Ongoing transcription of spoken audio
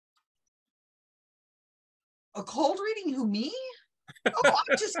A cold reading? Who, me? Oh,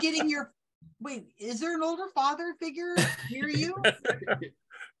 I'm just getting your. Wait, is there an older father figure near you?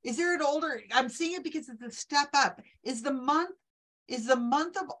 Is there an older? I'm seeing it because it's a step up. Is the month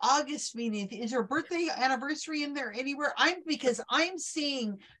of August meaning? Is your birthday anniversary in there anywhere? Because I'm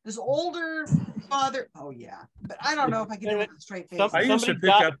seeing this older father. Oh yeah, but I don't know if I can do it with a straight face. I used to pick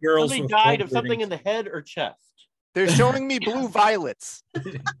up girls. Somebody died of something in the head or chest. They're showing me blue violets.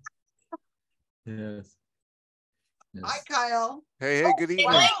 Yes. Hi, Kyle. Hey, good evening.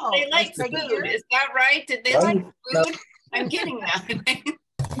 They like food. Is that right? Did they like food? I'm getting that.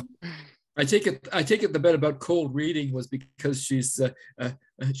 I take it the bet about cold reading was because she's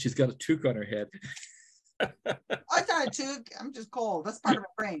got a toque on her head. I thought a toque. I'm just cold. That's part of my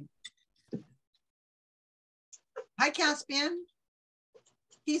brain. Hi, Caspian.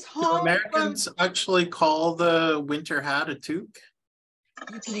 He's home. Americans actually call the winter hat a toque.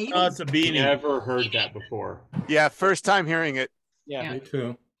 It's a beanie. Never heard that before. Yeah, first time hearing it. Yeah, me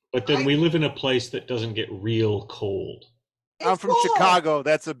too. But then we live in a place that doesn't get real cold. I'm from Chicago.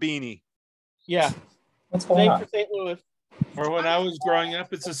 That's a beanie. Yeah. What's going on? For St. Louis. Or when I was growing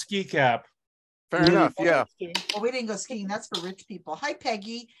up, it's a ski cap. Fair enough. Yeah. Oh, we didn't go skiing. That's for rich people. Hi,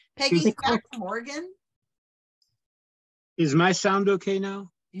 Peggy. Peggy's back from Oregon. Is my sound okay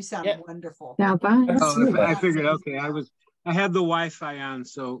now? You sound wonderful. Now, bye. Oh, I figured, okay. I had the Wi-Fi on,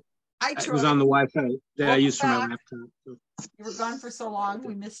 so it was on the Wi-Fi that I used for my laptop. So. You were gone for so long,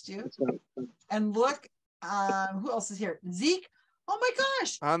 we missed you. And look, who else is here? Zeke. Oh my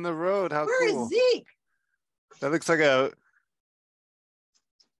gosh! On the road, how Where cool. is Zeke? That looks like a.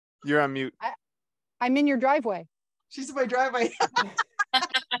 You're on mute. I'm in your driveway. She's in my driveway.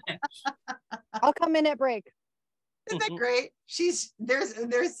 I'll come in at break. Isn't that great?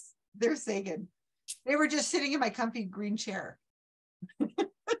 There's Sagan. They were just sitting in my comfy green chair.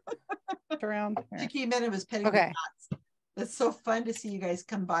 Around. She came in and was petting the cats. It's so fun to see you guys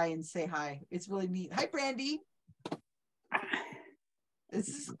come by and say hi. It's really neat. Hi, Brandy. This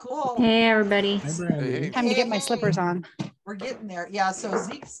is cool. Hey, everybody. Hi, Brandy. Time to get my slippers on. We're getting there. Yeah. So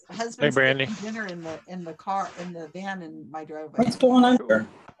Zeke's husband's cooking dinner in the car, in the van in my driveway. What's going on here?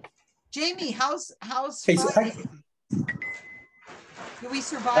 Jamie, how's Hey, Friday? Did we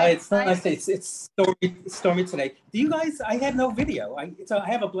survive? It's nice. It's stormy today. Do you guys? I have no video. I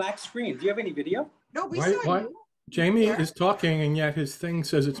have a black screen. Do you have any video? No, we Why, saw why? you. Jamie is talking and yet his thing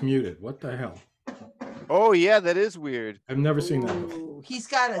says it's muted. What the hell? Oh yeah, that is weird. I've never seen that before. Ooh, he's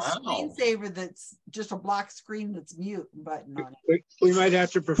got a screensaver that's just a black screen that's mute button on it. We might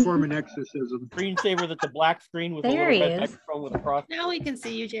have to perform an exorcism. Screensaver that's a black screen with There a he little red is. microphone with a cross. Now we can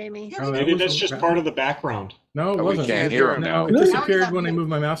see you, Jamie. Oh, Maybe that's just part of the background. No, it we wasn't. can't hear him No, now. it disappeared when I moved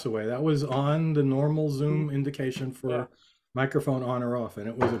my mouse away. That was on the normal Zoom indication for microphone on or off, and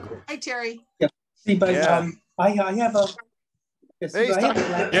it was a glitch. Hi, Terry. Yeah. See, but Yeah. I have a. Hey, he's talking.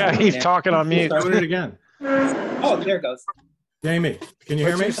 Yeah, he's talking on mute. Do it again. Oh, there it goes. Jamie, can you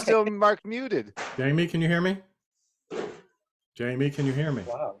hear me? You're still marked muted. Jamie, can you hear me? Jamie, can you hear me?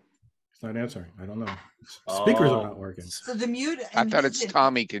 Wow. It's not answering. I don't know. Speakers are not working. So the mute. I thought it's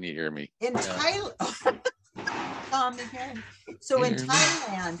Tommy. Can you hear me? In Thailand. Tommy again. So in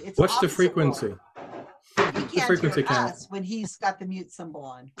Thailand, it's What's the opposite frequency? role. He can't frequency hear count? us when he's got the mute symbol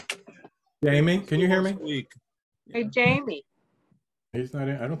on. Jamie, can you hear me? Hey, Jamie. He's not.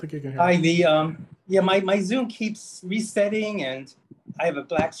 I don't think he can hear Hi. me. My Zoom keeps resetting, and I have a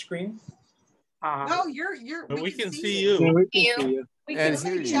black screen. No, you're. But we can see Yeah, you. we can see you. We And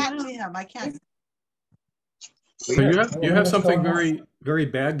can hear see you. chat to him. I can't. So you have something very, very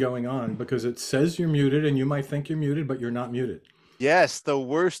bad going on because it says you're muted and you might think you're muted, but you're not muted. Yes, the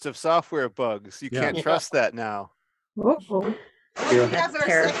worst of software bugs. You can't trust that now. Uh-oh. We have our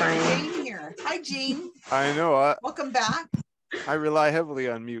Terrifying. second Jane here. Hi, Jane. I know. Welcome back. I rely heavily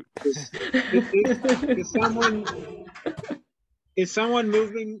on mute. Is someone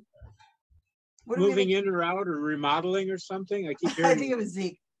moving What are we moving gonna- in or out or remodeling or something? I keep I think it hearing was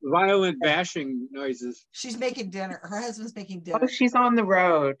Zeke. violent bashing noises. She's making dinner. Her husband's making dinner. Oh, she's on the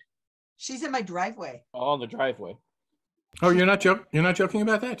road. She's in my driveway. On the driveway. Oh, you're not joking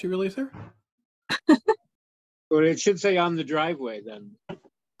about that? You really, sir? But it should say on the driveway then.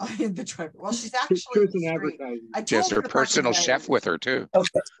 In the driveway. Well, she's actually in Truth the in street. advertising. I She has told her her to personal park in chef with her too.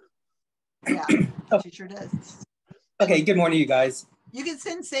 Okay. Yeah, she sure does. Okay. Good morning, you guys. You can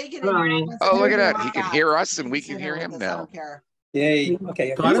send Sagan. Oh, look at that. He can hear us and we can hear him I now. don't care. Yay.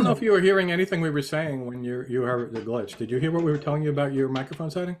 Okay. So I don't know if you were hearing anything we were saying when you heard the glitch. Did you hear what we were telling you about your microphone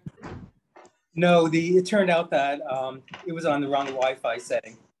setting? No, it turned out that it was on the wrong Wi-Fi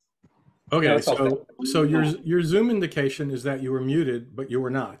setting. Okay, No, it's all so your Zoom indication is that you were muted, but you were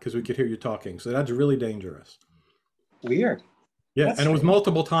not because we could hear you talking. So that's really dangerous. Weird. Yeah, That's and it was strange.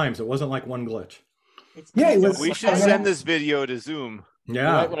 multiple times. It wasn't like one glitch. Yeah, it was. We should send this video to Zoom. You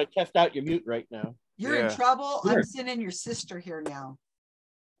Yeah. might want to test out your mute right now. You're Yeah. in trouble. I'm Weird. sending your sister here now.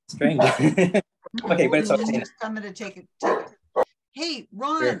 Strange. Okay, but it's okay. I'm gonna take it. Hey,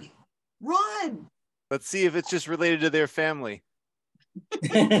 Ron. Sure. Ron. Let's see if it's just related to their family.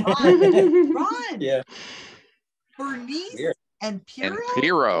 Ron. Yeah. Bernice Weird. and And Piero.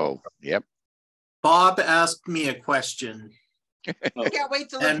 Piro. Yep. Bob asked me a question, I can't wait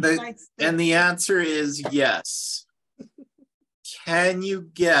to look at and tonight's thing. and the answer is yes. Can you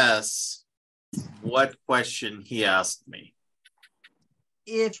guess what question he asked me?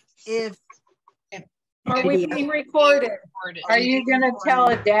 If Are we being recorded? Are you gonna tell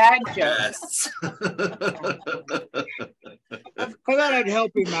a dad joke? Yes. I thought I'd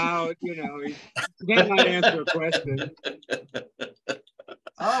help him out, you know. He can't not answer a question.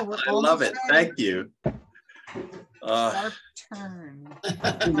 oh, we're I love it. almost ready. Thank you. Our turn.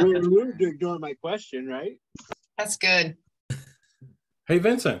 You were rude to ignore my question, right? That's good. Hey,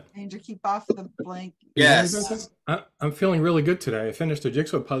 Vincent. Danger, keep off the blank. Yes. Vincent? I'm feeling really good today. I finished a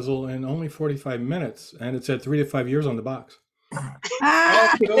jigsaw puzzle in only 45 minutes, and it said 3 to 5 years on the box. Oh,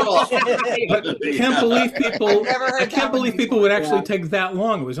 cool. But I can't believe people. Never heard I that can't one believe people would actually take that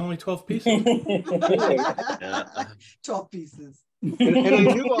long. It was only 12 pieces. 12 pieces. And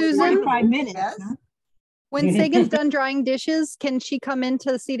I knew all Susan? 45 minutes. Yes. When Sagan's done drying dishes, can she come in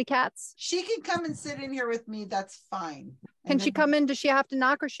to see the cats? She can come and sit in here with me. That's fine. Can she come in? Does she have to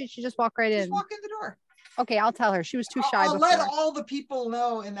knock or should she just walk right Just in? walk in the door. Okay, I'll tell her. She was too shy I'll before. let all the people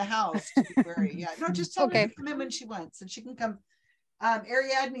know in the house. To be very, yeah. No, just tell her Okay. to come in when she wants, and she can come.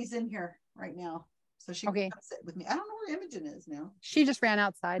 Ariadne's in here right now, so she Okay. can come sit with me. I don't know where Imogen is now. She just ran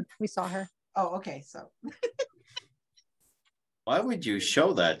outside. We saw her. Oh, okay. So Why would you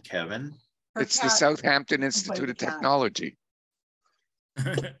show that, Kevin? her It's the cat- Southampton Institute of cat. Technology.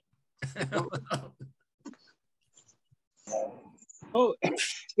 Oh,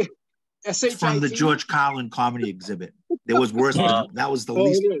 SHIT. From the George Carlin comedy exhibit. There was worse than that was the Oh,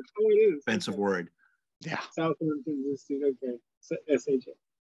 least it is. Oh, it is. offensive word. Yeah. Southampton Institute. Okay. SHIT.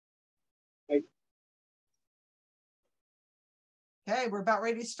 Okay, we're about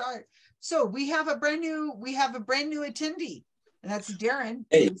ready to start. So we have a brand new attendee, and that's Darren.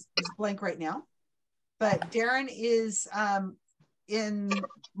 Hey. It's blank right now, but Darren is in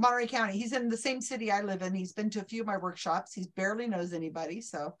Monterey County. He's in the same city I live in. He's been to a few of my workshops. He barely knows anybody,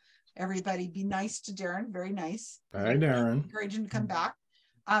 so everybody be nice to Darren. Very nice. Hi, Darren. Encourage him to come back.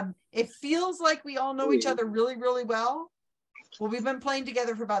 It feels like we all know each other really, really well. Well, we've been playing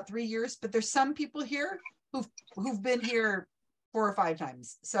together for about 3 years, but there's some people here who've been here 4 or 5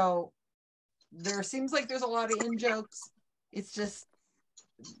 times. So there seems like there's a lot of in jokes. It's just,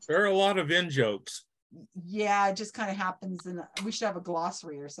 There are a lot of in jokes. yeah, it just kind of happens. And we should have a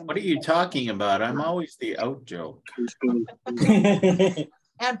glossary or something. What are you talking about? I'm always the out joke.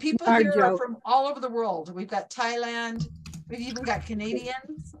 And people Our here are joke. from all over the world. We've got Thailand. We've even got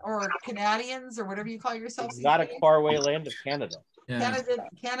Canadians or Canadians or whatever you call yourselves. these Exotic days. faraway land of Canada.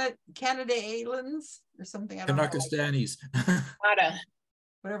 Canada aliens or something. I don't know. Kanakastanis. Nada.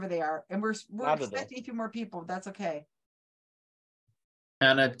 Whatever they are. And we're Nada. expecting a few more people. That's okay.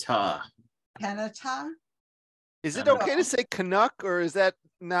 Canada. Canada. Is it okay to say Canuck, or is that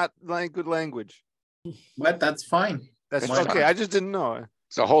not good language? What? That's fine. That's That's okay. fine. I just didn't know.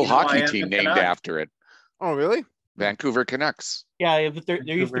 It's a whole You know, I hockey am team a named Canuck. after it. Oh, really? Vancouver Canucks. Yeah, but there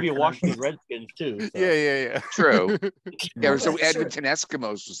used to be a Vancouver Washington Redskins too. So. Yeah. True. Yeah, so That's true. Edmonton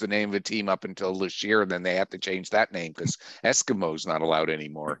Eskimos was the name of the team up until this year, and then they had to change that name because Eskimos not allowed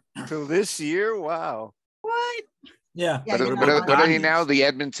anymore. Till this year? Wow. What? Yeah. Yeah, What, you're what, not what are allowed. they now? The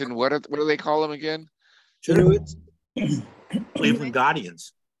Edmonton, what do they call them again? Cleveland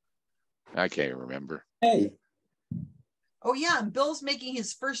Guardians. I can't remember. Hey. Oh yeah, and Bill's making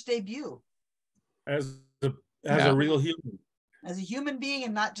his first debut As Yeah. a real human. as a human being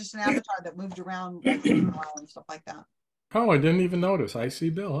and not just an avatar that moved around like, for a while and stuff like that. Oh, I didn't even notice. I see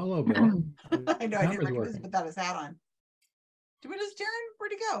Bill. Hello, Bill. I know I didn't Camera's recognize working. him without his hat on. Where's Darren?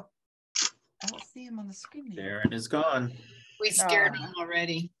 Where'd he go? I don't see him on the screen. Anymore. Darren is gone. We scared him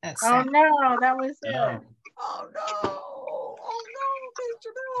already. That's Oh sad. no, that was it. No. Oh no! Oh no, Mr.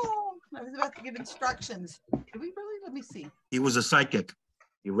 Bill! I was about to give instructions. Did we really? Let me see. He was a psychic.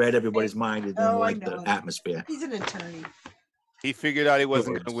 He read everybody's mind and didn't Oh, I like the know. atmosphere. He's an attorney. He figured out he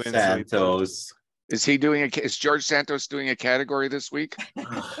wasn't going to win. So he Santos. Is George Santos doing a category this week?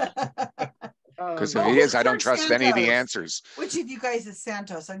 Because if he is, I don't trust any of the Santos? answers. Which of you guys is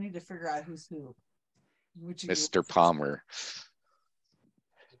Santos? I need to figure out who's who. Which of you- Mr. Palmer.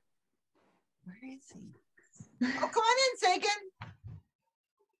 Where is he? Oh, come on in, Sagan.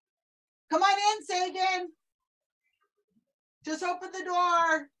 Come on in, Sagan. Just open the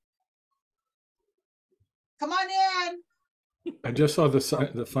door. Come on in. I just saw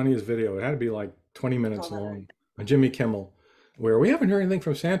the funniest video. It had to be like 20 minutes long on Jimmy Kimmel, where we haven't heard anything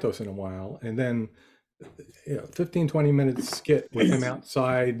from Santos in a while. And then 15, 20 minutes skit with him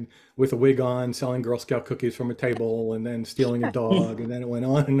outside with a wig on, selling Girl Scout cookies from a table, and then stealing a dog. And then it went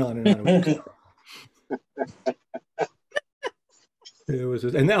on and on and on. It was,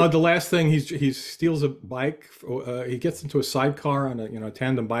 and now the last thing, he steals a bike. He gets into a sidecar on a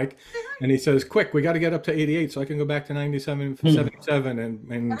tandem bike, and he says, "Quick, we got to get up to 88 so I can go back to 97, 77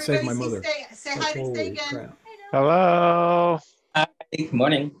 and save my mother." Say hi to Sagan. Hello. Hi. Good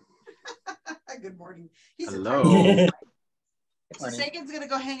morning. Good morning. He's Hello. So Sagan's gonna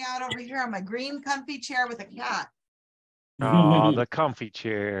go hang out over here on my green comfy chair with a cat. Oh, the comfy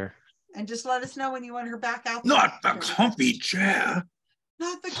chair. And just let us know when you want her back out. Not the comfy chair.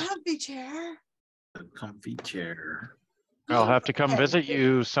 Not the comfy chair. The comfy chair. I'll have to come visit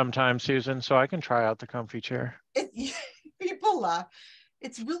you sometime, Susan, so I can try out the comfy chair. People laugh.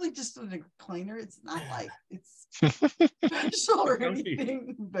 It's really just a recliner. It's not like it's special or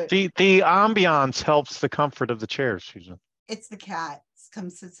anything. But The ambiance helps the comfort of the chair, Susan. it's the cat.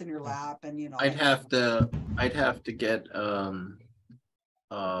 Comes sits in your lap, and I'd have to get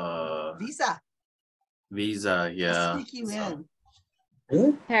visa, yeah. Sneak you in.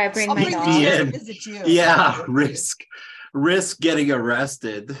 Can I bring I'll my bring the dog? chair to visit you. Yeah, risk getting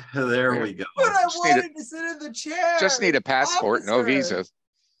arrested. There we go. But I Just need wanted to sit in the chair. Just need a passport, no visa.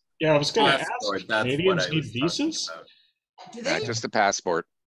 Yeah, I was going to ask. Passport, that's what Canadians I need was talking visas? about. Do they? Just a passport.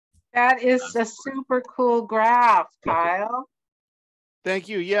 That is a super cool graph, Kyle. Thank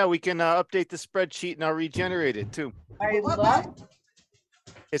you. Yeah, we can update the spreadsheet and I'll regenerate it too. I What? love.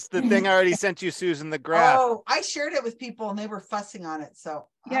 It's the thing I already sent you, Susan, the graph. Oh, I shared it with people and they were fussing on it. So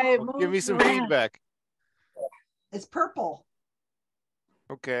Yeah, it Give me moves some around. feedback. it's purple.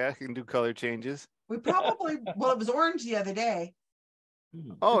 Okay, I can do color changes. We probably well, it was orange the other day.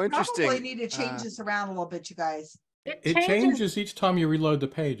 Oh, We interesting. Probably need to change this around a little bit, you guys. It changes each time you reload the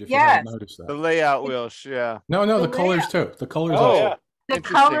page. If you Yes. haven't noticed The that. layout will, yeah. No, the The colors layout. too. The colors Oh, also. yeah. The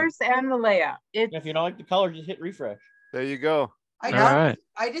Interesting. colors and the layout. It's If you don't like the color, just hit refresh. There you go. I All just, right.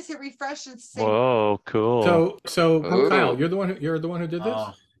 I just hit refresh and say Whoa, cool. So Ooh. Kyle, you're the one who did this.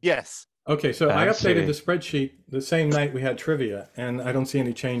 Oh, Yes. Okay, so I Fancy. updated the spreadsheet the same night we had trivia, and I don't see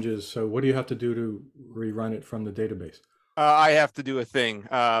any changes. So what do you have to do to rerun it from the database? I have to do a thing.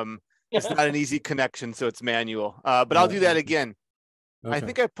 It's not an easy connection, so it's manual. But I'll do that again. I Okay.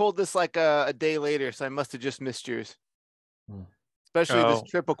 think I pulled this like a day later, so I must have just missed yours. Hmm. Especially this Oh.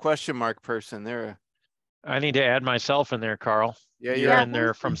 triple question mark person. They're I need to add myself in there, Carl. Yeah, You're yeah. in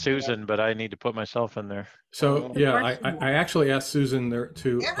there from Susan, but I need to put myself in there. So yeah, I actually asked Susan there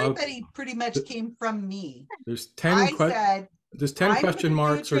to. everybody pretty much came from me. There's 10 I said there's 10 I'm question gonna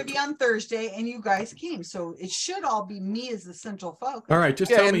do marks. Or, trivia on Thursday, and you guys came, so it should all be me as the central focus. all right, just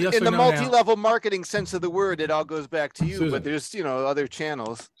yeah, tell me in, yes in or the no now. multi-level marketing sense of the word, it all goes back to you. Susan. But there's other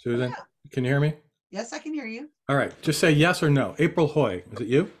channels. Susan, can you hear me? Yes, I can hear you. All right, just say yes or no. April Hoy, is it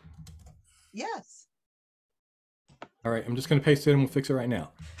you? Yes. All right, I'm just going to paste it and we'll fix it right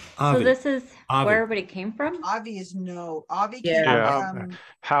now. So Avi. this is Avi. where everybody came from? Avi is no. Avi came Yeah. from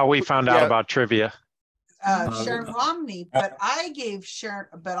How we found out Yeah. about trivia. Sharon Romney, but I gave Sharon,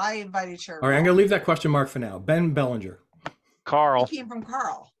 but I invited Sharon. All right, I'm going to leave that question mark for now. Ben Bellinger. Carl. He came from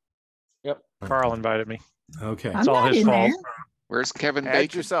Carl. Carl invited me. Okay. It's all his fault. Where's Kevin Add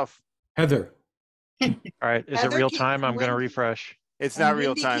Bacon? yourself. Heather. All right. Is Heather it real came time? from I'm going to Wendy. refresh. It's And not real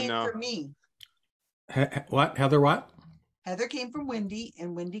Wendy time, came no. from me. What? Heather what? Heather came from Wendy,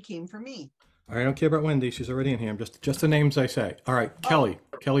 and Wendy came from me. All right, I don't care about Wendy. She's already in here. Just the names I say. All right, Kelly.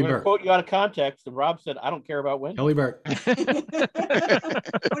 Kelly I'm gonna Burke. quote you out of context, and Rob said, "I don't care about when." Kelly Burke. What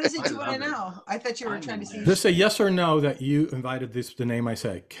is it you want to know? I thought you were trying to see. Just say yes or no that you invited the name I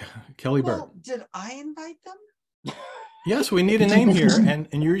say. Kelly Burke. Well, did I invite them? Yes, we need a name here, and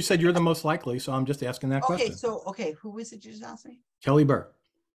you said you're the most likely, so I'm just asking that Okay, question. so who was it you just asked me? Kelly Burke.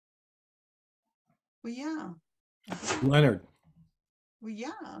 Well, yeah. Leonard. Well,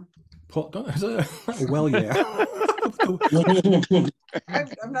 yeah. Paul, well, yeah.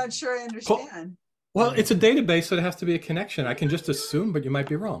 I'm not sure I understand. Well, it's a database, so it has to be a connection. I can just assume, but you might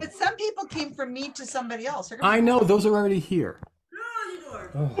be wrong. But some people came from me to somebody else. They're gonna- I know, those are already here.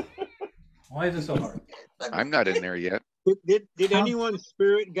 Oh. Why is it so hard? I'm not in there yet. Did anyone's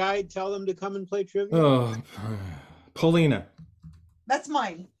spirit guide tell them to come and play trivia? Oh, Paulina. That's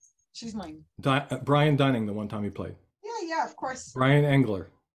mine. She's mine. Brian Dunning, the one time he played. Yeah, of course. Brian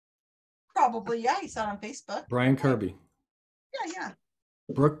Engler. Probably, yeah. He saw it on Facebook. Brian Kirby. Yeah.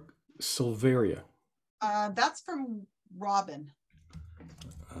 Brooke Silveria. That's from Robin.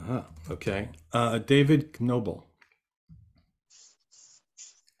 Okay. David Knoble.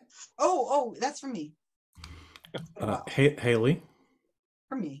 Oh, that's from me. Haley.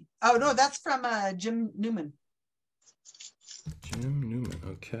 From me. Oh no, that's from Jim Newman. Jim Newman.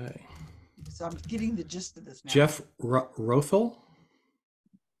 Okay. So I'm getting the gist of this now. Jeff Rothel.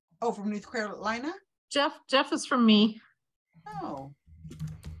 Oh, from North Carolina. Jeff is from me. Oh.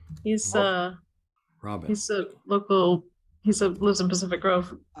 He's Robin. He's a local. Lives in Pacific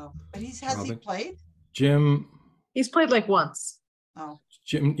Grove. Oh, but has he played? Jim. He's played like once. Oh.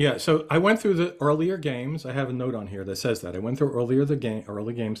 Jim, yeah. So I went through the earlier games. I have a note on here that says that I went through early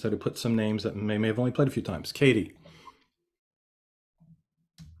games that I put some names that may have only played a few times. Katie.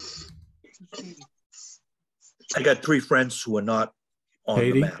 I got 3 friends who are not on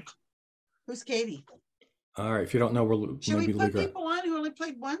Katie? the map. Who's Katie? All right. If you don't know, we're Should we maybe put Lou. people on who only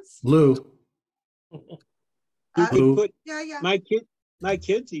played once? Lou. Lou. Yeah. My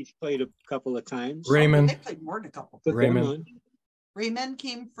kids each played a couple of times. Raymond. They played more than a couple. Raymond. Raymond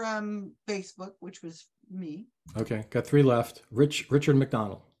came from Facebook, which was me. Okay, got 3 left. Richard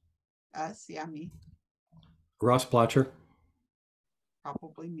McDonald. Us, yeah, me. Ross Blotcher.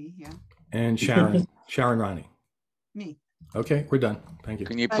 Probably me, yeah. And Sharon Ronnie. Me. Okay, we're done. Thank you.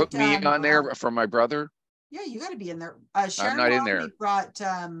 Can you put me on there for my brother? Yeah, you got to be in there. Sharon I'm not in Ronnie there. Brought.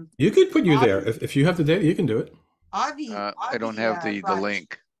 You could put you there if you have the data. You can do it. Avi. I don't have the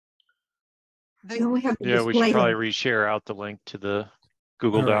link. We only have to Yeah, we should probably reshare out the link to the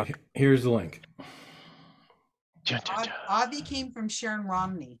Google All Doc. right, here's the link. Avi came from Sharon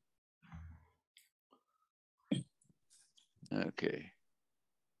Romney. Okay.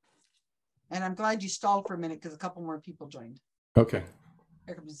 And I'm glad you stalled for a minute because a couple more people joined. Okay.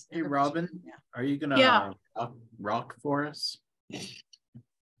 Hey, Robin, are you gonna rock for us?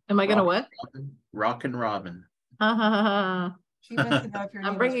 Am I gonna what? Rock and Robin. She wants to know if your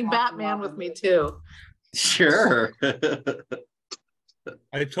I'm name bringing is Rock and Batman Robin. with me too. Sure.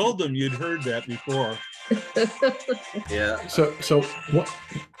 I told them you'd heard that before. Yeah. So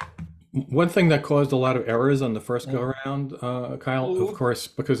one thing that caused a lot of errors on the first go around, Kyle, of course,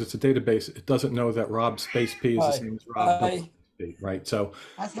 because it's a database, it doesn't know that Rob space P is the same as Rob double P, right? So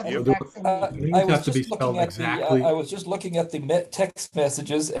I names have to be spelled exactly. I was just looking at the text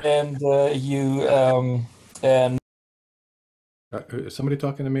messages, and you and is somebody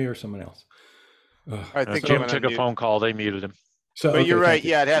talking to me or someone else? I think Jim took a phone call. They muted him. So, but you're okay, right. thank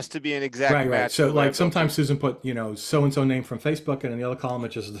you. Yeah, it has to be an exact Right. match. So to like the sometimes Susan put, so and so name from Facebook, and in the other column it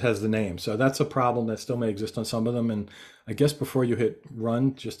just has the name. So that's a problem that still may exist on some of them. And I guess before you hit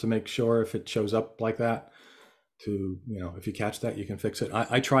run, just to make sure if it shows up like that, to if you catch that, you can fix it.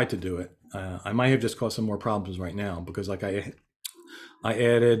 I tried to do it. I might have just caused some more problems right now because like I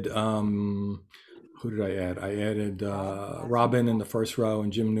added who did I add? I added Robin in the first row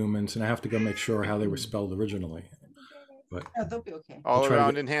and Jim Newman's, and I have to go make sure how they were spelled originally. But yeah, they'll be okay. All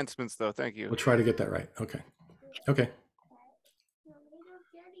around enhancements, though. Thank you. We'll try to get that right. Okay.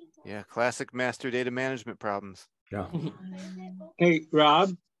 Yeah, classic master data management problems. Yeah. Hey,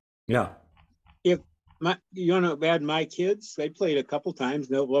 Rob. Yeah. If you want to add my kids, they played a couple times.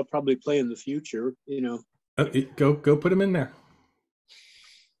 They'll probably play in the future. Go put them in there.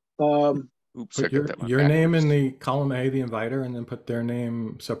 Oops, put your name in the column A, the inviter, and then put their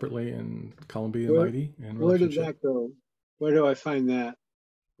name separately in column B, the invitee. And where did that go? Where do I find that?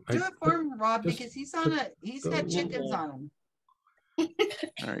 Do it for him, Rob, because he's got chickens on him.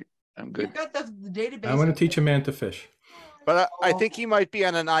 All right, I'm good. You've got the database. I'm going to teach a man to fish. But I think he might be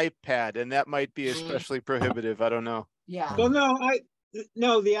on an iPad, and that might be especially prohibitive. I don't know. Yeah. Well,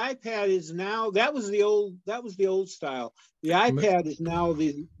 no, the iPad is now. That was the old style. The iPad is now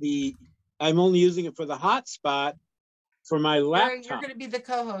the. I'm only using it for the hotspot for my laptop. You're going to be the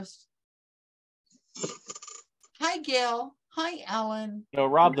co-host. Hi, Gail. Hi, Ellen. No,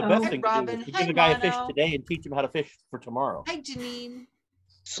 Rob, the best Hi, thing Robin. to do is to Hi, give a guy a fish Bono. today and teach him how to fish for tomorrow. Hi, Janine.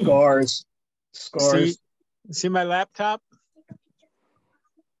 Scores. See my laptop?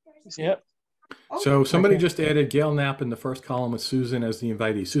 Yep. So somebody just added Gail Knapp in the first column with Susan as the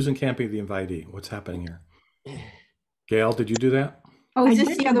invitee. Susan can't be the invitee. What's happening here? Gail, did you do that? Oh, is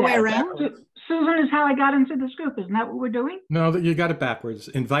this the other way around? Susan is how I got into the scoop. Isn't that what we're doing? No, you got it backwards.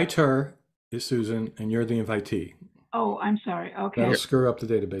 Inviter is Susan, and you're the invitee. Oh, I'm sorry. Okay. That'll screw up the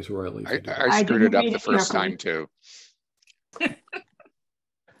database royally. I screwed it up the first time too.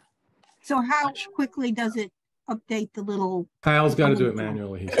 So how quickly does it update the little? Kyle's got to do it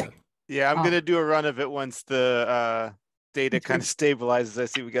manually, he said. Yeah, I'm Oh. gonna do a run of it once the data kind of stabilizes. I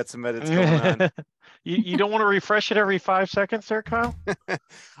see we got some edits going on. You don't want to refresh it every 5 seconds there, Kyle?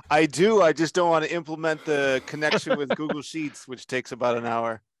 I do. I just don't want to implement the connection with Google Sheets, which takes about an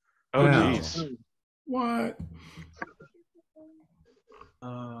hour. Oh, Wow. geez. What?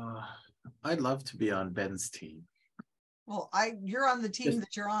 I'd love to be on Ben's team. Well, you're on the team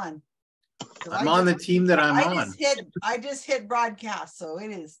that you're on. So I'm on the team that I'm on. I just hit broadcast, so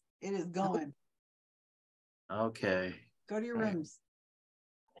it is going. Okay. Go to your rooms.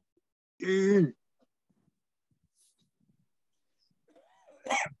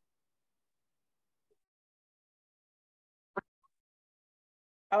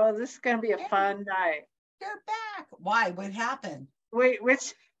 Oh, this is gonna be a fun night. You're back. Why? What happened? Wait,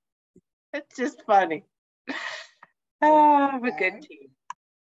 it's just funny. Oh, I'm a good team.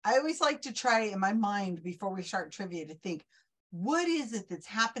 I always like to try in my mind before we start trivia to think, what is it that's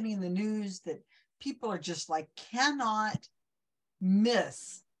happening in the news that people are just like cannot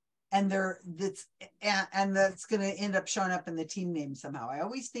miss, and that's going to end up showing up in the team name somehow. I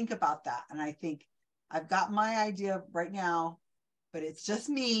always think about that, and I think I've got my idea right now, but it's just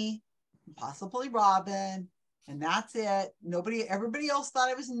me, possibly Robin, and that's it. Everybody else thought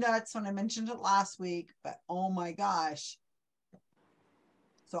I was nuts when I mentioned it last week, but oh my gosh.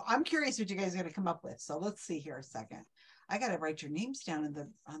 So I'm curious what you guys are going to come up with. So let's see here a second. I got to write your names down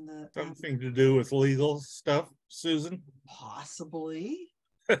on the Something to do with legal stuff, Susan? Possibly.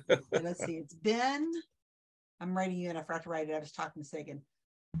 Let's see. It's Ben. I'm writing you in. I forgot to write it. I was talking to Sagan.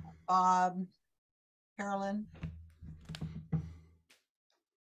 Bob, Carolyn,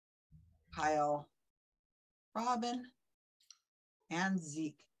 Kyle, Robin, and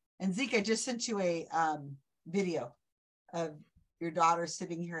Zeke. And Zeke, I just sent you a video of your daughter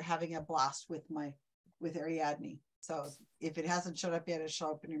sitting here having a blast with Ariadne. So if it hasn't showed up yet, it'll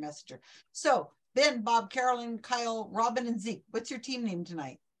show up in your messenger. So Ben, Bob, Carolyn, Kyle, Robin, and Zeke. What's your team name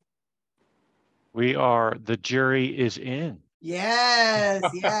tonight? We are The Jury Is In. Yes,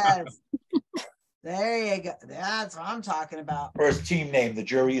 yes. There you go. That's what I'm talking about. First team name, The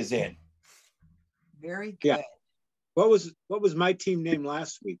Jury Is In. Very good. Yeah. What was my team name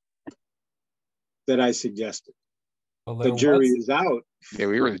last week that I suggested? Well, The Jury Is Out. Yeah,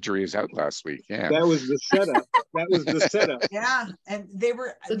 we were The Jury Is Out last week. Yeah. That was the setup. That was the setup. Yeah, and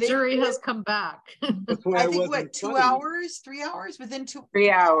the jury has come back. I think what, 2 hours, 3 hours, within 3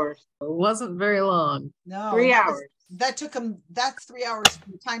 hours. It wasn't very long. No, 3 hours. That took them. That's 3 hours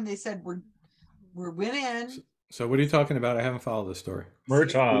from the time they said we're winning. So what are you talking about? I haven't followed the story.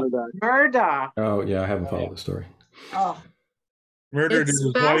 Murdoch. Oh yeah, I haven't followed the story. Oh, Murdered his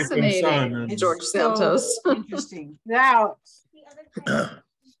wife and son. And George Santos. So interesting. Now,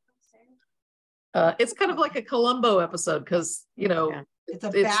 it's kind of like a Columbo episode because it's a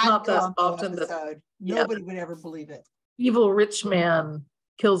bad not that Columbo often episode. that Nobody would ever believe it. evil rich man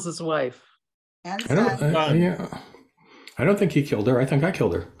kills his wife. And I don't think he killed her. I think I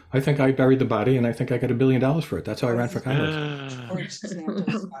killed her. I think I buried the body, and I think I got $1 billion for it. That's how I ran for Congress.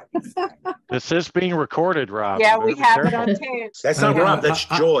 This is being recorded, Rob. yeah, we have it on tape. That's not Rob, that's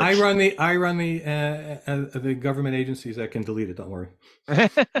George. I run the government agencies that can delete it. Don't worry.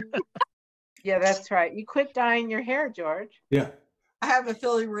 Yeah, that's right. You quit dyeing your hair, George. Yeah. I have a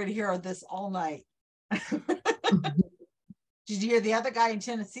feeling we're going to hear this all night. Did you hear the other guy in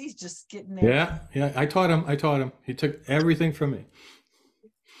Tennessee's just getting there? Yeah. I taught him. He took everything from me.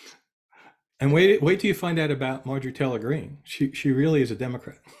 And wait till you find out about Marjorie Taylor Greene. She really is a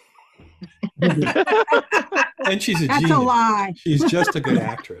Democrat. And she's a That's genius. a lie. She's just a good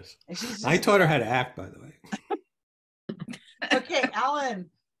actress. I taught her how to act, by the way. Okay, Alan,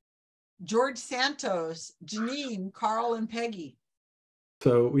 George Santos, Janine, Carl, and Peggy.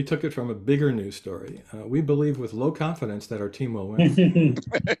 So we took it from a bigger news story. We believe with low confidence that our team will win.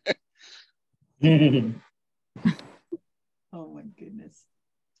 Oh my goodness.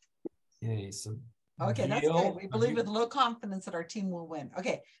 Okay, that's good. We believe with low confidence that our team will win.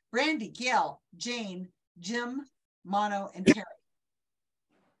 Okay, Brandy, Gail, Jane, Jim, Mono, and Terry.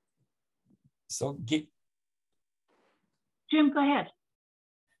 So, Jim, go ahead.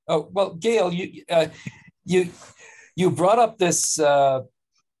 oh well, Gail, you brought up this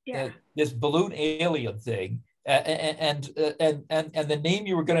this balloon alien thing, and the name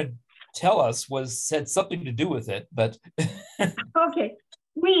you were going to tell us had something to do with it, but Okay,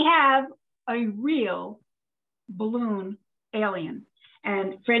 we have a real balloon alien,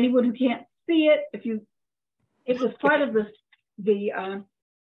 and for anyone who can't see it, it was part of the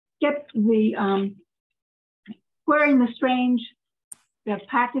wearing the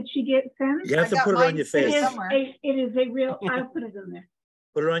package she gets sent. You have to put it on your face. It is a real, I'll put it in there.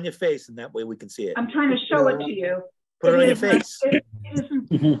 Put it on your face, and that way we can see it. I'm trying to show it to you. Put it on your face. It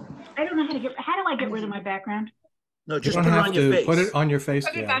isn't, I don't know how do I get rid of my background? No, You just don't put it have on your to face. put it on your face.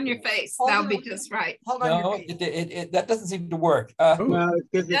 Put it Gail. on your face. Hold That'll on. be just right. Hold on No, your face. that doesn't seem to work. Well,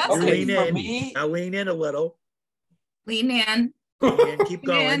 it's Yes. Now Okay, lean for in. me, Now lean in a little. Lean in. And keep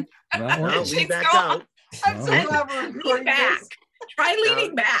going. Not Now working. lean back going. out. I'm so No. glad we're Lean recording back. this. Try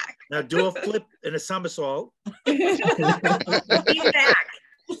leaning back. Now do a flip and a somersault. Lean back.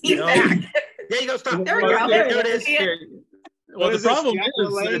 Lean No. back. There you go. Stop. There we go. There it is. See it? Well, the is this, problem Jack is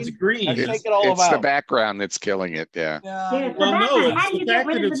LaLanne? it's green. Let's It's, take it all it's the about. background that's killing it. Yeah. Yeah. Yeah, it's the Well, no, background. it's How do the you get fact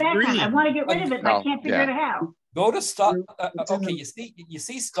rid that of the it's background? I green. want to get rid of it, and I Oh, can't figure yeah. out how. go to stop. It's in Okay, the- you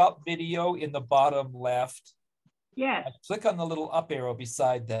see stop video in the bottom left. Yes. Click on the little up arrow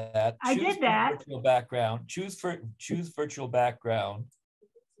beside that. I Choose did that. Virtual background. Choose virtual background,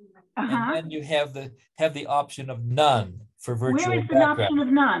 Uh-huh. and then you have the option of none for virtual Where is the background. option of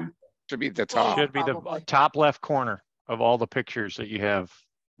none? Should be the top. Should be the Probably. top left corner of all the pictures that you have,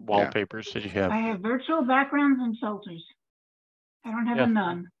 wallpapers that you have. I have virtual backgrounds and filters. I don't have Yeah. a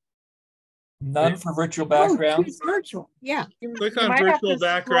none. None for virtual background. Choose virtual. Yeah. Click You on might have virtual to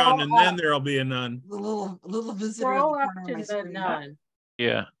background scroll and then up. there'll be a none. The little visitor in the Scroll up corner of to my the screen. none.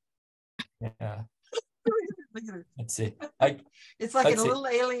 Yeah. Yeah. Look at her. Let's see. It's like Let's a see. little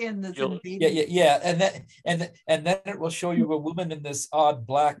alien that's You'll- invading. yeah, and then it will show you a woman in this odd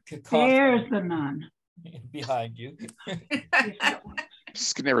black costume There's the none. behind you.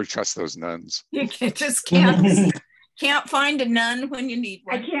 Just can never trust those nuns. You just can't find a nun when you need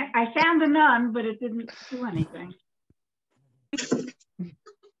one. I found a none, but it didn't do anything.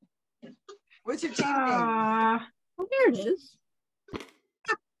 What's your team name? Oh, there it is.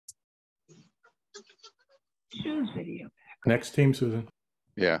 Choose video. Next team, Susan.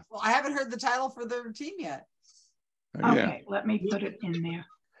 Yeah. Well, I haven't heard the title for their team yet. Okay, let me put it in there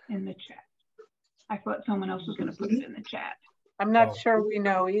in the chat. I thought someone else was going to put it in the chat. I'm not sure we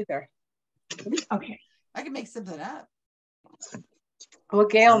know either. Okay. I can make something up. Well,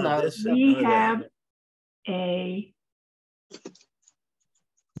 Gail knows. We have a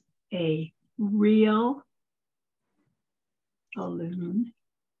real balloon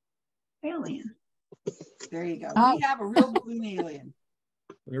alien. There you go. Oh. We have a real balloon alien.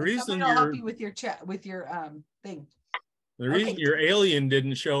 The reason Somebody will help your you with your chat with your thing. the reason your alien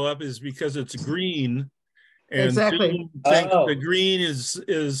didn't show up is because it's green, and Exactly. Susan thinks Oh. the green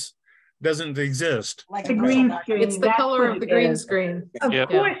is doesn't exist. Like The a green background. screen. It's the that's color what of the it green is. screen. Of Yep.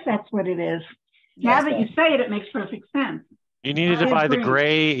 course, that's what it is. Now that you say it, it makes perfect sense. You needed to I buy the agree.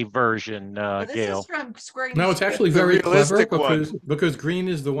 gray version, Well, this Gail. is from Square No, it's Enix. actually The very clever realistic one. because green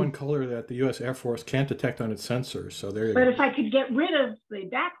is the one color that the U.S. Air Force can't detect on its sensors. So there you But go. if I could get rid of the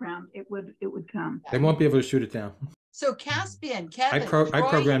background, it would come. They won't be able to shoot it down. So Caspian, Kevin, I Troy,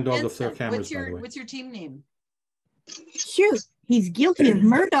 programmed all the flare Vincent, cameras, by the way. what's your team name? Shoot, he's guilty of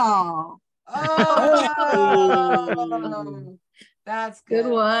murder. Oh, that's good.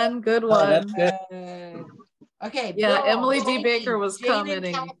 Good one. Good Oh, one. that's good. Okay. Yeah, Bill, Emily D. Jamie, Baker was Jane in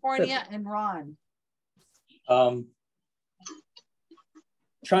commenting. California and Ron.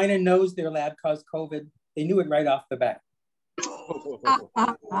 China knows their lab caused COVID. They knew it right off the bat.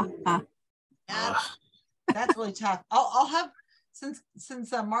 That's really tough. I'll have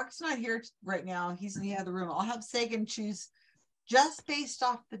since Mark's not here right now, he's in the other room. I'll have Sagan choose just based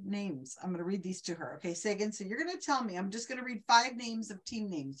off the names. I'm going to read these to her. Okay, Sagan. So you're going to tell me. I'm just going to read 5 names of team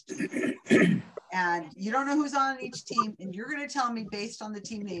names, and you don't know who's on each team, and you're going to tell me based on the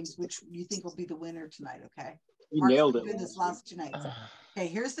team names which you think will be the winner tonight. Okay. You Mark's nailed been it. doing this last 2 nights. Okay,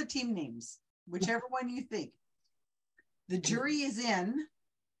 here's the team names. Whichever one you think. The jury is in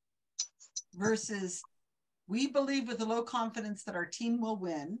versus we believe with a low confidence that our team will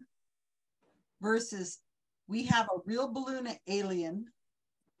win versus we have a real balloon alien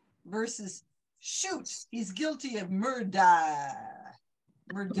versus shoot, he's guilty of murder.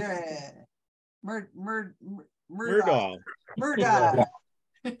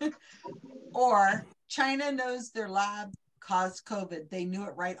 Or China knows their lab caused COVID. They knew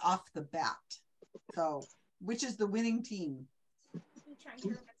it right off the bat. So which is the winning team?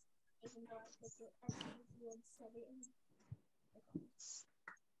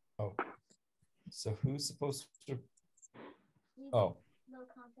 Oh, so who's supposed to? Oh,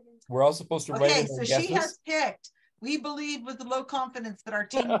 we're all supposed to write Okay, in so our she guesses? has picked. We believe with low confidence that our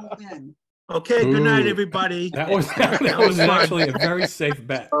team will win. Okay, good night, Ooh. everybody. That was actually a very safe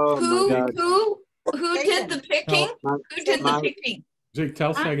bet. Oh Who my God. who did the picking? No, Who did the mine. picking? Zeke,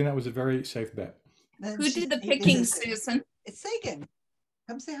 tell Sagan that was a very safe bet. Then Who she's did the Sagan. picking, Susan? It's Sagan.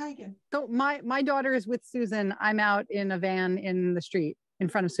 Come say hi again. So my daughter is with Susan. I'm out in a van in the street in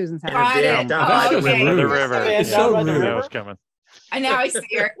front of Susan's house. Got it. Down Oh, by okay. The river. It's so rude. I was coming. I know, I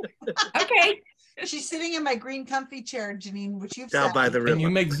see her. Okay. She's sitting in my green comfy chair, Janine, which you've Down sat by in. the river. And you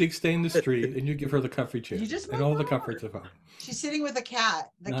make Zeke stay in the street, and you give her the comfy chair You just and move all the over. comforts of home. She's sitting with a cat.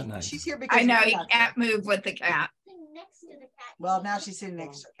 Not nice. She's here because I know, you're you not can't there. move with the cat. Well, now she's sitting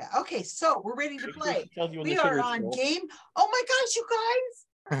next to a cat. Okay, so we're ready to play. Tells you when We the are sugar's on full. game. Oh my gosh, you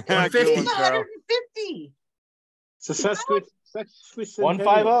guys! Good It's one, Carl. 150. It's a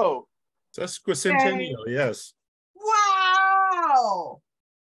sesquicentennial. 150. Sesquicentennial, yes. Wow!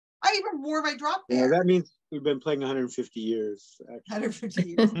 I even wore my drop Yeah, there. that means we've been playing 150 years. Actually. 150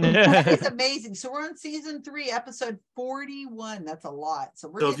 years. That is amazing. So we're on season 3, episode 41. That's a lot. So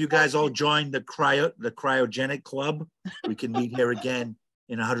we're So if getting you guys all close. join the cryogenic club, we can meet here again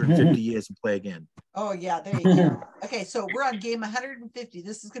in 150 years and play again. Oh yeah, there you go. Okay, so we're on game 150.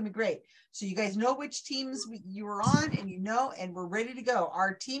 This is gonna be great. So you guys know which teams you were on, and and we're ready to go.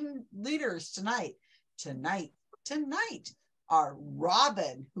 Our team leaders tonight are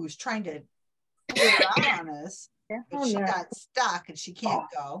Robin, who's trying to clear out on us, but she got stuck and she can't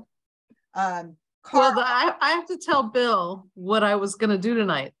go. Well, Carl, I have to tell Bill what I was going to do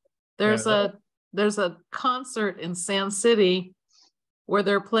tonight. There's a concert in Sand City where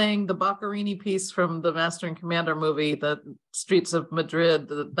they're playing the Boccherini piece from the Master and Commander movie, the Streets of Madrid,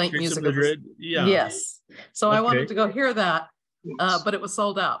 the night Streets music. of Madrid, yeah. Yes. So I wanted Okay. to go hear that, but it was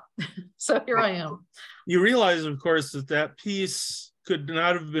sold out. So here I am. You realize, of course, that piece could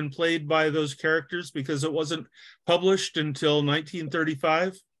not have been played by those characters because it wasn't published until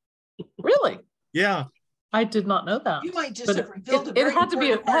 1935. Really? Yeah. I did not know that. you might just But have revealed a it very had to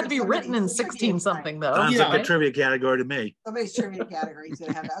be important part of written in somebody's 16 something though. Sounds like a right? trivia category to me. Somebody's trivia category is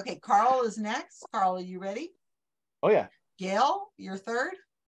gonna have that. Okay, Carl is next. Carl, are you ready? Oh yeah. Gail, you're third.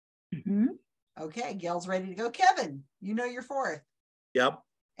 Okay, Gail's ready to go. Kevin, you know you're fourth. Yep.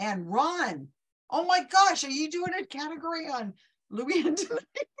 And Ron, oh my gosh, are you doing a category on Louis Antoine?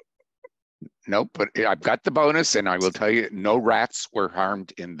 Nope, but I've got the bonus, and I will tell you, no rats were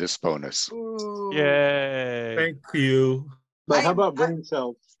harmed in this bonus. Yay. Thank you. But how about brain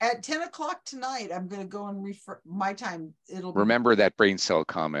cells? At 10 o'clock tonight, I'm going to go and my time. It'll be, Remember that brain cell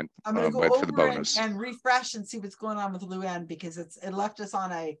comment, I'm going to go but for the over bonus. and refresh and see what's going on with Luann because it left us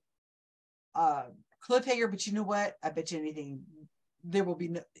on a cliffhanger. But you know what? I bet you anything there will be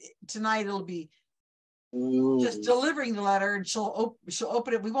tonight. It'll be just delivering the letter, and she'll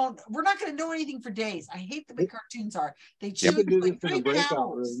open it. We're not going to know anything for days. I hate the way cartoons are. They choose like 3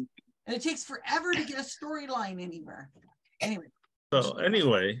 panels, and it takes forever to get a storyline anywhere. Anyway.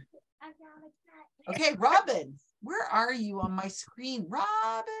 Okay, Robin, where are you on my screen?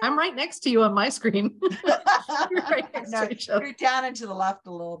 Robin, I'm right next to you on my screen. You're right next to each other. You're down and to the left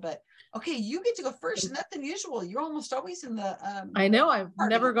a little bit. Okay, you get to go first, and that's unusual. You're almost always in the I know, I've part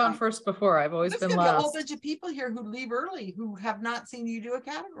of never the gone line. first before. I've always There's been gonna be a whole last. bunch of people here who leave early who have not seen you do a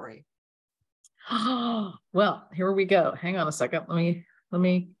category. Well, here we go. Hang on a second. Let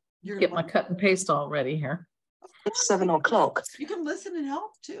me get my cut and paste all ready here. It's 7 o'clock. You can listen and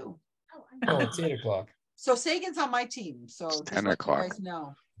help too. Oh, it's 8 o'clock. So Sagan's on my team. So just 10 let o'clock. you guys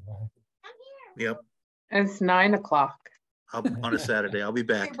know. Yep. It's 9 o'clock. On a Saturday. I'll be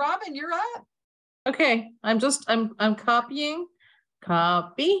back. Okay, Robin, you're up. Okay, I'm copying,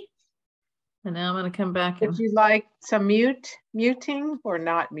 copy. And now I'm gonna come back and Would you like some muting or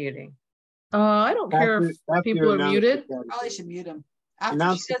not muting? I don't care if After people you are announce muted. the category. Probably should mute him.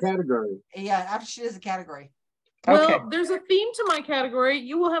 Announce the category. Yeah, after she does a category. Well, there's a theme to my category.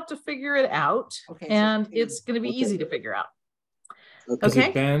 You will have to figure it out. Okay, so And it's gonna be easy to figure out. Is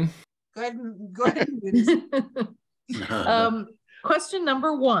it Ben? Go ahead and mute us. Question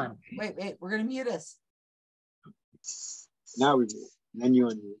number 1. Wait, we're gonna mute us. Now we do. Then you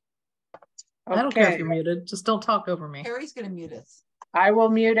unmute. I don't care if you're muted. Just don't talk over me. Harry's gonna mute us. I will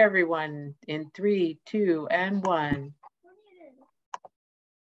mute everyone in 3, 2, and 1.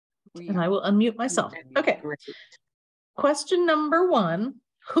 And I will unmute myself. Okay. Question number 1.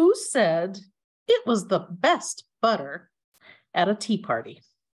 Who said it was the best butter at a tea party?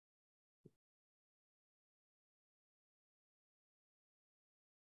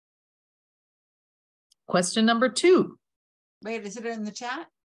 Question number 2. Wait, is it in the chat?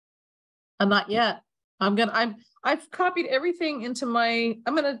 Not yet. I've copied everything into my,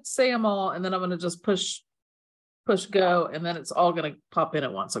 I'm gonna say them all, and then I'm gonna just push go, and then it's all gonna pop in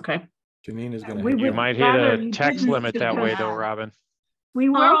at once, okay? Janine is gonna. You might hit a text limit that way though, Robin. We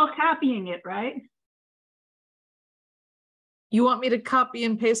were all copying it, right? You want me to copy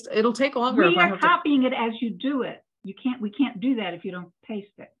and paste? It'll take longer. We if I are have to. copying it as you do it. We can't do that if you don't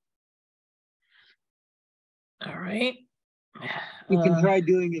paste it. All right. You can try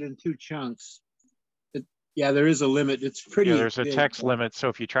doing it in 2 chunks. Yeah, there is a limit. It's pretty. Yeah, there's a big. text limit, so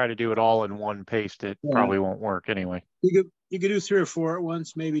if you try to do it all in one paste, it probably won't work anyway. You could do 3 or 4 at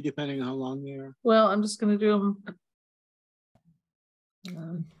once, maybe, depending on how long they are. Well, I'm just going to do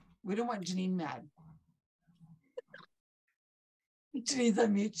them. We don't want Janine mad. Janine's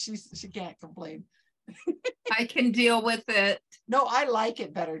on mute. She can't complain. I can deal with it. No, I like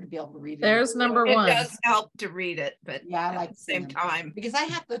it better to be able to read it. There's number one. It does help to read it, but yeah, I like at the same time. because I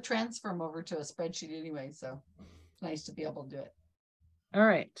have to transfer them over to a spreadsheet anyway, so it's nice to be able to do it. All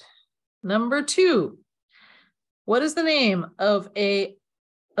right. Number 2. What is the name of the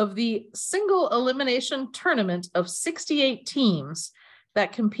single elimination tournament of 68 teams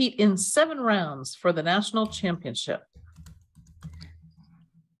that compete in 7 rounds for the national championship?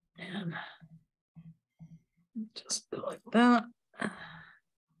 And just go like that.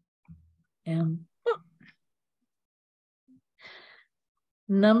 And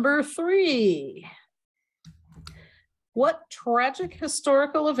number 3. What tragic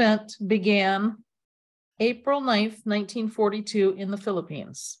historical event began April 9th, 1942 in the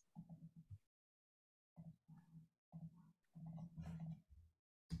Philippines?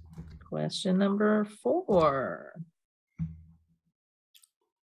 Question number 4.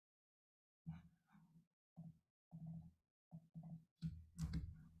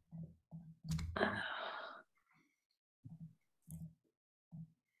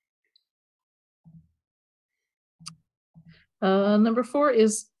 Number 4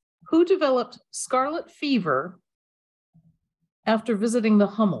 is, who developed scarlet fever after visiting the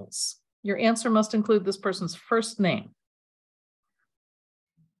Hummels? Your answer must include this person's first name.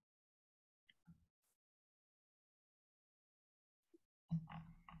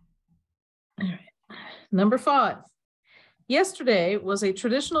 All right. Number 5. Yesterday was a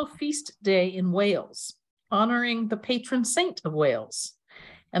traditional feast day in Wales, honoring the patron saint of Wales.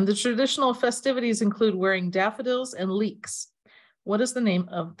 And the traditional festivities include wearing daffodils and leeks. What is the name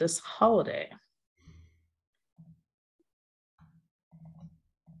of this holiday?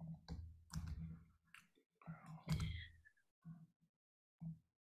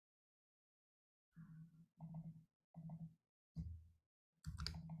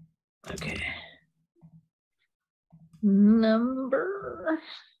 Okay. Number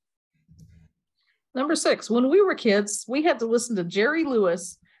 6. When we were kids, we had to listen to Jerry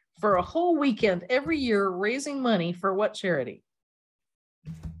Lewis for a whole weekend every year, raising money for what charity?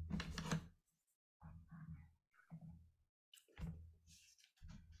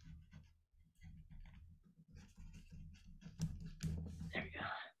 There we go.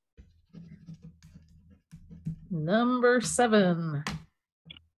 Number 7.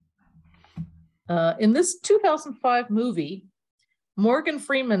 In this 2005 movie, Morgan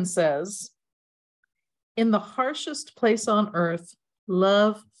Freeman says, "In the harshest place on earth,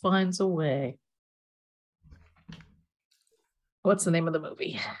 love finds a way." What's the name of the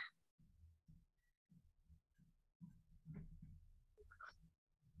movie?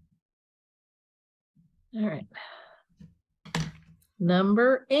 All right.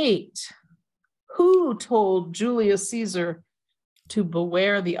 Number 8. Who told Julius Caesar to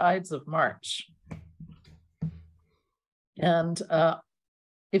beware the Ides of March? And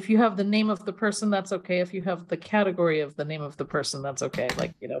if you have the name of the person, that's okay. If you have the category of the name of the person, that's okay.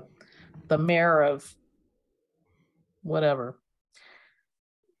 Like, you know, the mayor of whatever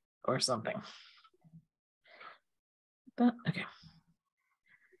or something. That, okay.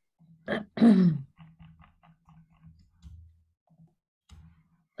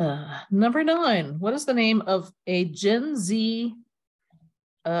 Number 9, what is the name of a Gen Z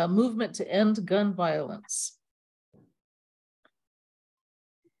movement to end gun violence?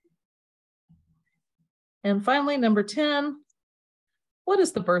 And finally, number 10, what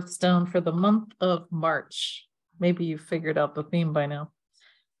is the birthstone for the month of March? Maybe you figured out the theme by now.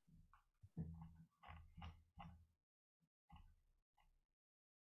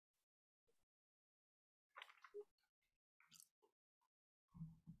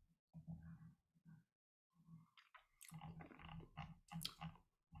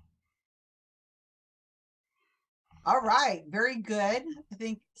 All right, very good. I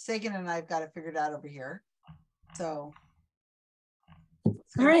think Sagan and I've got it figured out over here. So, all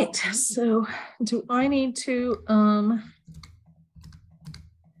right. So, do I need to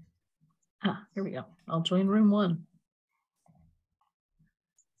here we go. I'll join room 1.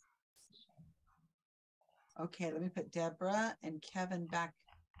 Okay, let me put Deborah and Kevin back.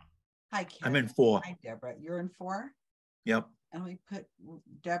 Hi, Kevin. I'm in 4. Hi, Deborah. You're in 4? Yep. and we put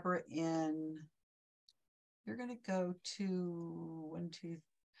Deborah in. You're going to go to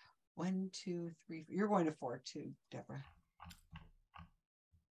 1, 2, 3. You're going to 4 too, Deborah.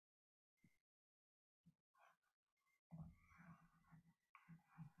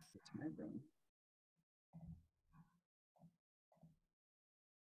 It's my room.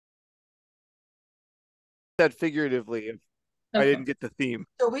 That figuratively if I didn't get the theme.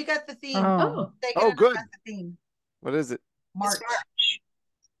 So we got the theme. Oh. Oh, good. Got the theme. What is it? March.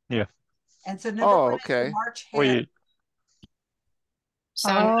 Yeah. And so number one is the okay. March hair. Wait.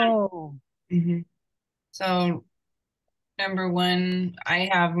 So, so number 1, I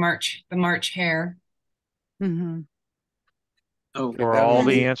have the March hare. Mm-hmm. Oh, Are all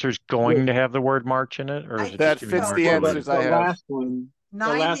the answers going to have the word March in it, or is it that just gonna be fits March the alone? answers I The have. last one.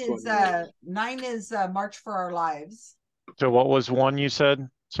 Nine is March for Our Lives. So what was one you said?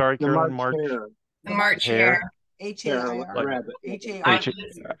 Sorry, The Carolyn. March March. hare. The March Hare. hare. H-A-I-R. Rabbit.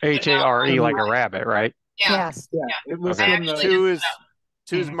 H-A-R-E, like a rabbit, right? Yeah. Yes. Yeah, it was Okay. from the.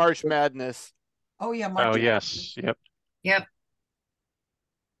 Two is March Madness. Oh yeah, March. Oh yes. Yep. Yep.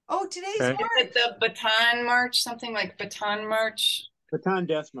 Oh, today's Okay. March. Is it the Baton March? Something like Baton March? Baton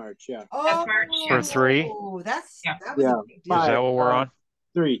Death March, yeah. Oh, Death March. For Yeah. 3? That was a big deal. Is that what we're on?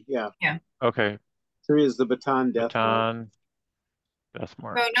 3, yeah. Yeah. Okay. 3 is the Baton Death March. Baton Death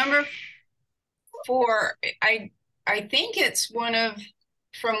March. So number 4, I think it's one of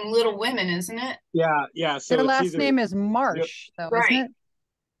from Little Women, isn't it? Yeah, yeah. So Their it's last either- name is Marsh, though, Right. isn't it?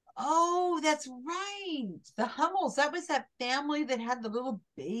 Oh, that's right. The Hummels. That was that family that had the little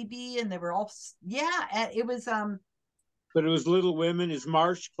baby, and they were all and it was But it was Little Women. Is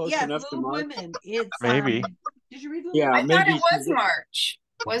March close enough to Little March? Women. It's Maybe. Did you read Little Yeah, I Women? thought maybe it was March,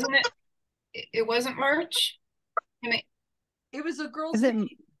 wasn't it? It wasn't March. I mean, It was a girl's Is it- name.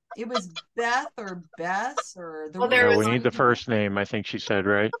 It was Beth or Bess or the Well, there No, was- we need the first name, I think she said,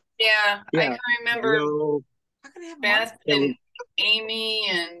 right? yeah, I Yeah. can remember No, How can I have Beth It and was Amy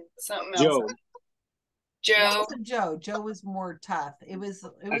and something Joe. else. It Joe. wasn't Joe. Joe was more tough. It was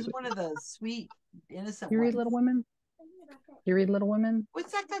one of the sweet, innocent You read ones. Little Women? You read Little Women?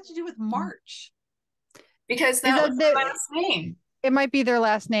 What's that got to do with March? Because that that was the- the last name. It might be their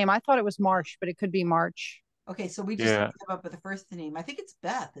last name. I thought it was Marsh, but it could be March. Okay, so we just Yeah. have to come up with the first name. I think it's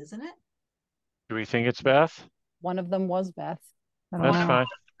Beth, isn't it? Do we think it's Beth? One of them was Beth. I don't That's know. fine.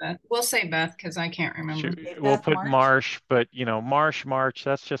 Beth. We'll say Beth because I can't remember. We'll Beth put March? Marsh, but Marsh,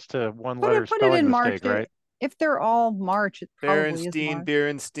 that's just a one letter Put it spelling in March. mistake, right? If they're all March, it probably is Berenstein, March.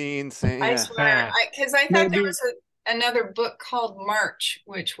 Berenstein, saying I yeah. swear, because I thought Maybe- there was another book called March,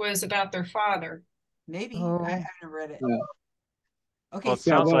 which was about their father. Maybe. Oh. I haven't read it. Yeah. Okay, Well, it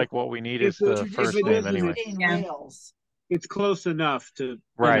so sounds well, like what we need is if it- the if first it name isn't, anyway. in Yeah. Wales. It's close enough to.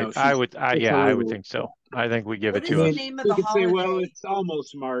 Right. she's- I would it's yeah, a I would little- think so. I think we give What it is to the us. name of We the could say, well, holiday? it's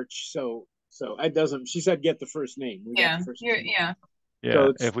almost March, so it doesn't. She said, get the first name. We got Yeah, the first you're, name. yeah. Yeah. So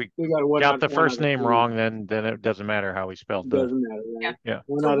it's- If we We got one got out- the one first out of name three. wrong, then it doesn't matter how we spelled It the doesn't matter, right? yeah.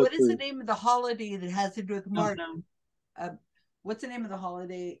 One So out of what is the three. name of the holiday that has to do with Oh, March? no. What's the name of the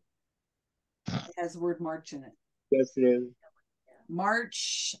holiday that has the word March in it? Yes, it is.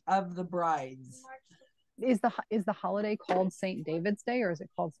 March of the Brides. Is the holiday called St. David's Day, or is it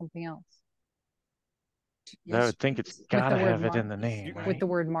called something else? I would think it's gotta the word have it in March. the name, With right? the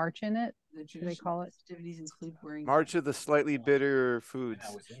word March in it? The Do they call it? festivities include wearing March of the slightly bitter foods.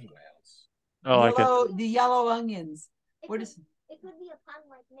 Oh, like it. the yellow onions. What is It could be a pun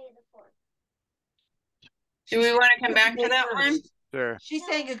like May the 4th. Do we want to come back to that one? Sure. She's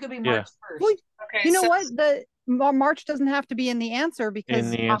saying it could be Yeah. March 1st. Well, Okay. you know so- what? The March doesn't have to be in the answer because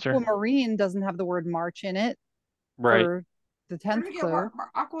the answer? Aquamarine doesn't have the word March in it. Right. For the 10th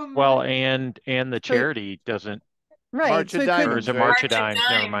clue. Well, and the charity doesn't, Right. March so of it could, or is it Diamonds, March right? of Dimes?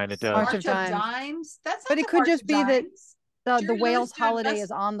 Never mind, it does. March March of of Dimes. Dimes. That's not But it the could March just of be that Dimes. the Jerry Lewis Wales did holiday mus-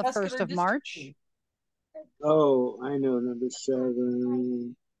 is on the muscular 1st of March. dystrophy. Oh, I know, number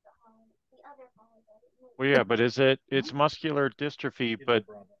 7. Well, yeah, but it's muscular dystrophy, but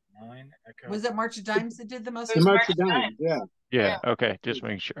Was it March of Dimes that did the most? The March of Dimes, yeah. yeah, okay, just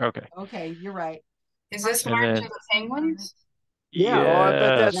make sure. Okay. Okay, you're right. Is this And March then- of the Penguins? Yeah. Oh, I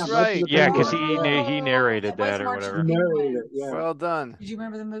bet that's Yes. right. Yeah, because he Oh, narrated it was that or March of the whatever. Narrated it, yeah. Well done. Did you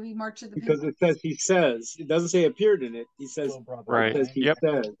remember the movie March of the Because Penguins? it says he says. It doesn't say appeared in it. He says, Right. it says he Yep.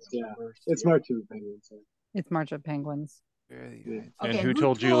 says. Yeah. It's March of the Penguins. Yeah. It's March of Penguins. And Okay, who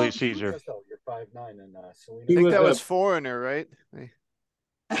told Julius Caesar? You're 5'9" and I He think was that a- was Foreigner, right?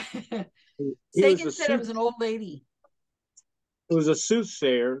 He Sagan was a said it was an sooth- old lady. It was a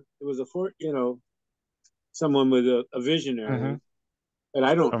soothsayer. It was someone with a visionary. But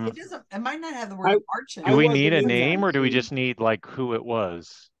I don't. It doesn't. It might not have the word March in it. Do we need a name, or do we just need like who it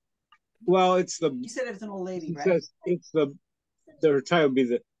was? Well, it's the. You said it was an old lady, It right? says it's the. The title would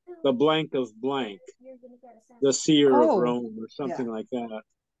be the blank of blank, the seer of Rome, or something like that.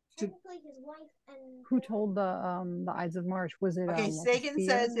 Who told the Ides of March? Was it Okay, like a Sagan seer?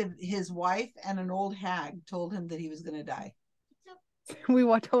 says if his wife and an old hag told him that he was going to die. We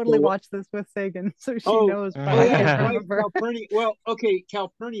totally watched this with Sagan, so she knows. But Oh, I yeah, can't his wife, remember. Calpurnia. Well, okay,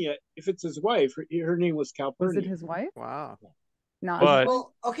 Calpurnia. If it's his wife, her name was Calpurnia. Was it his wife? Wow. Not. But,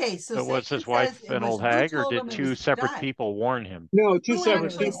 Well, okay, so but was Sagan his wife says it an was old who hag, or told him did he two was gonna separate die? people warn him? No, two Who separate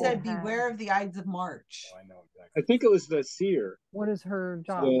actually people. said beware of the Ides of March? I think it was the seer, What is her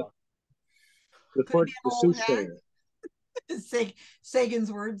job? the An old soothsayer.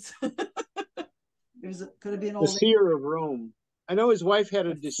 Sagan's words. Could it be an The old seer of Rome. I know his wife had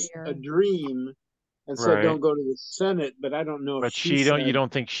a dream and said, Right. "Don't go to the Senate," but I don't know if But she you said.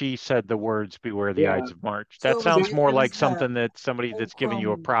 don't think she said the words "Beware the Yeah. Ides of March"? So That it was sounds the- more it like was something the that somebody that's giving you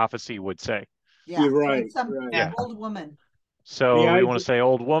a Chrome. prophecy would say. Yeah, You're right, It's some right. Yeah. old woman. So The we Ides want to of- say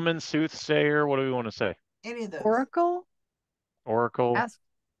old woman, soothsayer. What do we want to say? Any of those. Oracle? Oracle. Ask,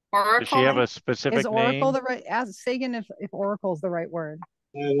 Does she have a is specific Oracle name? the right? Ask Sagan if Oracle's the right word.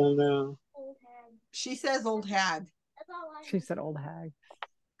 I don't know. She says old hag. She said old hag.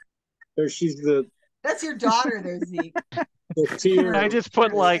 Or she's the That's your daughter there, Zeke. seer. I just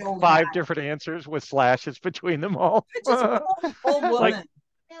put like old 5 hag. different answers with slashes between them all. Old woman. Like,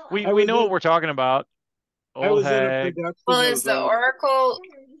 we I was know in- what we're talking about. I Old was in a hag. production. Well, of, is the Oracle?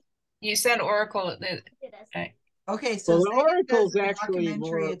 You said Oracle. Okay. Okay, so Well, the Sagan says Oracle's in the actually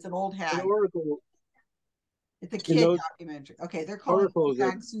documentary, more. it's an old An hag. oracle. It's a in kid those- documentary. Okay, they're calling it Oracle's old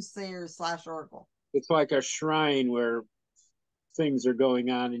a- hag soothsayer / Oracle. It's like a shrine where things are going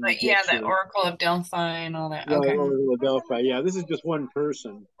on, and But you yeah, get the your Oracle of Delphi and all that. right, Okay. Oracle of Delphi. Yeah, this is just one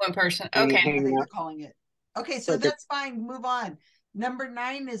person. One person. And Okay. I think hanging they're out. calling it. Okay, so Like a- that's fine. Move on. Number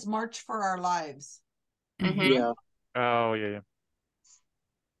 9 is March for Our Lives. Mhm. Yeah. Oh yeah.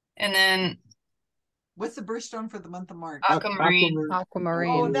 And then What's the birthstone for the month of March? Aquamarine. Aquamarine.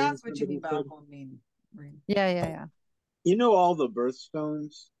 Oh, that's what you mean by aquamarine. Yeah. You know all the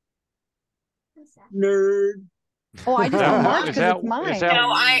birthstones? Nerd. Oh, I just know March Is because that- it's mine. is that- No,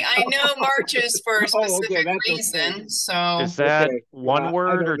 I know March is for a Oh, okay, specific that's okay. reason. So Is that Okay. one I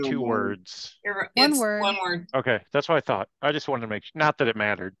word don't or know 2 mine. words? One it's word. one word. Okay, that's what I thought. I just wanted to make sure. Not that it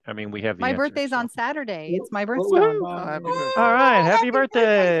mattered. I mean, we have the My answer, birthday's so. on Saturday. It's my What birthstone. was Happy mine? birthday. All right, happy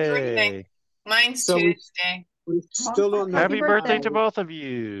birthday. birthday. Mine's So we- Tuesday. We still don't know. Happy Happy birthday birthday. to both of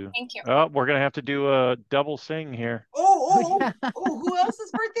you. Thank you. Oh, we're gonna have to do a double sing here. Oh, who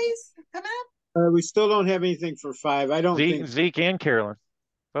else's birthdays coming up? We still don't have anything for 5. I don't think. Zeke and Carolyn,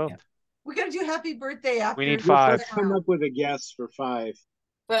 both. We're gonna do happy birthday after. We need Let's 5. come up with a guess for 5.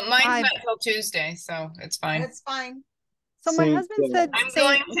 But mine's Five. not till Tuesday, so it's fine. It's fine. So my Saint, husband said I'm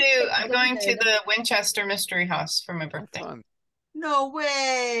Saint- going to the Winchester Mystery House for my birthday. Fun. No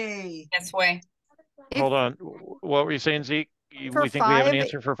way. That's way. Hold on. What were you saying, Zeke? For We think we have an 5,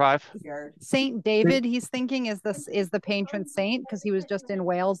 answer for 5? Saint David, he's thinking is the patron saint because he was just in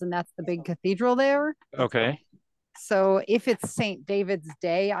Wales and that's the big cathedral there. Okay. So if it's Saint David's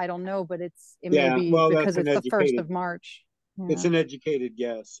Day, I don't know, but it Yeah, may be well, because that's it's an the 1st educated- of March. It's Yeah. an educated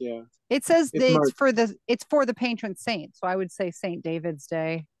guess. Yeah. It says it's that March. it's for the patron saint, so I would say Saint David's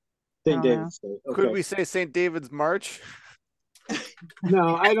Day. St. I don't know. David's Day. Could Okay. we say St. David's March?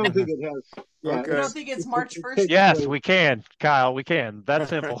 No, I don't think it has. Yeah, Okay. You don't think it's March 1st? Yes, we can, Kyle. We can. That's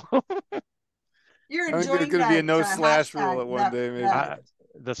simple. You're I think enjoying there's gonna be a that, no slash hashtag, rule at one day, maybe.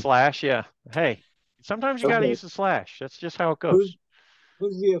 The slash, yeah. Hey, sometimes you got to Okay. use the slash. That's just how it goes.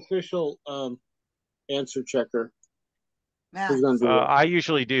 Who's the official answer checker? Matt. Who's gonna do it? I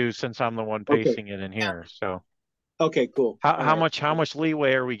usually do since I'm the one Okay. pasting it in here. So Okay, cool. how, All how right. much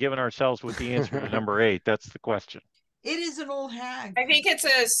leeway are we giving ourselves with the answer to number 8? That's the question. It is an old hag. I think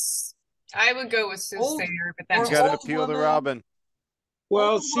it's I would go with soothsayer, but You that's gotta old appeal to woman. Robin.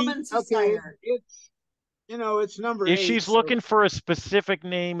 Well, Old see, woman okay, soothsayer. it's number If 8. she's so- looking for a specific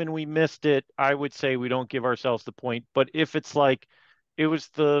name and we missed it, I would say we don't give ourselves the point. But if it's like it was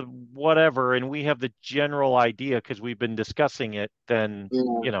the whatever and we have the general idea because we've been discussing it, then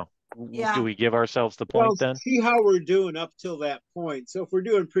Yeah. Yeah. do we give ourselves the point Well, then? see how we're doing up till that point. So if we're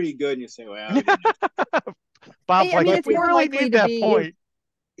doing pretty good, and you say, "Well," we didn't- Bob's I like, mean, if it's we more really likely need to that be- point.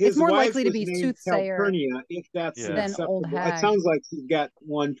 his more wife likely to was be named soothsayer Calpurnia, if that's than old acceptable. It hag. sounds like he's got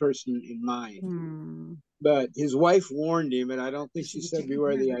one person in mind. But his wife warned him, and I don't think she said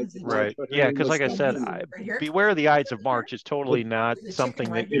beware the Ides of March. Right. But her Yeah, name because was like I said, Calpurnia. beware the Ides of March is totally not something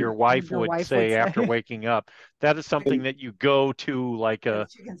that your wife would say after waking up. That is something that you go to like a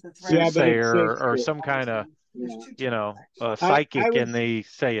soothsayer or some kind of, you know, psychic, and they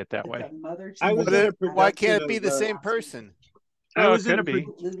say it that way. Why can't it be the same person? I was in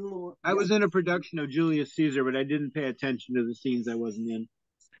a production of Julius Caesar, but I didn't pay attention to the scenes I wasn't in.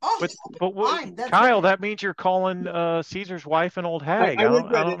 But Kyle, that means you're calling Caesar's wife an old hag. I I don't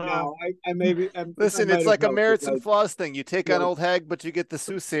regret it know. now. I maybe Listen, it's like a merits and flaws thing. You take on old hag, but you get the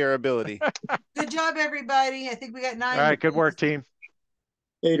soothsayer ability. Good job, everybody. I think we got 9. All right, good work, team.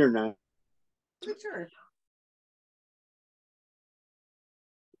 8 or 9. Sure.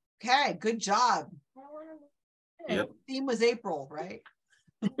 Okay, good job. Yep. Theme was April, right?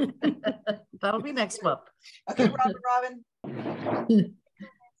 That'll be next month. Okay, Robin.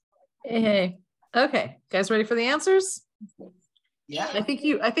 Hey, okay, guys, ready for the answers? Yeah. I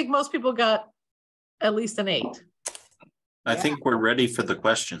think most people got at least an 8. I think we're ready for the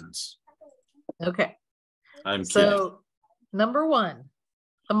questions. Okay. I'm so kidding. Number 1,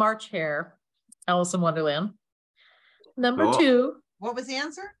 the March Hare, Alice in Wonderland. Number Oh. 2, What was the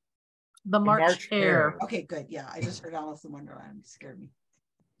answer? the March Hare. Okay, good. Yeah, I just heard Alice in Wonderland. It scared me.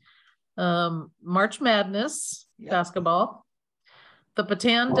 March Madness, basketball. The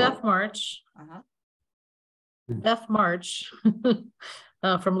Bataan Death March. Death March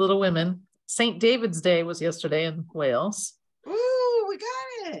from Little Women. St. David's Day was yesterday in Wales. Ooh, we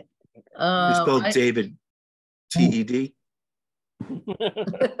got it. It's spelled David. TED.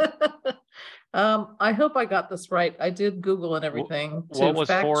 I hope I got this right. I did Google and everything. What was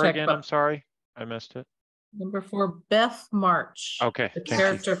fact 4 check, again? but I'm sorry, I missed it. Number 4, Beth March. Okay, The thank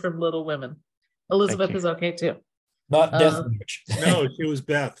character from Little Women. Elizabeth is okay too. Not Death March. No, she was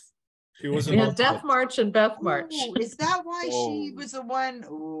Beth. She wasn't. We had Death March and Beth March. Ooh, is that why she was the one?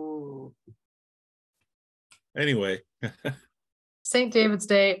 Ooh. Anyway. St. David's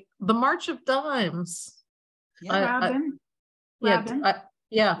Day, the March of Dimes. Robin.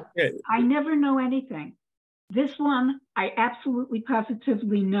 Yeah. I never know anything. This one, I absolutely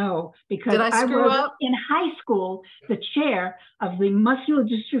positively know because Did I screw was up? in high school the chair of the Muscular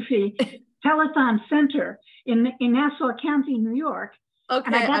Dystrophy Telethon Center in Nassau County, New York. Okay,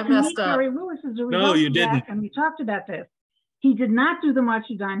 and I got I to messed meet up. Terry Lewis as a result No, you of didn't. that, and we talked about this. He did not do the March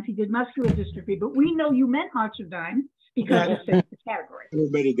of Dimes. He did muscular dystrophy, but we know you meant March of Dimes because you fit the category.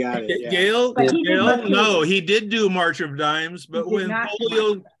 Everybody got it. Yeah. Gail, But he did Gail, muscular no, dystrophy. he did do March of Dimes, but He did not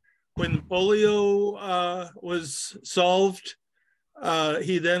do when polio was solved,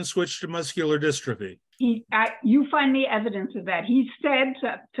 he then switched to muscular dystrophy. You find me evidence of that. He said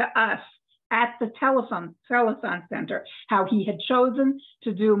to us at the telethon center how he had chosen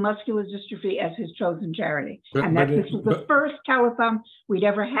to do muscular dystrophy as his chosen charity, and that this was the first telethon we'd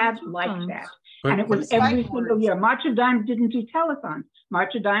ever had like that. And it was every single year. March of Dimes didn't do telethons.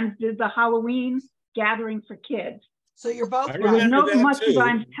 March of Dimes did the Halloween gathering for kids. So you're both There was no March of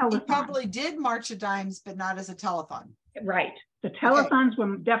Dimes He telethon. probably did March of Dimes, but not as a telethon. Right. The telethons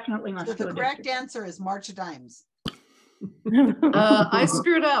were definitely So muscular the correct dystrophy. answer is March of Dimes. I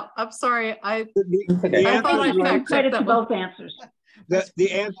screwed up. I'm sorry. I thought I fact checked that one. Both answers.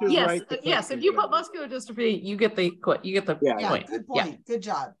 The answer is Yes, right. yes. If you put muscular dystrophy, you get the point. Yeah, point. good point. Good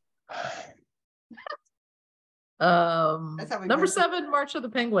job. That's how we Number measure. 7, March of the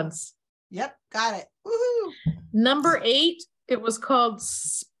Penguins. Yep, got it. Woohoo! Number 8, it was called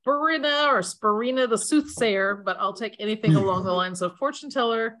Spirina the Soothsayer, but I'll take anything along the lines of fortune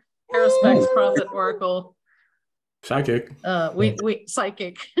teller, Haruspex, prophet, oracle. Psychic. We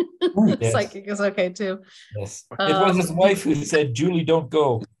psychic. Yes. Psychic is okay too. Yes. It was his wife who said, Julie, don't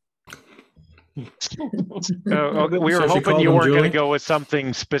go. Okay, we were So she hoping called you him weren't going Julie? to go with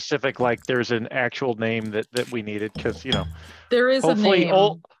something specific, like there's an actual name that we needed, because There is a hopefully name.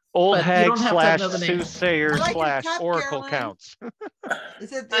 old but you hag don't have to slash know the name. soothsayer I like your slash cup, oracle Carolyn. counts.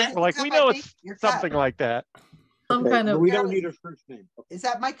 Is it We're like, the we cup, know I think? it's Your cup. something like that. Some kind of We don't need a first name. Is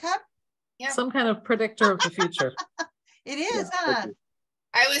that my cup? some kind of predictor of the future. It is, huh?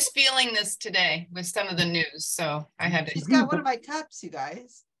 I was feeling this today with some of the news, so I had to. She's got one of my cups, you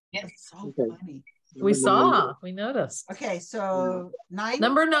guys. Yeah. That's so funny. We saw, we noticed. Okay, so 9.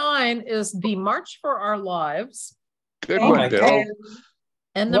 Number 9 is the March for Our Lives. Good Oh one, my Bill. God.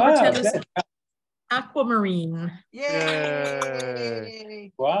 And number Wow, 10 is Aquamarine.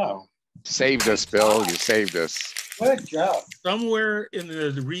 Yay! Wow. Saved us, Bill. You saved us. Good job. Somewhere in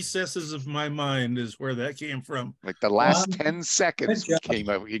the recesses of my mind is where that came from. Like the last 10 seconds,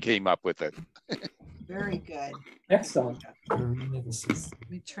 he came up with it. Very good. Excellent. Let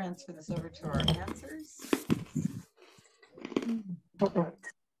me transfer this over to our answers.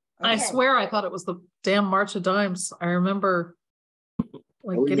 I swear I thought it was the damn March of Dimes. I remember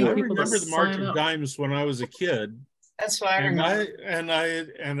like getting I people to remember the March sign of up. Dimes when I was a kid. That's what I remember.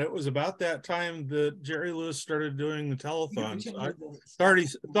 And it was about that time that Jerry Lewis started doing the telethons. I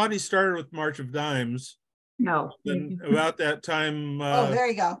thought he started with March of Dimes. No. Then about that time, there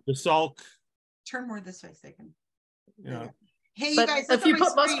you go. The Salk. Turn more this way, second. Yeah. Hey, you But guys, if you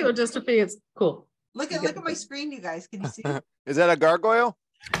put muscular dystrophy, it's cool. Look at my screen, you guys. Can you see? Is that a gargoyle?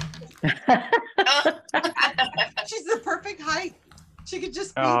 She's the perfect height. She could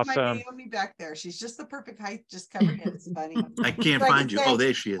just be Awesome. my Naomi back there. She's just the perfect height, just covering it. It's funny. I can't So find you. say- Oh,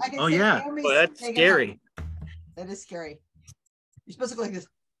 there she is. I can Oh, say yeah. Naomi's Well, that's taking scary. out. That is scary. You're supposed to go like this.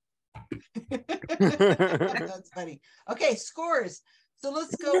 That's funny. Okay, scores. So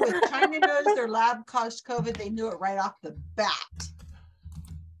let's go with China knows their lab caused COVID. They knew it right off the bat.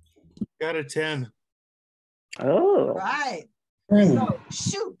 Got a 10. Oh. Right. Hmm. So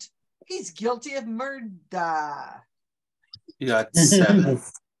shoot. He's guilty of murder. You got 7.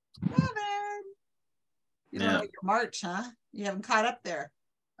 You don't know your March, huh? You haven't caught up there.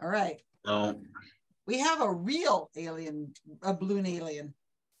 All right. No. We have a real alien, a balloon alien.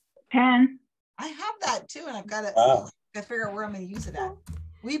 10. I have that too, and I've got to Wow. figure out where I'm going to use it at.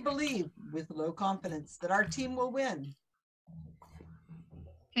 We believe with low confidence that our team will win.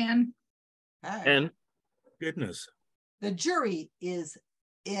 10. All right. And Goodness. The jury is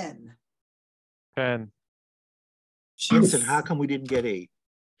in. 10. Jensen, how come we didn't get 8?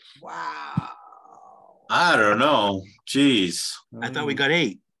 Wow. I don't know. Jeez. I thought we got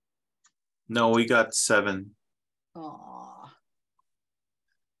 8. No, we got 7. Aw.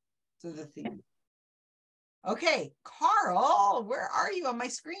 So the theme. Okay, Carl, where are you on my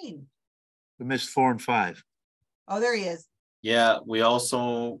screen? We missed 4 and 5. Oh, there he is. Yeah, we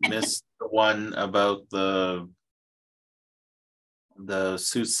also missed the one about the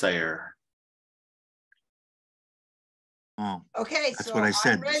soothsayer. Oh, Okay, that's so what I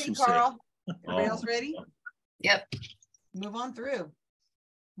said. I'm ready, soothsayer. Carl. Everybody Oh. else ready? Yep. Move on through.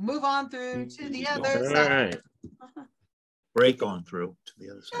 Move on through to the All other all side. right. Break on through to the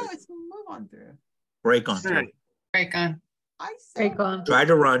other No, side. it's move on through. Break on through. Break on. I Break on. Try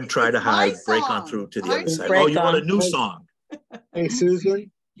to run, try to It's my hide, break on song. through to the I'm other side. Break Oh, you want a on. new song? Hey,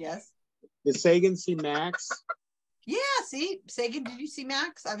 Susan, Yes. did Sagan see Max? Yeah, see, Sagan, did you see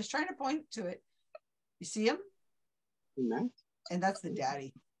Max? I was trying to point to it. You see him? Max? And that's the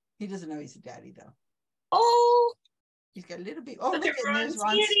daddy. He doesn't know he's a daddy though. Oh, He's got a little bit. Oh, look look at at there's Ron's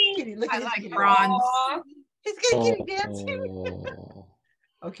Ron's kitty. kitty. Look I at his like kitty. Ron. Aw. He's got a kitty Oh. dancing.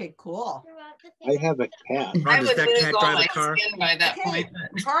 Okay, cool. I have a cat. Ron, I does would that lose cat all drive my a car? skin by that Okay, point.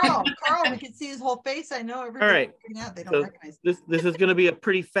 Carl, we can see his whole face. I know everybody. All right. Out. They don't So recognize. this is going to be a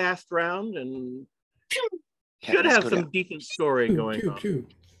pretty fast round and Yeah, should let's have go some down. decent story Pew, going pew, on. pew.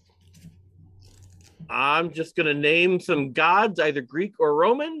 I'm just going to name some gods, either Greek or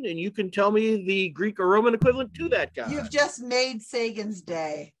Roman, and you can tell me the Greek or Roman equivalent to that god. You've just made Sagan's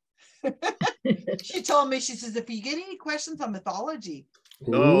day. She told me, she says, if you get any questions on mythology,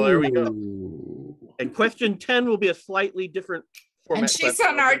 Oh, there we go. Ooh. And question 10 will be a slightly different format. And she's but-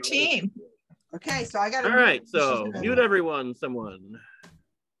 on our team. okay, so I got to. All right, so mute everyone, someone.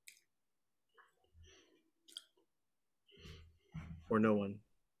 Or no one.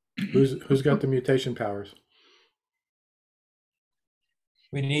 Who's got the mutation powers?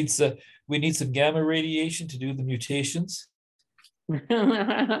 We need some gamma radiation to do the mutations.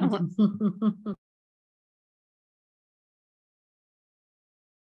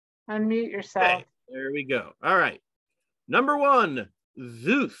 Unmute yourself. Okay, there we go. All right. Number 1,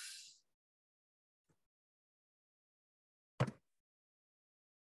 Zeus.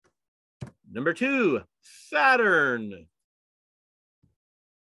 Number 2, Saturn.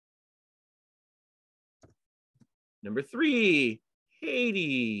 Number 3,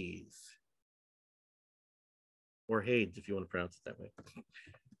 Hades. Or Hades, if you want to pronounce it that way.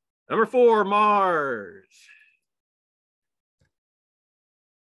 Number 4, Mars.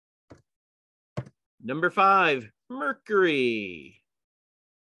 Number 5, Mercury.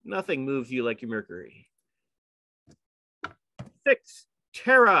 Nothing moves you like your Mercury. 6,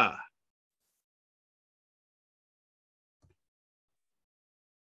 Terra.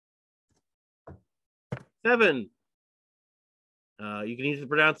 7. You can either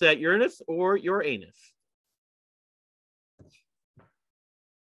pronounce that Uranus or Uranus. It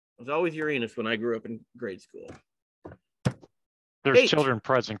was always Uranus when I grew up in grade school. There's 8, children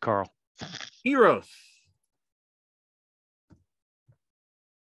present, Carl. Eros.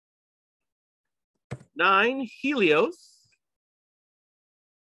 9, Helios.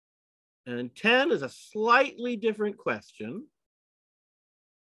 And 10 is a slightly different question.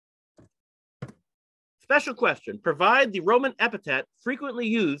 Special question. Provide the Roman epithet frequently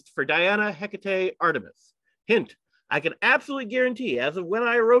used for Diana, Hecate, Artemis. Hint, I can absolutely guarantee, as of when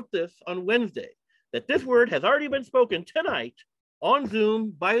I wrote this on Wednesday, that this word has already been spoken tonight on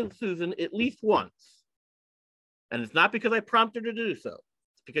Zoom by Susan at least once. And it's not because I prompted her to do so.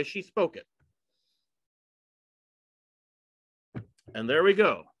 It's because she spoke it. And there we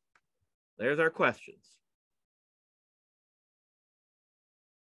go. There's our questions.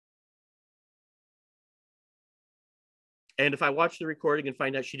 And if I watch the recording and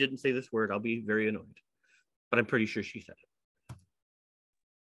find out she didn't say this word, I'll be very annoyed. But I'm pretty sure she said it.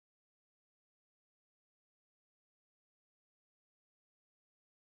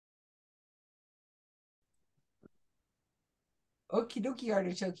 Okie dokie,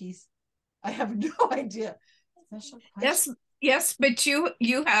 artichokes. I have no idea. Yes, but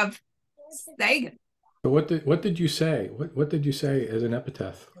you have Sagan. So what did you say? What did you say as an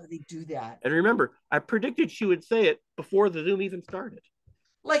epitaph? They do that. And remember, I predicted she would say it before the Zoom even started.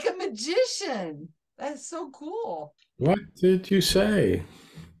 Like a magician. That's so cool. What did you say?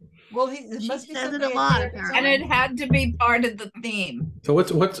 Well, it must be says it something a lot, And it had to be part of the theme. So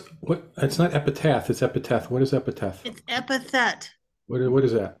what? It's not epitaph. It's epitaph. What is epitaph? It's epithet. What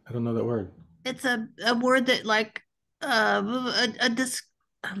is that? I don't know that word. It's a word that like a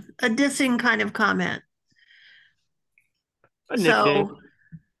dissing kind of comment. A nickname. So,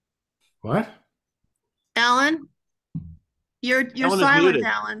 What? Alan, you're Alan is silent, muted.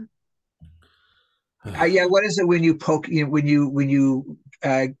 Alan. Yeah, what is it when you poke? When you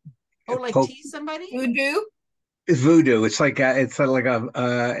like poke, tease somebody? Voodoo? it's voodoo. It's like a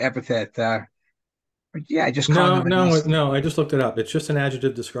epithet. Yeah, I just called him a nice- No. I just looked it up. It's just an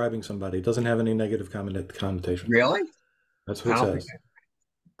adjective describing somebody. It doesn't have any negative connotation. Really? That's what it says.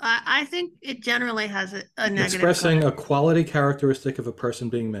 I think it generally has a negative. Expressing a quality characteristic of a person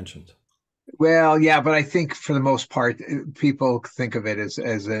being mentioned. Well, yeah, but I think for the most part, people think of it as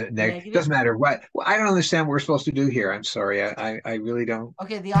a negative. Doesn't matter what. Well, I don't understand what we're supposed to do here. I'm sorry, I really don't.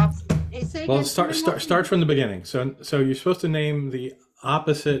 Okay, the opposite. Hey, say Well, again, start from the beginning. So you're supposed to name the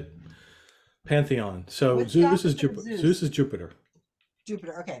opposite pantheon. So What's the Zeus is opposite of Jupiter. Zeus? Zeus is Jupiter,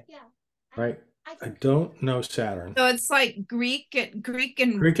 Jupiter. Okay. Yeah. right? I don't know Saturn. So it's like Greek and Greek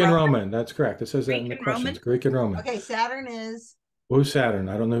and Roman. That's correct. It says that in the Greek and questions. Roman? Greek and Roman. Okay, Saturn is. Who's Saturn?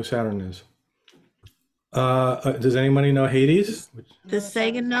 I don't know who Saturn is. Does anybody know Hades? Does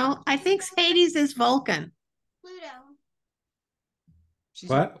Sagan know? I think Hades is Vulcan.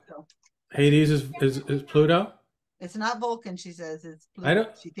 What? Hades is Pluto? It's not Vulcan, she says. It's Pluto.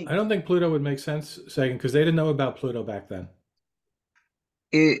 I don't think Pluto would make sense, Sagan, because they didn't know about Pluto back then.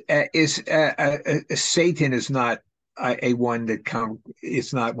 Satan is not a one that come.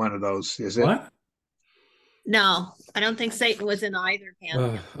 It's not one of those, is it? What? No, I don't think Satan was in either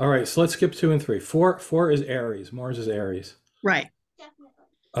camp. All right, so let's skip 2 and 3. 4 is Aries. Mars is Aries. Right.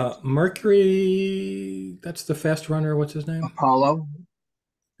 Mercury, that's the fast runner. What's his name? Apollo.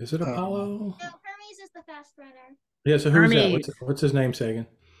 Is it Apollo? No, Hermes is the fast runner. Yeah, so who's Hermes. that? What's his name, Sagan?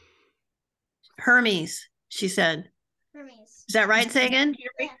 Hermes, she said. Hermes. Is that right, Sagan?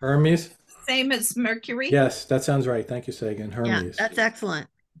 Hermes? Same as Mercury? Yes, that sounds right. Thank you, Sagan. Yeah, Hermes. that's excellent.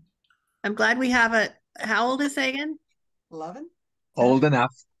 I'm glad we have it. How old is Sagan? 11. Old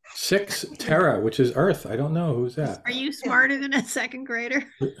enough. 6, Terra, which is Earth. I don't know. Who's that? Are you smarter than a second grader?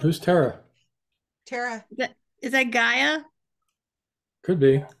 Who's Terra? Terra. Is that Gaia? Could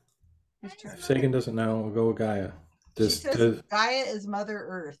be. If Sagan doesn't know, we'll go with Gaia. She says Gaia is Mother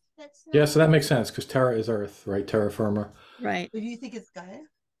Earth. Yeah, so that makes sense because Terra is Earth, right? Terra firma. Right. Do you think it's Gaia?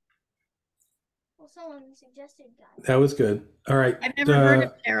 Well, someone suggested Gaia. That was good. All right. I've never heard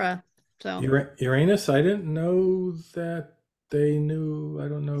of Terra. So Uranus, I didn't know that they knew. I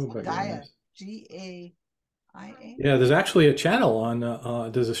don't know about Gaia. Uranus. Gaia. Yeah, there's actually a channel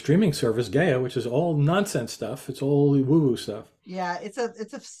on. There's a streaming service, Gaia, which is all nonsense stuff. It's all woo-woo stuff. Yeah, it's a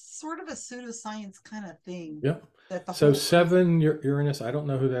sort of a pseudoscience kind of thing. Yep. So So 7 Uranus. I don't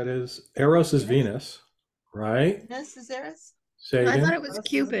know who that is. Eros is Venus, right? Venus is Eros? Say I again. thought it was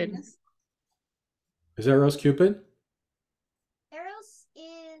Cupid. Is Eros Cupid? Eros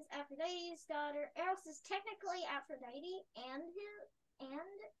is Aphrodite's daughter. Eros is technically Aphrodite and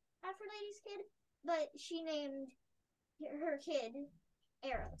Aphrodite's kid, but she named her kid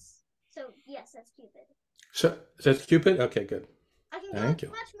Eros. So yes, that's Cupid. So that's Cupid. Okay, good. I can go Thank into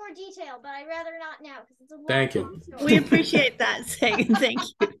you. much more detail, but I'd rather not now because it's a long, Thank you. long story. We appreciate that, Sagan. Thank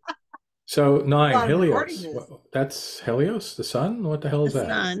you. So 9, Lot of Helios. Artemis. That's Helios, the sun? What the hell is The that?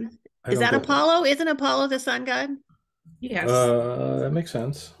 sun. I Is don't that get Apollo? Isn't Apollo the sun god? Yes, That makes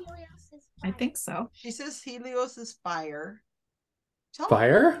sense. I think so. She says Helios is fire. Tell him,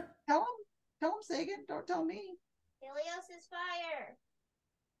 Fire? tell him, Sagan. Don't tell me. Helios is fire.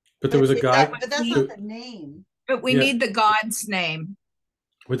 But there was a god. But that's not the name. But we Yeah. need the god's name.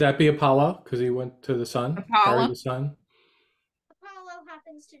 Would that be Apollo? Because he went to the sun? Apollo? Carried the sun? Apollo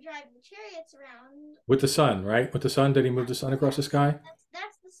happens to drive the chariots around. With the sun, right? With the sun, did he move the sun across the sky?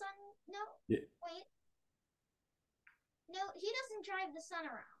 That's the sun. No, Yeah. wait. No, he doesn't drive the sun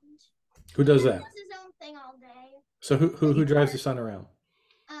around. Who does He that? does his own thing all day. So who drives the sun around?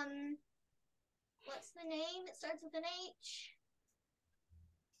 What's the name? It starts with an H.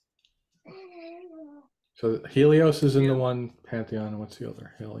 So Helios is in the one pantheon. And what's the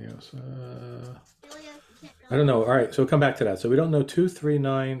other? Helios. I don't know. All right. So come back to that. So we don't know 2, 3,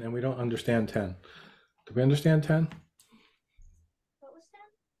 9, and we don't understand 10. Do we understand 10? What was that?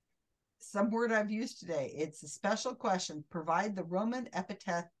 Some word I've used today. It's a special question. Provide the Roman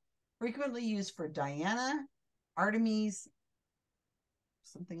epithet frequently used for Diana, Artemis,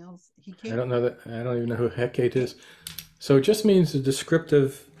 something else. He I came. don't know that. I don't even know who Hecate is. So it just means the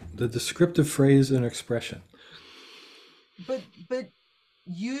descriptive phrase and expression. But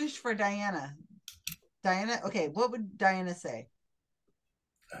used for Diana. Diana. Okay, what would Diana say?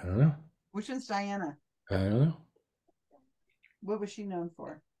 I don't know. Which one's Diana? I don't know. What was she known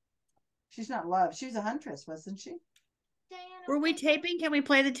for? She's not loved. She was a huntress, wasn't she? Diana. Were we taping? Can we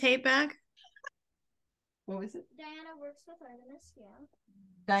play the tape back? What was it? Diana works with Artemis. Yeah.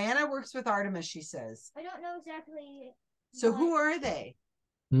 Diana works with Artemis, she says. I don't know exactly. So who are they?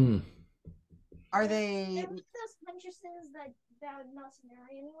 Are they? They're like those huntresses that would not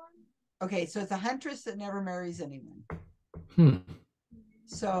marry anyone. Okay, so it's a huntress that never marries anyone. Hmm.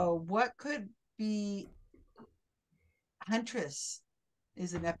 So what could be huntress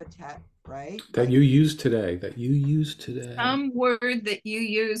is an epithet, right? That you use today. Some word that you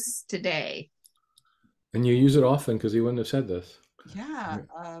use today. And you use it often because he wouldn't have said this. Yeah.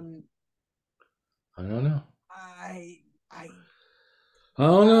 I don't know.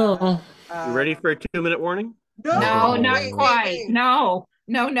 Oh no. You ready for a 2-minute warning? No, not quite. No.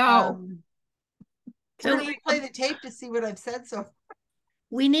 So we play the tape to see what I've said so far.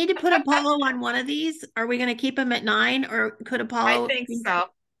 We need to put Apollo on one of these. Are we going to keep him at 9 or could Apollo? I think so.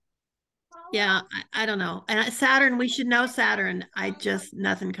 Yeah, I don't know. And Saturn, we should know Saturn.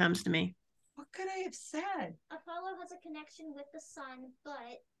 Nothing comes to me. What could I have said? Apollo has a connection with the sun,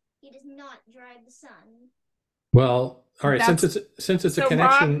 but he does not drive the sun. Well, all right. Since it's a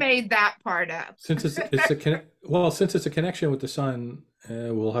connection. Rob made that part up. Since it's a connection with the sun,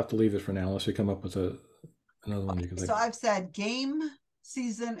 we'll have to leave it for now unless we come up with another one you can think. So I've said game,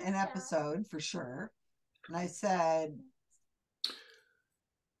 season, and episode for sure, and I said,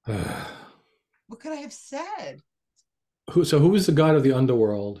 what could I have said? Who is the god of the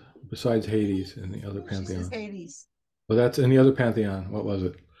underworld besides Hades in the other pantheon? Hades. Well, that's in the other pantheon. What was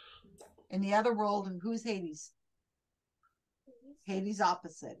it? In the other world, who's Hades? Hades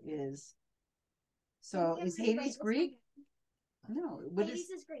opposite is. So is Hades Greek? No. Hades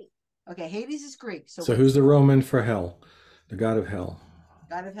is Greek. Okay, Hades is Greek. So who's the Roman for hell? The god of hell.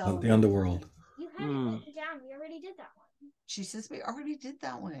 God of hell. The underworld. You had it written down. We already did that one. She says we already did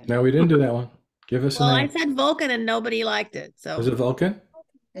that one. No, we didn't do that one. Give us Well, a I name. said Vulcan and nobody liked it. So Was it Vulcan?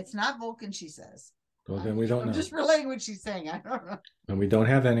 It's not Vulcan, she says. Well, then we don't I'm know. just relaying what she's saying. I don't know. And we don't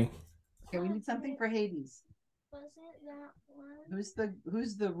have any. Okay, we need something for Hades. Was it that one?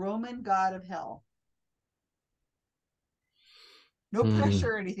 Who's the Roman god of hell? No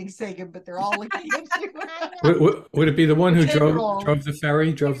pressure or anything, Sagan, but they're all looking at you. Would it be the one who General. drove the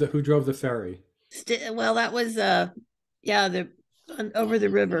ferry? Who drove the ferry? well, that was over the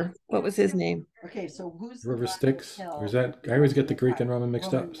river. What was his name? Okay, so who's River Styx? Or is that? I always get the Greek and Roman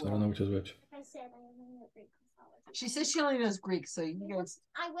mixed up, so I don't know which is which. I said I only know Greek. She says she only knows Greek, so you guys.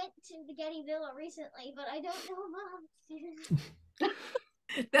 I went to the Getty Villa recently, but I don't know much.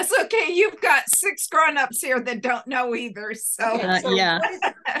 That's okay. You've got 6 grown-ups here that don't know either. So, yeah.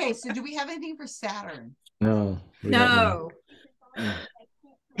 Okay, so do we have anything for Saturn? No. No.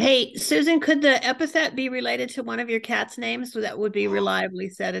 Hey, Susan, could the epithet be related to one of your cat's names? So that would be reliably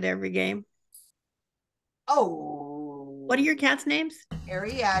said at every game. Oh. What are your cat's names?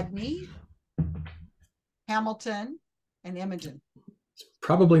 Ariadne, Hamilton, and Imogen.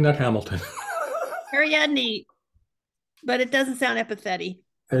 Probably not Hamilton. Ariadne, but it doesn't sound epithet-y.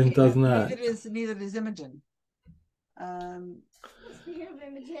 It does not. Neither does Imogen. Spirit of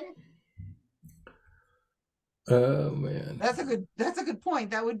Imogen. Oh man. That's a good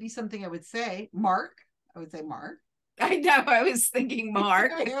point. That would be something I would say. Mark. I would say Mark. I know. I was thinking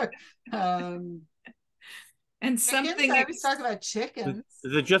Mark. And something. I was talking about chickens.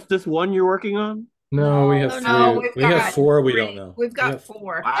 Is it just this one you're working on? No, we have three. No, we have four. We don't know. We've got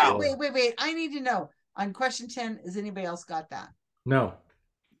four. Wow. Wait. I need to know. On question 10, has anybody else got that? No.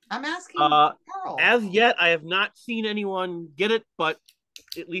 I'm asking Carl. As yet, I have not seen anyone get it, but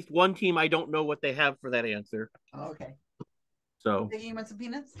at least one team, I don't know what they have for that answer. Oh, okay. So. Thinking about some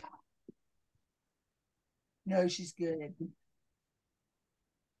peanuts? No, she's good.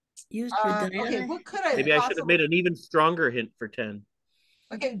 Used for Diana. Okay, what could I Maybe I should have made an even stronger hint for 10.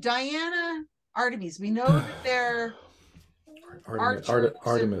 Okay, Diana, Artemis. We know that they're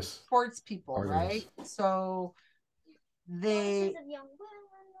Artemis. Sports people, Artemis. right? So they. Goddesses of young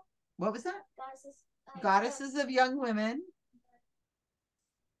women. What was that? Goddesses. Goddesses of young women.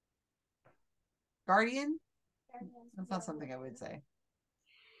 Guardian. That's not something I would say.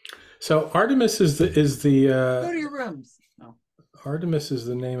 So Artemis is the Go to your rooms. No. Artemis is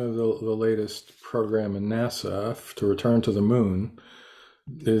the name of the latest program in NASA to return to the moon.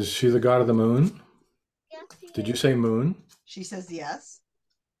 Is she the god of the moon? Did you say moon? She says yes.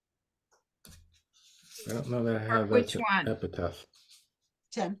 I don't know that I have Which that one? epitaph.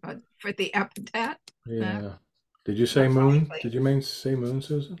 10. For the epithet? Yeah. Did you say moon? Did you say moon,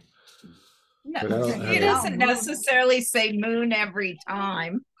 Susan? No, But I don't have it it. doesn't necessarily say moon every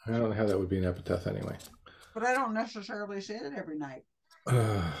time. I don't know how that would be an epitaph anyway. But I don't necessarily say it every night.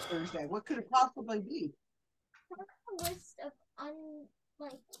 Thursday. What could it possibly be? A list of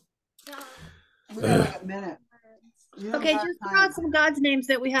We got like a minute. You don't Okay, got just throw time. out some God's names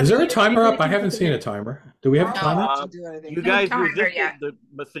that we have. Is there a timer up? I haven't seen a timer. Do we have a timer? You guys timer resisted yet.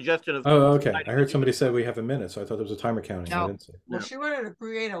 the suggestion of. Oh, okay. I heard somebody say we have a minute, so I thought there was a timer counting. I No. didn't see. Well, she wanted to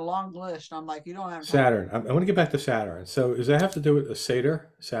create a long list. I'm like, you don't have time. Saturn. I want to get back to Saturn. So does that have to do with a Satyr?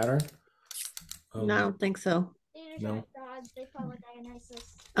 Saturn? No, I don't think so. No. gods. They call it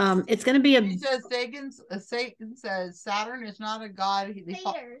Dionysus. It's going to be a. He says Satan says Saturn is not a god.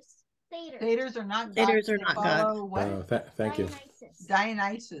 Satyrs are not gods. Satyrs are They not follow gods. what? Oh, thank you.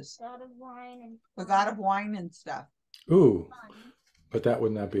 Dionysus. God of wine and The god of wine and stuff. Ooh, but that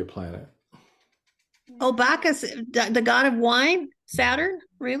would not be a planet. Oh, Bacchus, the god of wine, Saturn,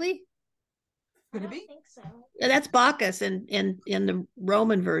 really? Could it be? I think so. Yeah, that's Bacchus in the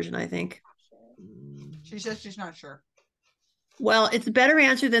Roman version, I think. She says she's not sure. Well, it's a better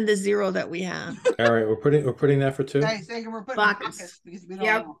answer than the 0 that we have. All right, we're putting that for 2. Guys, thinking we're putting Bacchus. Bacchus because we don't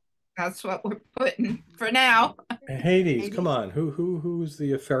Yep. know. That's what we're putting for now. Hades, come on. Who's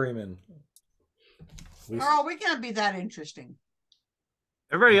the ferryman? Carl, we can't be that interesting.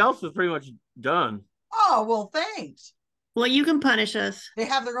 Everybody else is pretty much done. Oh, well, thanks. Well, you can punish us. They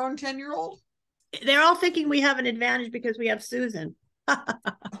have their own 10-year-old? They're all thinking we have an advantage because we have Susan.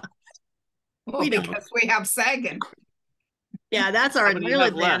 Well, because we have Sagan. Yeah, that's our How many real you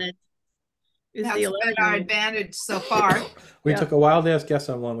have left? advantage. Is That's the been our 11-year-old. advantage so far. We Yeah. took a wild ass guess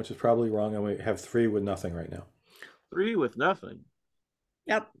on one, which is probably wrong, and we have 3 with nothing right now. 3 with nothing.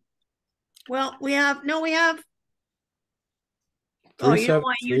 Yep. Well, we have. Oh, Three, you know seven,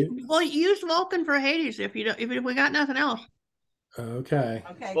 what? Well, use Vulcan for Hades if you don't. If we got nothing else. Okay.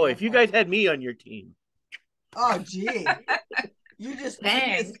 Okay. Boy, if you guys had me on your team. Oh, gee. You just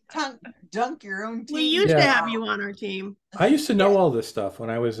dunk your own team. We used to Yeah. have you on our team. I used to know all this stuff when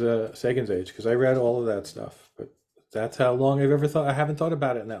I was Sagan's age because I read all of that stuff. But that's how long I've ever thought. I haven't thought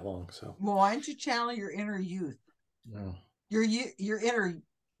about it in that long. So Well, why don't you channel your inner youth? no. Your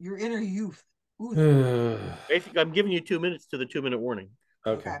inner youth. Basically, I'm giving you 2 minutes to the 2-minute warning.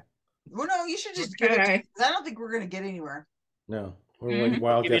 Okay. Well, no, you should just give it. Okay. 'Cause I don't think we're going to get anywhere. No, we're like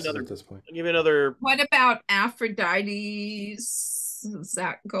wild Give you guesses another- at this point. I'll give you another. What about Aphrodite's? Does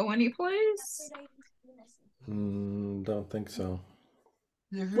that go anyplace? Don't think so.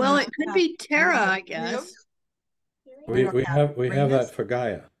 Well, it could be Terra, I guess. We have that for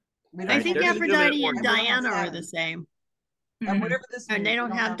Gaia. I think There's a 2-minute Aphrodite and warning. Diana are the same. And whatever this And means, they we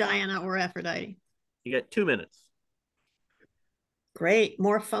don't have Diana or Aphrodite. You got 2 minutes. Great.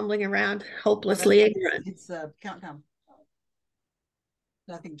 More fumbling around, hopelessly ignorant. It's a countdown.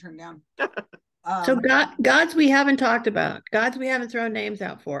 Nothing turned down. So gods we haven't talked about. Gods we haven't thrown names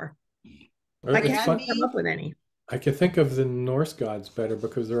out for. I It's can't fun- come up with any. I can think of the Norse gods better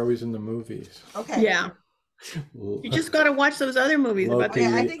because they're always in the movies. Okay. Yeah. You just got to watch those other movies about Loki,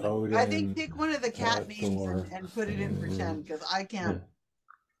 the. I think Odin, pick one of the cat names Thor. and put it in for 10 because I can't. So,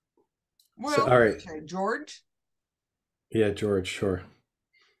 Well, all right. okay, George. Yeah, George, sure.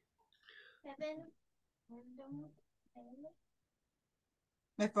 Seven.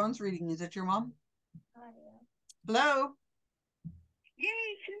 My phone's reading. Is it your mom? Hello. Yay,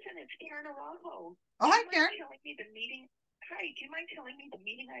 Susan, it's Karen Araujo. Oh, hi, Karen. Telling me the meeting. Hi, do you mind telling me the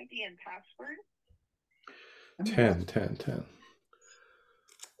meeting ID and password? 10.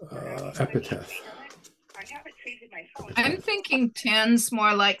 Epitaph. I have it saved in my phone. I'm thinking 10's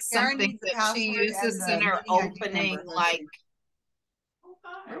more like Karen something needs the that she password uses and the in her meeting ID opening, number. Let's like, see.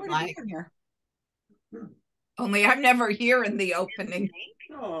 What are we like, doing here? only I'm never here in the opening.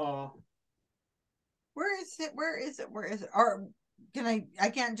 Oh. Where is it? Where is it? Where is it? Or can I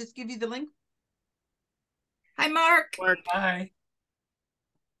can't just give you the link? Hi, Mark. Hi.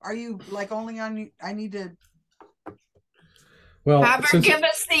 Are you like only on? I need to. Well, Have her give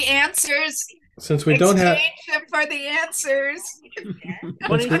us the answers. Since we don't have, Exchange them for the answers.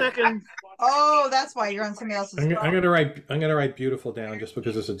 20 seconds. Oh, that's why you're on somebody else's I'm phone. gonna write beautiful down just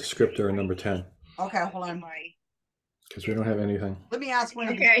because it's a descriptor in number 10 Okay, hold on. because we don't have anything. Let me ask one.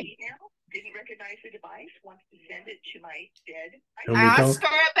 Okay. Didn't recognize the device. Wants to send it to my dead. And we Ask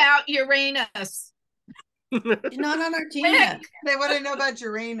don't- her about Uranus. She's not on our team yet. They want to know about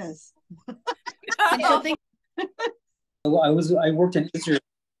Uranus. I worked in Israel.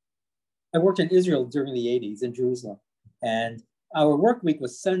 I worked in Israel during the 80s in Jerusalem, and our work week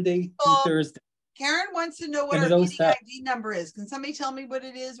was Sunday to Thursday. Karen wants to know what And our those meeting that- ID number is. Can somebody tell me what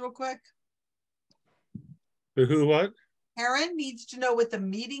it is real quick? Who what? Karen needs to know what the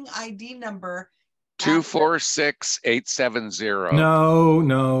meeting ID number. 246870. No.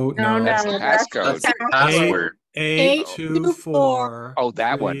 That's the passcode. Password. Eight- 824. Oh,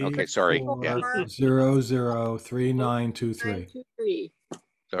 that one. Okay, sorry. Yeah. 003923.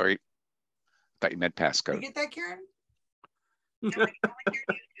 Sorry. Thought you meant Did you passcode. get that, Karen?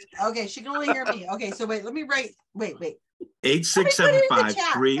 Okay, she can only hear me. Okay, so wait, let me write. Wait.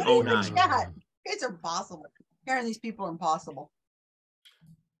 8675-309. You guys are impossible. Karen, these people are impossible.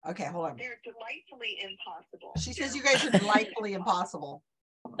 Okay, hold on. They're delightfully impossible. She says you guys are delightfully impossible.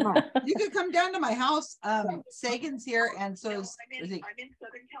 You could come down to my house. Sagan's here, and so is I'm in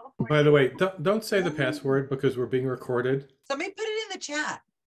Southern California. By the way, don't say the password because we're being recorded. somebody put it in the chat.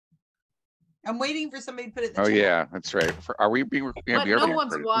 I'm waiting for somebody to put it in the Oh chat. yeah, that's right. Are we being? Yeah, But we are no being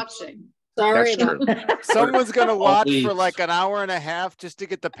one's recorded. watching. That's true. Someone's gonna watch Please. for like an hour and a half just to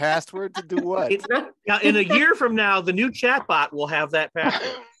get the password to do what? Now, in a year from now, the new chatbot will have that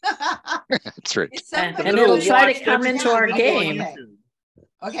password. That's right. And And it'll it'll try watch to come every into our video on game. YouTube.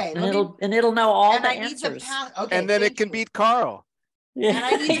 Okay, And let me, it'll know all and the I need the answers. okay, And then it thank can you. beat Carl. And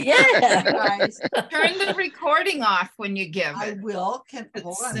I need Yeah. guys. Turn the recording off when you give I it. will.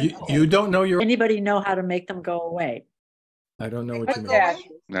 Hold on. You don't know your. Anybody know how to make them go away? I don't know what you mean. Okay,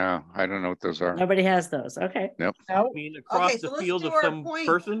 No, I don't know what those are. Nobody has those. Okay. Nope. I mean, across so the let's field do of our some point.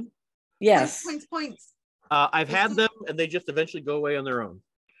 person. Yes. Points. I've had them, and they just eventually go away on their own.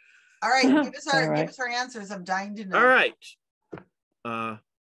 All right, give us All right. give us our answers. I'm dying to know. All right.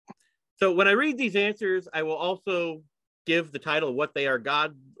 So when I read these answers, I will also give the title of what they are,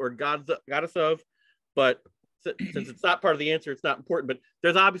 God or goddess of. But since it's not part of the answer, it's not important. But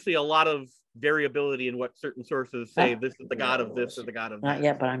there's obviously a lot of variability in what certain sources say. This is the god of this or the god of that. Not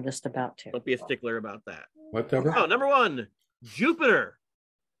yet, but I'm just about to. Don't be a stickler about that. What, Deborah? Oh, number one, Jupiter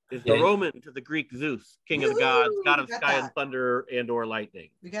is the Okay. Roman to the Greek Zeus, king of the gods, god of Got sky and that. thunder and or lightning.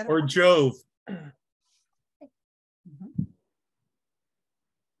 We got it. Or Jove.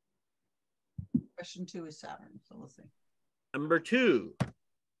 Question 2 is Saturn. So let's see. Number two,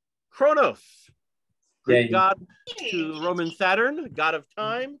 Kronos, Greek Yeah. god to the Roman Saturn, god of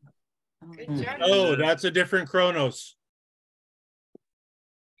time. Good job. Oh, that's a different Kronos.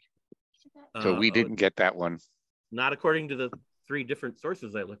 So we didn't get that one. Not according to the three different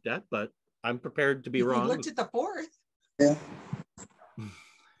sources I looked at, but I'm prepared to be You wrong. looked at the fourth.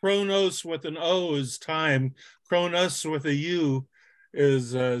 Kronos with an O is time. Kronos with a U is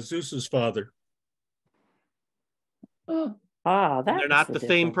Zeus's father. Ah, They're not the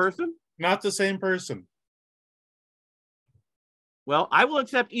same person? Not the same person. Well, I will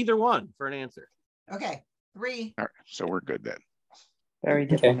accept either one for an answer. Okay, 3. All right, so we're good then. Very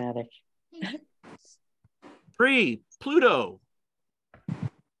diplomatic. 3, Pluto,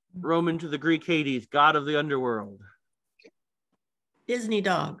 Roman to the Greek Hades, god of the underworld. Disney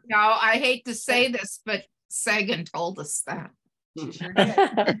dog. No, I hate to say this, but Sagan told us that. Sure did.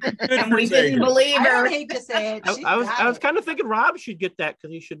 And we didn't believe I her. don't hate to say it. I was kind of thinking Rob should get that because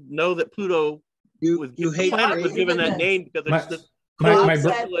he should know that Pluto was you the hate planet was Pluto. given that name because it's the My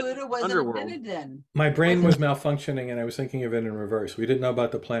said Pluto wasn't underworld. invented then. My brain was malfunctioning and I was thinking of it in reverse. We didn't know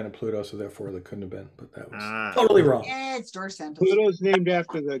about the planet Pluto, so therefore it couldn't have been, but that was totally wrong. Yeah, it's George Santos. Pluto's named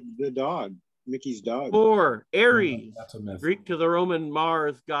after the dog. Mickey's dog. 4, Ares, That's a myth. Greek to the Roman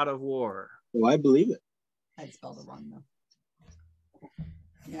Mars, god of war. Well, I believe it. I spelled it wrong though.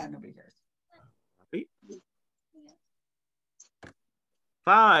 Yeah, nobody cares.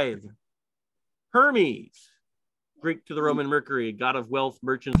 5, Hermes, Greek to the Roman Mercury, god of wealth,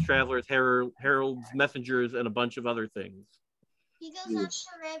 merchants, travelers, heralds, messengers, and a bunch of other things. He goes on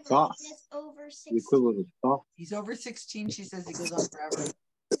forever. Soft. He says over 16. The equivalent of soft. He's over 16. She says he goes on forever.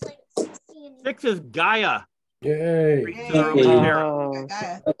 He's like 16. 6 is Gaia, Yay. Greek to the Roman Hera. Oh,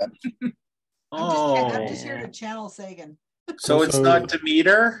 Gaia. Oh, I'm just here to channel Sagan. so it's not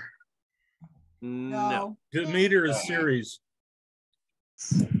Demeter? No. Demeter is Ceres.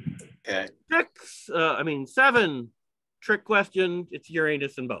 Okay. 7, trick question. It's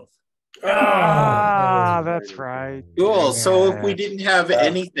Uranus in both. Ah, that's right. Cool. So if we didn't have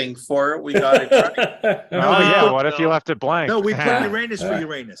anything for it, we got it right. Oh yeah, what if you left it blank? No, we put Uranus for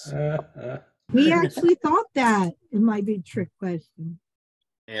Uranus. We actually thought that it might be a trick question.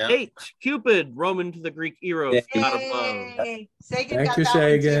 Yeah. 8, Cupid, Roman to the Greek Eros, god of love. Yay. Sagan Thank got you, that one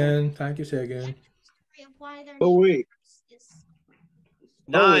too. Sagan. Thank you, Sagan. Oh, wait.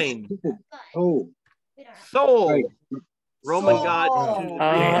 9, Oh, Sol, right. Roman Sol. god, Oh.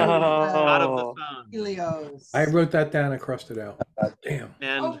 god of the sun. Helios. I wrote that down and crossed it out. Damn.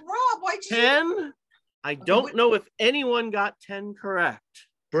 And Oh, Rob, why'd you? 10, I don't know if anyone got 10 correct.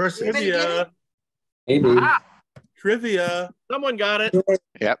 First Give it trivia. Maybe. Ah, Trivia. someone got it.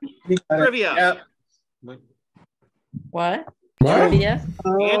 Yep. Trivia. Yep. what? What? Trivia?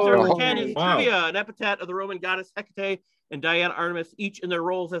 The answer Oh. for 10 is Wow. Trivia, an epithet of the Roman goddess Hecate and Diana Artemis, each in their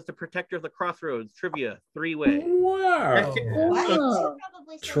roles as the protector of the crossroads. Trivia, 3-way. Wow.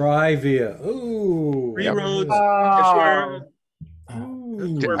 What? Trivia. Ooh. Three Yep. roads. Oh.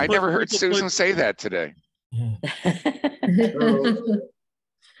 Ooh. I never heard Susan say that today.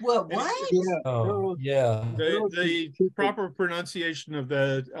 What? What? Yeah. Oh, yeah. The proper pronunciation of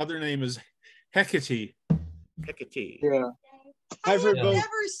the other name is Hecate. Hecate. Yeah. I I've heard have both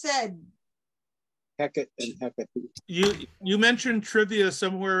never said. Hecate and Hecate. You mentioned trivia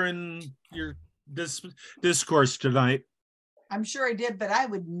somewhere in your discourse tonight. I'm sure I did, but I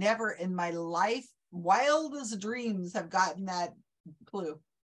would never in my life, wildest dreams, have gotten that clue.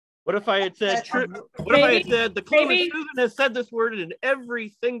 What if I had said, what if I had said the clue is Susan has said this word in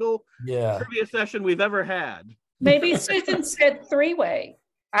every single trivia session we've ever had? Maybe Susan said 3-way.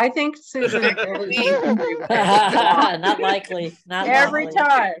 I think Susan did it. Not likely. Not Every likely.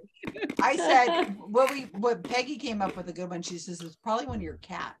 time. I said what Peggy came up with a good one. She says it's probably one of your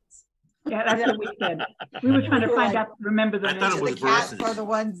cats. Yeah, that's what we said. We were trying to find out, remember the I thought it was The cats verses. are the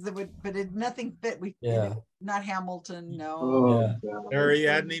ones that would, but nothing fit. Not Hamilton, no.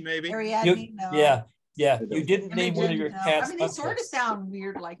 Ariadne, maybe. Ariadne, no. Yeah. You didn't name one of your No. cats. I mean, they sort of sound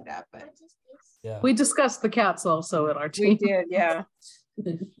weird like that, but We discussed the cats also at our team. We did, yeah.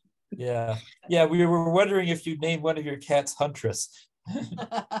 Yeah. We were wondering if you named one of your cats Huntress.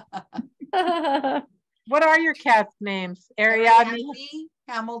 What are your cats' names? Ariadne?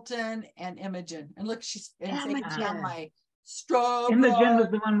 Hamilton, and Imogen. And look, she's Imogen. on my straw. Imogen was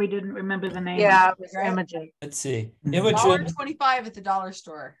the one we didn't remember the name. Yeah, of. it was Imogen. Let's see. $1.25 at the dollar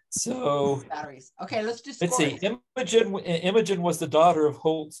store. So batteries. Okay, let's just. Let's see. Imogen was the daughter of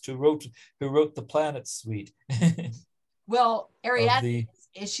Holst, who wrote the Planet Suite. Well, Ariadne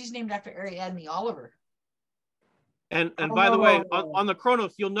she's named after Ariadne Oliver. And by the way, on the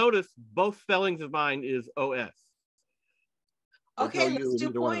Chronos, you'll notice both spellings of mine is OS. Okay, let's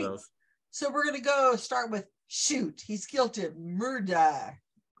do points. So we're gonna start with shoot. He's guilty of murder.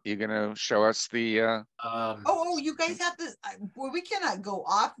 You gonna show us the? Oh, you guys have to. Well, we cannot go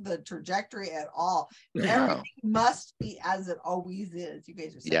off the trajectory at all. No. Everything must be as it always is. You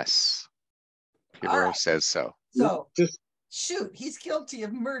guys are saying. Yes. All Pedro right. says so. So shoot. He's guilty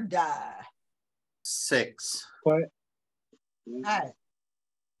of murder. 6. What? All right.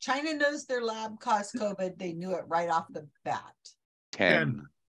 China knows their lab caused COVID. They knew it right off the bat. 10.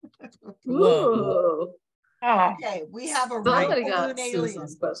 Ooh. Okay, we have a Somebody right got balloon alien.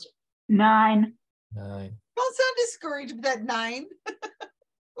 Susan's question. 9. Nine. Don't sound discouraged with that 9.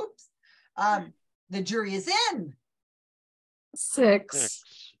 Oops. The jury is in. 6.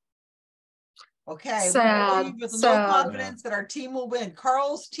 Okay, Sad, we with sad. no confidence that our team will win.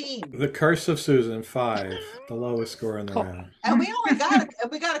 Carl's team, The Curse of Susan, 5, the lowest score in the round. and we only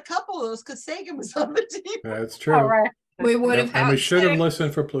got a couple of those because Sagan was on the team. That's true. All right. We would have And we had should have 6.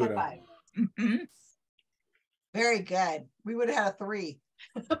 listened for Pluto. Mhm. Very good. We would have had a 3.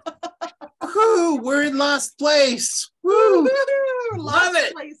 Woo! We're in last place. Woo! Lots Love of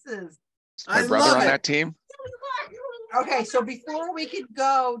it. places. My I brother love on it. that team. Okay, so before we could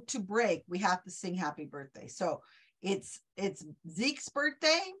go to break, we have to sing happy birthday. So it's Zeke's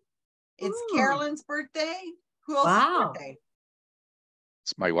birthday, it's Carolyn's birthday. Who else's birthday?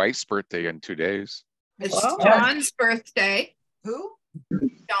 It's my wife's birthday in 2 days. It's John's birthday. Who?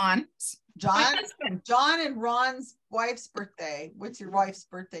 John. John and Ron's wife's birthday. What's your wife's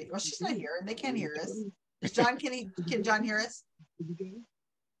birthday? Well, she's not here and they can't hear us. Is John, can John hear us?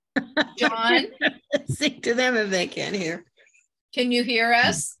 John, sing to them if they can't hear. can you hear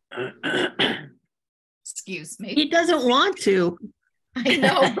us? Excuse me. He doesn't want to. I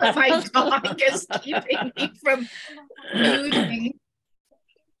know, but my dog is keeping me from muting.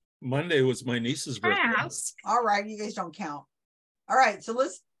 Monday was my niece's birthday. All right, you guys don't count. All right, so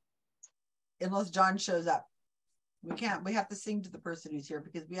unless John shows up, we have to sing to the person who's here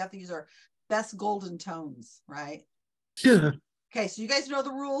because we have to use our best golden tones, right? Sure. Okay, so you guys know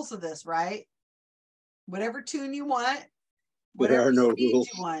the rules of this, right? Whatever tune you want, There are no speed rules.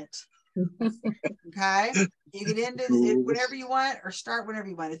 you want. Okay, you get into it whenever you want or start whenever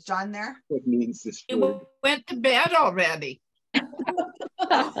you want. Is John there? What means this You word? went to bed already.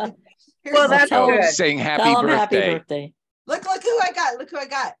 Well, that's good. Saying happy birthday. Look who I got. Look who I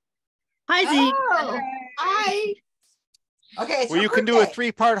got. Hi, Zeke. Oh, hi. Okay, Well, you can do a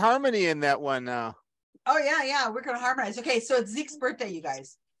 3-part harmony in that one now. Oh yeah, we're gonna harmonize. Okay, so it's Zeke's birthday, you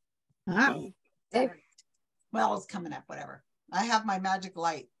guys. Wow. Well, it's coming up, whatever. I have my magic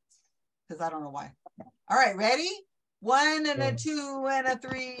light because I don't know why. All right, ready? 1 and a 2 and a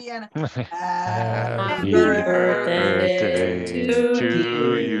 3 and a Happy birthday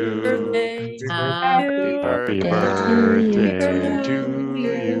to you. Happy birthday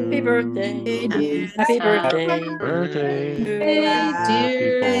to you. Happy birthday. Happy birthday.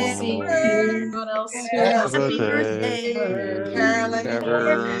 What else? Happy birthday. Carolyn.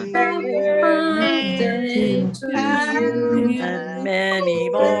 And many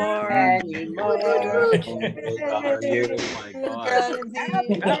more.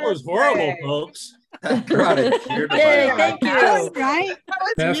 That was horrible, folks. Brought it here to Yay, my thank you. Right?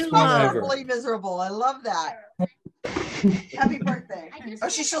 Best one ever. Totally miserable. I love that. Happy birthday. Oh,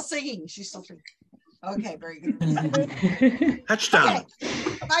 she's still singing. Okay, very good. Touchdown. Okay.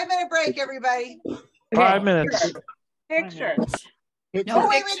 5-minute break, everybody. 5 minutes. Picture. No,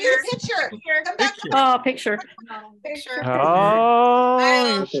 wait, we need a picture. Come back. Oh, picture.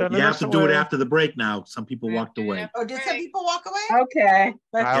 Oh, You have to do it after the break now. Some people walked away. Oh, did some people walk away? Okay.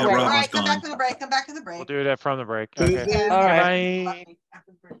 Let's Yeah, do it. All Ron was right, come back gone. to the break. Come back to the break. We'll do that from the break. Okay. Susan, All right. Bye.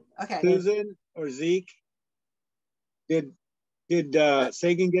 Okay. Susan or Zeke, did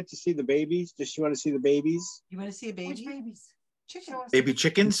Sagan get to see the babies? Does she want to see the babies? You want to see a baby? Which babies? Chicken. Baby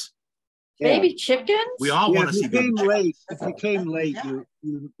chickens? Baby chickens? We all want to see If you baby came chickens. late, if you came late,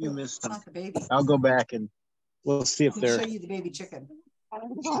 you missed them. Not the baby. I'll go back and we'll see if I'll they're. show you the baby chicken.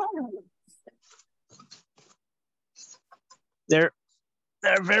 They're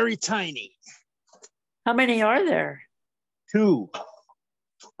very tiny. How many are there? 2.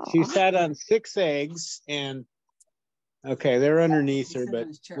 She sat on 6 eggs and okay, they're underneath her, but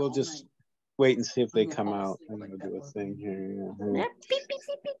we'll just wait and see if they come out. I'm gonna do a thing here.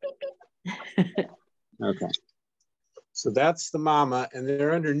 Okay. So that's the mama, and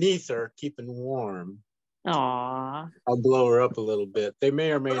they're underneath her, keeping warm. Aw. I'll blow her up a little bit. They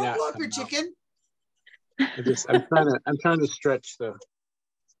may or may Don't not. blow up come your out. chicken. I'm trying to stretch the.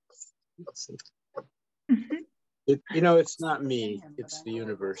 Let's see. It's not me. It's the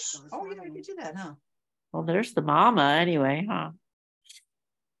universe. Oh, yeah, we could do that, huh? Well, there's the mama anyway, huh?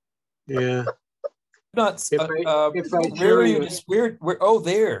 Yeah. Not, If I where are you? show Just where? Oh,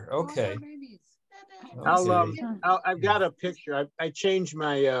 there. Okay. I've got a picture. I changed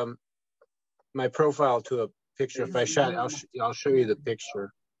my my profile to a picture. If I shot, I'll show you the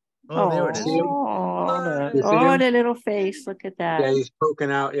picture. Oh, there it is. Oh, the little face. Look at that. Yeah, he's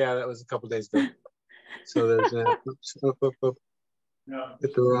poking out. Yeah, that was a couple days ago. So there's that. Oops, up.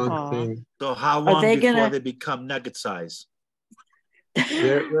 Hit the wrong thing. So how long they before gonna- they become nugget size?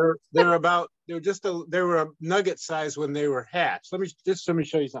 They're they were a nugget size when they were hatched. Let me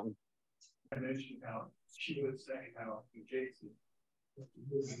show you something. And then she would say how Jason.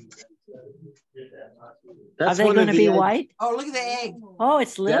 Are they going to be white? Oh, look at the egg. Oh,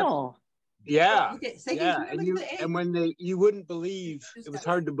 it's little. Yeah, Look at, say, yeah, look and at the egg. and when you wouldn't believe, it was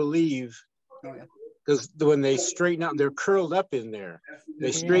hard to believe because when they straighten out, they're curled up in there.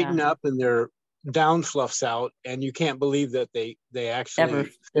 They straighten up and their down fluffs out, and you can't believe that they actually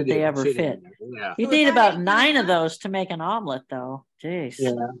That they ever in fit. there. Yeah. You need about 9 of those to make an omelet, though. Jeez.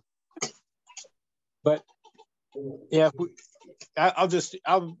 Yeah. But yeah, I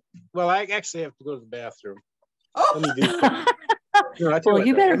actually have to go to the bathroom. Oh. Let me do that. No, I tell Well,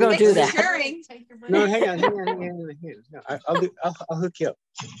 you better go do that. Sharing. No, hang on. No, I'll hook you up.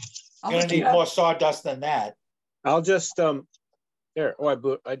 You're gonna need more sawdust than that. I'll just there.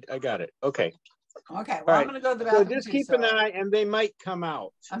 Oh, I got it. Okay. Okay. All Well, right. I'm gonna go to the So bathroom. just too, keep an eye, and they might come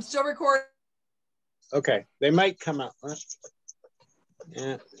out. I'm still recording. Okay, they might come out.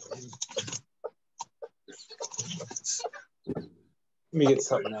 Yeah. Let me get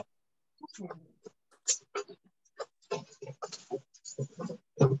something else.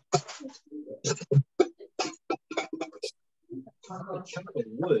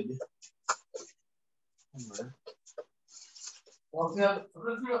 Wood.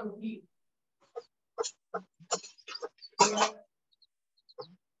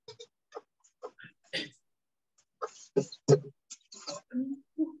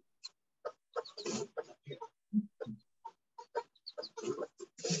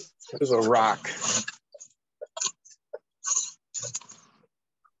 There's a rock.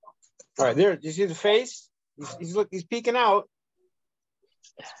 All right, there. Do you see the face? He's peeking out.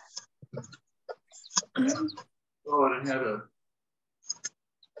 Oh, and it had a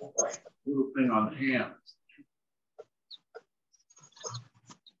little thing on the hand.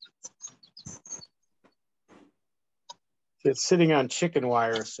 It's sitting on chicken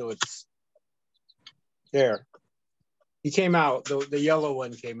wire, so it's there. He came out. The yellow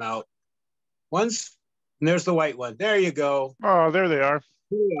one came out once, and there's the white one. There you go. Oh, there they are.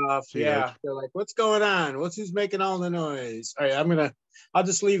 Yeah, they're like, what's going on? Who's making all the noise? All right, I'll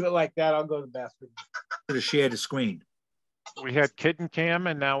just leave it like that. I'll go to the bathroom. Should have shared the screen. We had kitten cam,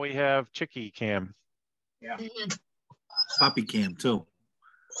 and now we have chickie cam. Yeah. Puppy cam too.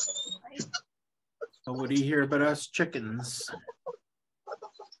 So what do you hear about us chickens?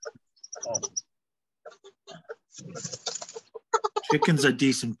 Oh. Chickens are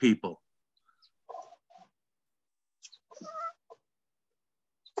decent people.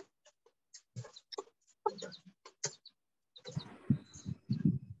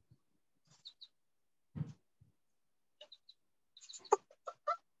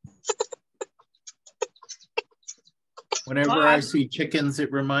 Whenever I see chickens,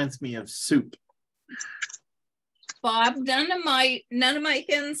 it reminds me of soup. Bob, none of my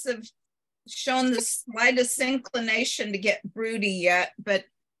hens have shown the slightest inclination to get broody yet, but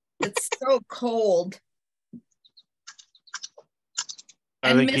it's so cold.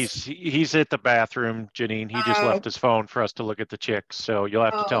 I think he's at the bathroom, Janine. He just left his phone for us to look at the chicks, so you'll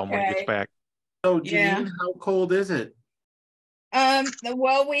have to tell him when he gets back. So, Janine, how cold is it?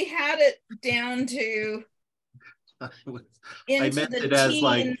 Well, we had it down to into the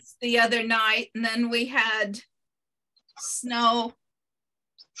teens the other night, and then we had snow.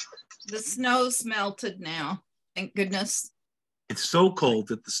 The snow's melted now, thank goodness. It's so cold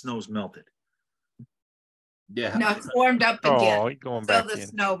that the snow's melted. Yeah. No, it's warmed up again. Oh, going so back the in.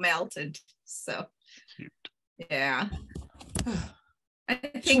 snow melted. So cute. Yeah. I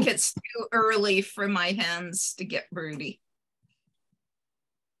think it's too early for my hens to get broody.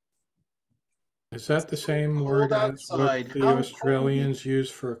 Is that the same word as what the Australians use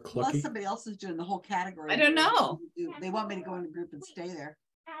for Unless clucky? somebody else is doing the whole category. I don't know. They want me to go in a group and stay there.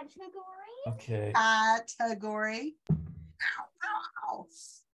 Okay. Category. Ow, ow, ow.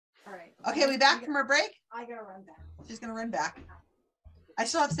 All right. Okay, we back from our break? I gotta run back. She's gonna run back. I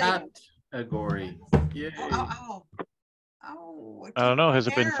still have savings. Category. Yay. Ow, ow, ow. I don't know. Has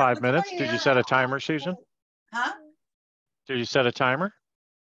it been Hair, 5 look at minutes? my Did you hair. set a timer, Susan? Huh? Did you set a timer?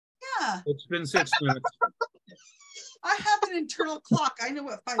 Yeah. It's been 6 minutes. I have an internal clock. I know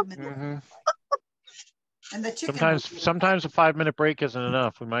what 5 minutes. Mm-hmm. And the chicken. Sometimes a 5 minute break isn't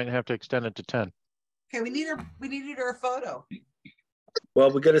enough. We might have to extend it to 10. Okay, we needed her photo.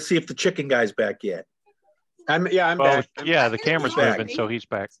 Well, we got to see if the chicken guy's back yet. I'm Well, back. yeah, the camera's back. moving, so he's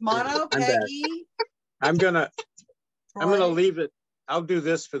back. Mono, I'm back. Peggy. I'm gonna Troy. leave it. I'll do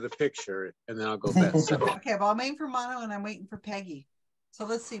this for the picture, and then I'll go back. Okay, well, I'm waiting for Mono and I'm waiting for Peggy. So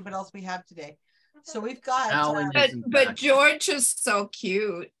let's see what else we have today. So we've got. Alan But George is so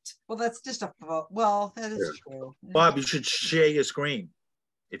cute. Well, that's just a well. That is true. Bob, you should share your screen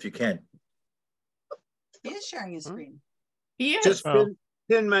if you can. He is sharing his screen. He is. Just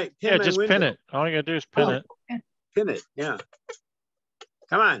pin my Just window. pin it. All you gotta do is pin it. Pin it. Yeah.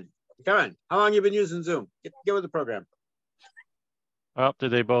 Come on. How long you been using Zoom? Get with the program. Oh,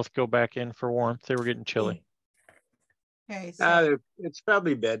 did they both go back in for warmth? They were getting chilly. Okay. So It's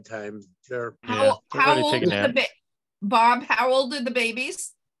probably bedtime. They're How everybody old take a is nap. Bob? How old are the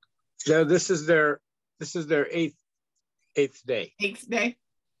babies? this is their eighth day. 8th day.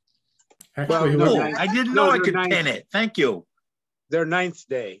 Actually, Well, Oh, I didn't know I they're could ninth. pin it. Thank you. their 9th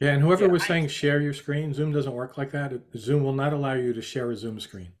day. Yeah, and whoever was saying share your screen, Zoom doesn't work like that. Zoom will not allow you to share a Zoom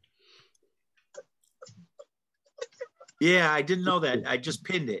screen. Yeah, I didn't know that. I just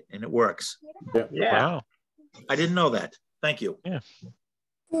pinned it and it works. Yeah. Wow. I didn't know that. Thank you. Yeah.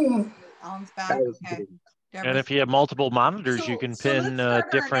 Alan's back. Okay. And if you have multiple monitors, you can pin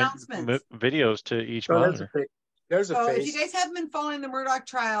different videos to each monitor. There's a so face. if you guys haven't been following the Murdoch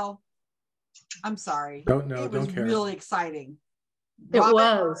trial, I'm sorry. Don't was care. really exciting.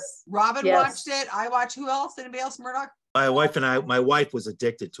 Robin Robin watched it. I watched. Who else? Anybody else? Murdoch? My wife was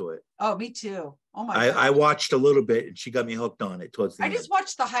addicted to it. Oh, me too. Oh my God. I watched a little bit and she got me hooked on it towards the end. I just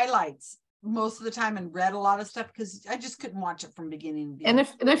watched the highlights most of the time and read a lot of stuff because I just couldn't watch it from beginning to end.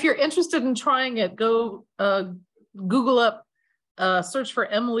 And if you're interested in trying it, go Google up, search for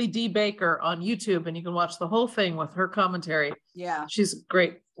Emily D. Baker on YouTube, and you can watch the whole thing with her commentary. Yeah, she's a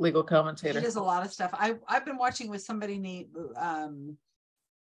great legal commentator. She does a lot of stuff. I've been watching with somebody named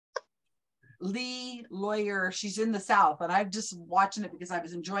Lee Lawyer. She's in the South, and I'm just watching it because I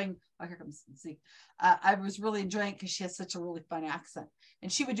was enjoying. Oh, here comes Zeke. I was really enjoying it because she has such a really fun accent,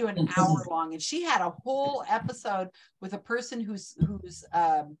 and she would do an hour long, and she had a whole episode with a person who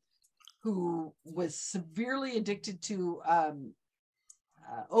was severely addicted to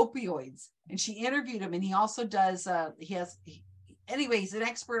opioids, and she interviewed him, and he also does. Anyway, he's an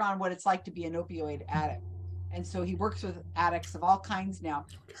expert on what it's like to be an opioid addict. And so he works with addicts of all kinds now.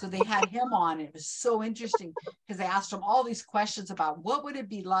 So they had him on. It was so interesting because they asked him all these questions about what would it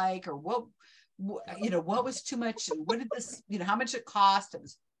be like, or what was too much, and what did this, how much it cost. It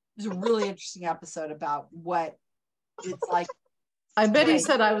was a really interesting episode about what it's like. I bet he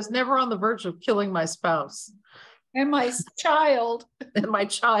said, I was never on the verge of killing my spouse. And my child. And my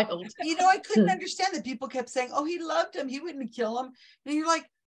child. I couldn't understand that people kept saying, oh, he loved him, he wouldn't kill him. And you're like,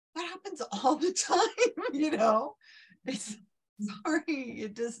 that happens all the time, It's sorry,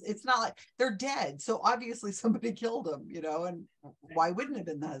 it's not like they're dead. So obviously somebody killed them, and why wouldn't it have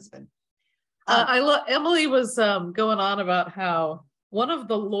been the husband? Emily was going on about how one of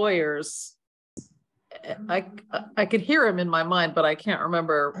the lawyers, I could hear him in my mind, but I can't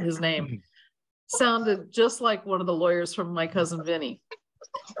remember his name, sounded just like one of the lawyers from My Cousin Vinny.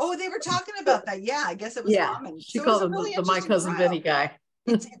 Oh, they were talking about that. Yeah, I guess it was common. She called him the My Cousin Vinny guy.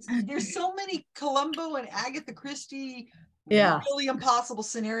 There's so many Columbo and Agatha Christie yeah, really impossible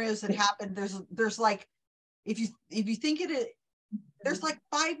scenarios that happened. There's like, if you think there's like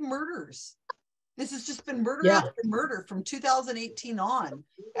 5 murders. This has just been murder after murder from 2018 on,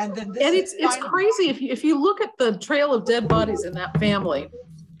 and then this it's crazy if you look at the trail of dead bodies in that family,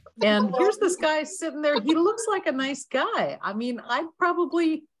 and here's this guy sitting there. He looks like a nice guy. I mean, I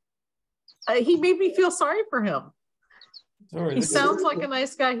probably he made me feel sorry for him. Sorry, he sounds like a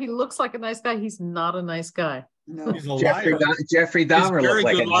nice guy. He looks like a nice guy. He's not a nice guy. No. Jeffrey Dahmer looked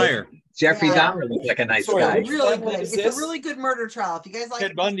like a liar. Jeffrey Dahmer looked like a nice guy. Really good. It's a really good murder trial. If you guys like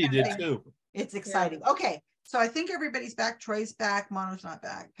Ted Bundy did too. It's exciting. Okay, so I think everybody's back. Troy's back. Mono's not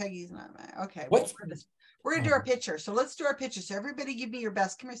back. Peggy's not back. Okay, what? We're gonna do our picture. So let's do our picture. So everybody, give me your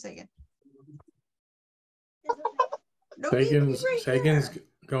best. Come here, Sagan. Sagan's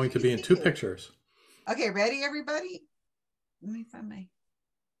going to be in 2 pictures. Okay, ready, everybody? Let me find my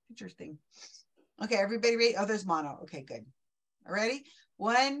picture thing. Okay, everybody ready? Oh, there's Mono. Okay, good. All ready?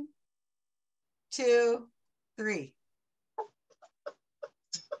 1, 2, 3.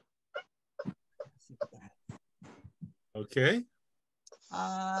 Okay.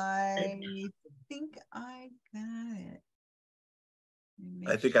 I think I got it.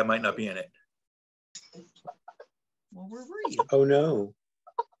 I think I might not be in it. Well, where were you? Oh no.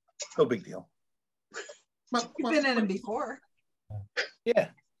 No big deal. You've been in them before. Yeah.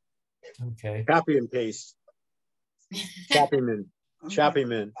 Okay. Copy and paste. Chop him in. Chop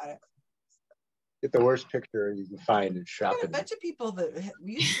him in. Get the worst picture you can find and shop it. A bunch of people that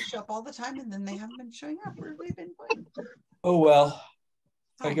used to show up all the time and then they haven't been showing up. Where have we been going? Oh well.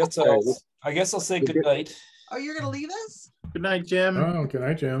 I guess I'll say good night. Oh, you're gonna leave us? Good night, Jim. Oh, good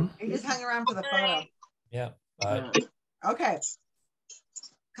night, Jim. You just hung around for the photo. Yeah. Bye. Okay.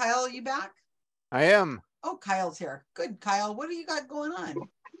 Kyle, you back? I am. Oh, Kyle's here. Good, Kyle. What do you got going on?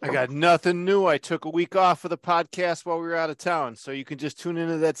 I got nothing new. I took a week off for the podcast while we were out of town, so you can just tune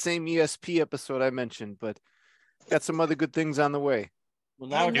into that same ESP episode I mentioned, but got some other good things on the way. Well,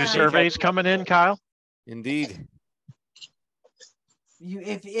 now new surveys coming in, Kyle? Indeed.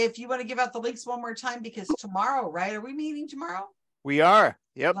 If you want to give out the links one more time, because tomorrow, right? Are we meeting tomorrow? We are.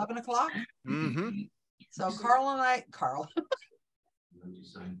 Yep. 11 o'clock? Mm-hmm. So Carl.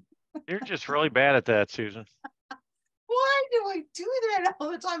 You're just really bad at that, Susan. Well, why do I do that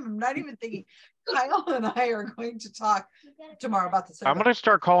all the time? I'm not even thinking. Kyle and I are going to talk tomorrow about the I'm going to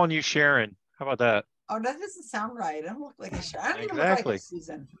start calling you Sharon. How about that? Oh, that doesn't sound right. I don't look like a Sharon. I don't even look Exactly. like a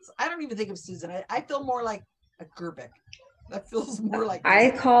Susan. I don't even think of Susan. I feel more like a Gerbic. That feels more like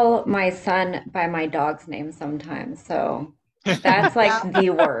I call my son by my dog's name sometimes, so that's like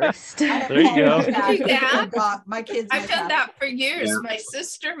the worst. There you go. I do that. My kids. I've done that for years. Yeah. My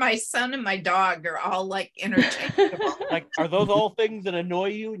sister, my son, and my dog are all like interchangeable. Like, are those all things that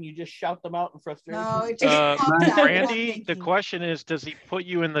annoy you and you just shout them out in frustration? No, it just pops out. Randy, the question is, does he put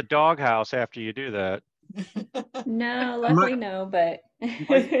you in the doghouse after you do that? No, luckily no, but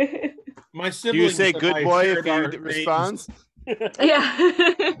My Do siblings. you say and good I boy shared if he our names. responds?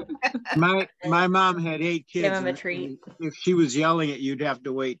 yeah. My mom had 8 kids. Give him a and treat. If she was yelling at you, you'd have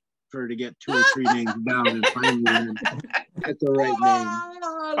to wait for her to get 2 or 3 names down and finally get the right name.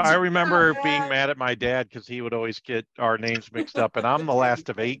 I remember being mad at my dad because he would always get our names mixed up, and I'm the last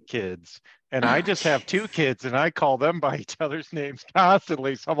of 8 kids, and I just have 2 kids, and I call them by each other's names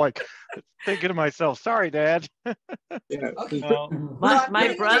constantly. So I'm like thinking to myself, "Sorry, Dad." Okay.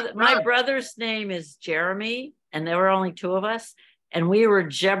 My brother's name is Jeremy, and there were only 2 of us, and we were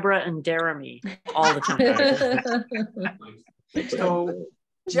Jebra and Jeremy all the time. So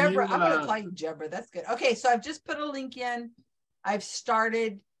Jebra, I'm going to call you Jebra. That's good. Okay, so I've just put a link in. I've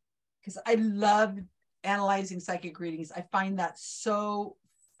started because I love analyzing psychic readings. I find that so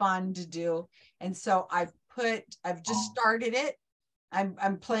fun to do, and so I've just started it.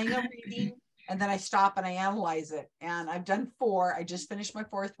 I'm playing a reading, and then I stop and I analyze it. And I've done 4. I just finished my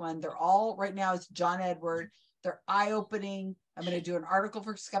 4th one. They're all right now. It's John Edward. They're eye-opening. I'm going to do an article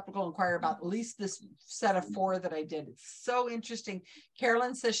for Skeptical Inquirer about at least this set of 4 that I did. It's so interesting.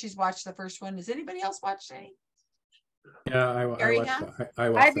 Carolyn says she's watched the first one. Has anybody else watched any? Yeah, I watched I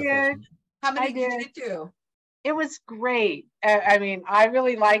that did. first one. How many I did you did. get through? It was great. I mean, I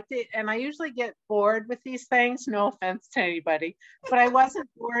really liked it, and I usually get bored with these things. No offense to anybody, but I wasn't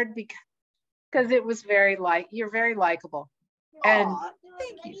bored because it was you're very likable, and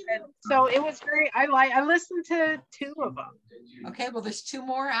so it was very. I listened to 2 of them. Okay, well, there's 2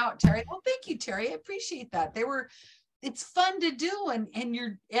 more out, Terry. Well, thank you, Terry. I appreciate that. It's fun to do,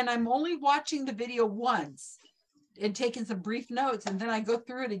 and I'm only watching the video once and taking some brief notes, and then I go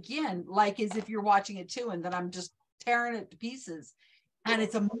through it again, like as if you're watching it too, and then I'm just tearing it to pieces. And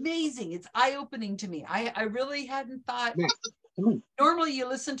it's amazing. It's eye-opening to me. I really hadn't thought. Normally you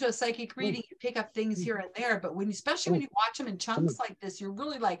listen to a psychic reading, you pick up things here and there, but especially when you watch them in chunks like this, you're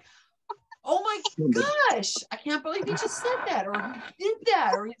really like, oh my gosh, I can't believe he just said that, or he did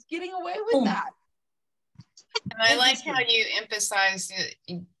that, or he's getting away with that. And I like how you emphasize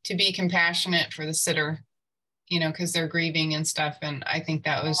to be compassionate for the sitter, because they're grieving and stuff. And I think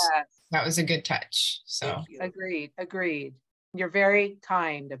that was a good touch. So Agreed. You're very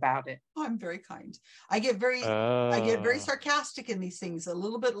kind about it. Oh, I'm very kind. I get very sarcastic in these things. A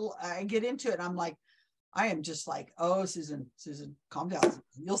little bit. I get into it, and I'm like, I am just like, oh, Susan, calm down.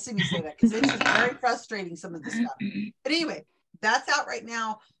 You'll see me say that because it's just very frustrating, some of the stuff. But anyway, that's out right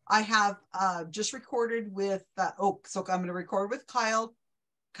now. I have just recorded with. So I'm going to record with Kyle.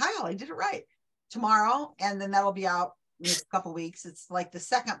 Kyle, I did it right. Tomorrow, and then that'll be out in a couple weeks. It's like the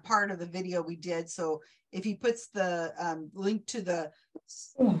second part of the video we did. So if he puts the link to the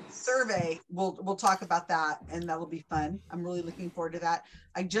survey, we'll talk about that, and that'll be fun. I'm really looking forward to that.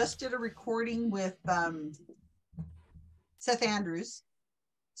 I just did a recording with Seth Andrews,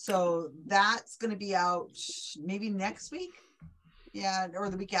 so that's going to be out maybe next week, or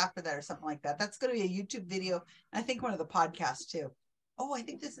the week after that, or something like that. That's going to be a YouTube video, and I think one of the podcasts too. Oh, I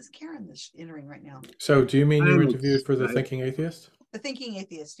think this is Karen that's entering right now. So do you mean you interviewed for the Thinking Atheist? The Thinking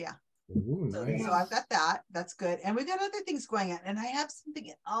Atheist, yeah. Ooh, nice. So I've got that. That's good. And we've got other things going on. And I have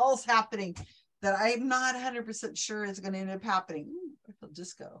something else happening that I'm not 100% sure is going to end up happening. Ooh, I feel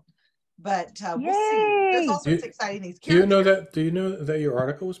disco. But we'll see. There's all sorts of exciting things. Do you know that your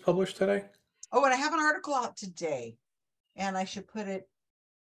article was published today? Oh, and I have an article out today. And I should put it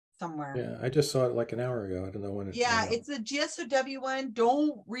somewhere. Yeah, I just saw it like an hour ago. I don't know when it. Yeah, it's a GSOW one.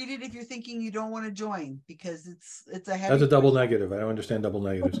 Don't read it if you're thinking you don't want to join, because it's a heavy. That's a double negative. I don't understand double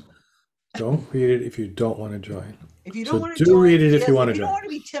negatives. Don't read it if you don't want to join. If you don't want to join, read it if you want to join. If you join. don't want to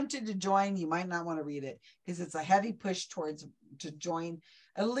be tempted to join, you might not want to read it, because it's a heavy push to join,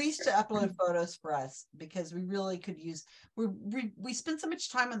 at least to upload photos for us, because we really could use. We spend so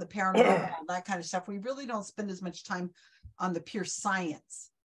much time on the paranormal and that kind of stuff. We really don't spend as much time on the pure science.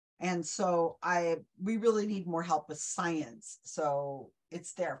 And so we really need more help with science. So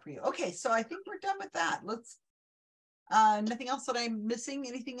it's there for you. Okay, so I think we're done with that. Let's nothing else that I'm missing.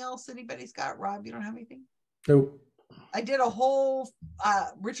 Anything else anybody's got? Rob, you don't have anything? Nope. I did a whole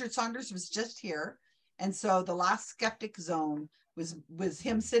Richard Saunders was just here, and so the last skeptic zone was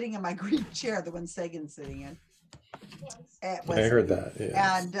him sitting in my green chair, the one Sagan's sitting in. I heard that.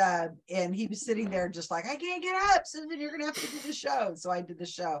 Yeah. And he was sitting there just like, I can't get up, Susan, you're gonna have to do the show. So I did the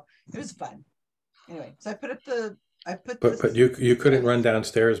show. It was fun. Anyway, so But you couldn't run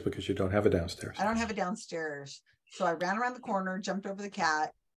downstairs because you don't have a downstairs. I don't have a downstairs. So I ran around the corner, jumped over the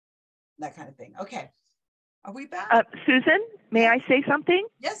cat, that kind of thing. Okay. Are we back? Susan, may I say something?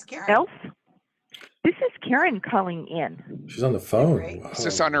 Yes, Karen. Else? This is Karen calling in. She's on the phone. Wow. Is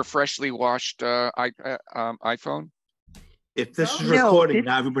this on her freshly washed iPhone? If this is recording,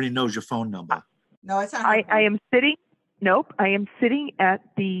 now everybody knows your phone number. No, it's not. I am sitting. Nope, I am sitting at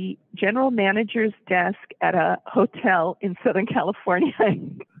the general manager's desk at a hotel in Southern California.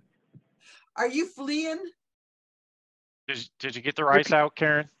 Are you fleeing? Did you get the rice out,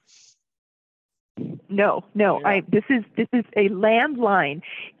 Karen? No. Yeah. This is a landline.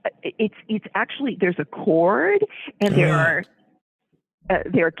 It's actually, there's a cord and there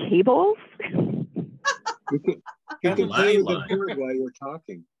are cables. You can play the cord while you're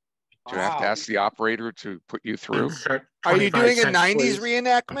talking. Do you have to ask the operator to put you through? Are you doing a 90s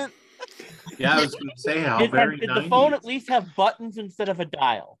reenactment? Yeah, I was going to say how Did very the phone at least have buttons instead of a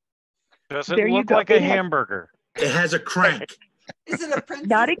dial? Does it look like a hamburger? It has a crank. Is it a princess?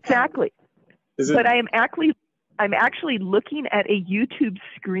 Not exactly. But I'm actually looking at a YouTube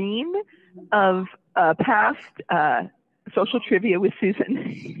screen of past social trivia with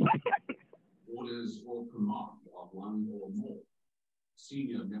Susan. Orders or command of one or more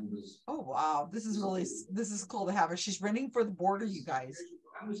senior members. Oh wow, this is cool to have her. She's running for the border, you guys.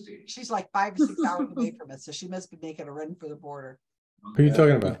 She's like 5 or 6 hours away from us, so she must be making a run for the border. Who are you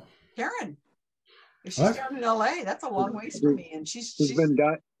talking about? Karen. If she's down in LA, that's a long ways from me, and she's been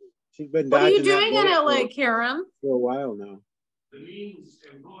What are you doing in LA, Karen? For a while now.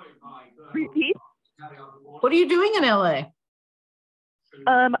 Repeat. What are you doing in LA?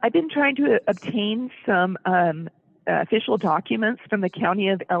 I've been trying to obtain some official documents from the county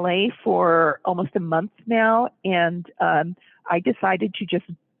of LA for almost a month now, and I decided to just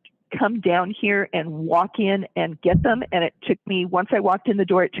come down here and walk in and get them. And it took me, once I walked in the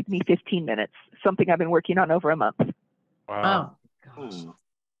door, it took me 15 minutes, something I've been working on over a month. Wow. Oh, gosh.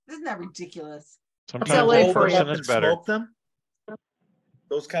 Isn't that ridiculous? Sometimes one person is better. Smoke them?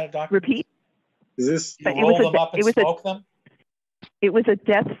 Those kind of documents? Repeat? Is this you roll them up and smoke them? It was a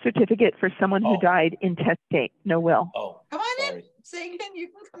death certificate for someone who died in testate. No will. Oh, come on in, Sagan. You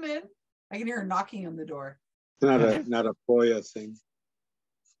can come in. I can hear her knocking on the door. It's not a FOIA thing.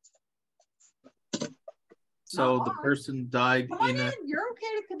 So the person died in a. You're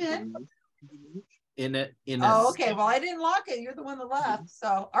okay to come in. Oh, okay. Well, I didn't lock it. You're the one that left.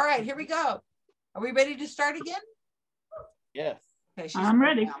 So, all right, here we go. Are we ready to start again? Yes. Okay, I'm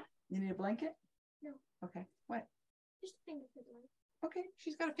ready. Now. You need a blanket? No. Okay. What? Just a finger fiddler. Okay,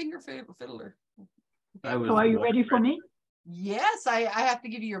 she's got a finger fiddler. So are you ready for me? Yes, I have to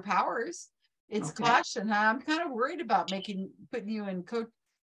give you your powers. It's caution, huh? I'm kind of worried about putting you in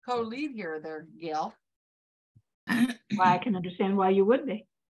co-lead here, there, Gail. Well, I can understand why you would be.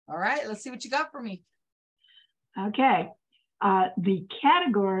 All right, let's see what you got for me. Okay. The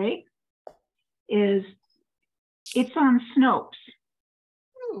category is it's on Snopes.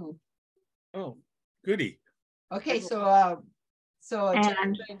 Ooh. Oh, goody. Okay, so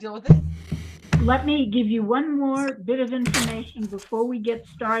and deal with it. Let me give you one more bit of information before we get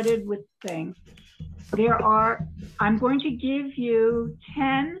started with things. I'm going to give you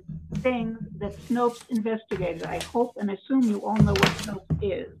 10 things that Snopes investigated. I hope and assume you all know what Snopes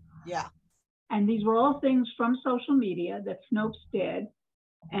is. Yeah. And these were all things from social media that Snopes did.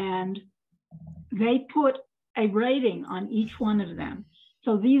 And they put a rating on each one of them.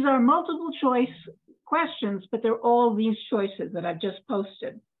 So these are multiple choice questions, but they're all these choices that I've just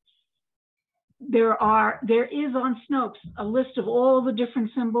posted. There is on Snopes a list of all the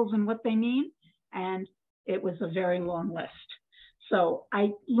different symbols and what they mean, and it was a very long list. So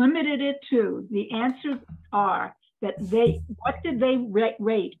I limited it to the answers are that what did they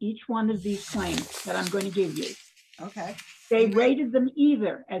rate each one of these claims that I'm going to give you? Okay. They rated them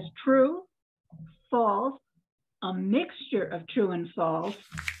either as true, false, a mixture of true and false,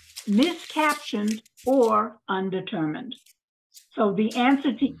 miscaptioned, or undetermined. So the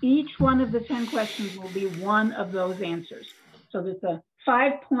answer to each one of the 10 questions will be one of those answers. So there's a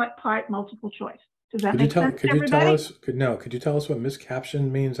 5-part multiple choice. Does that make sense? Could you tell us what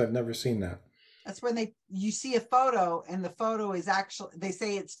miscaption means? I've never seen that. That's when you see a photo and the photo is actually, they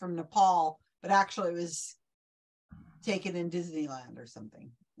say it's from Nepal, but actually it was taken in Disneyland or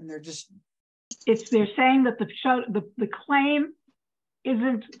something. And they're just they're saying that the claim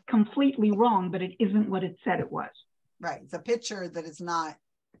isn't completely wrong, but it isn't what it said it was. Right. It's a picture that is not.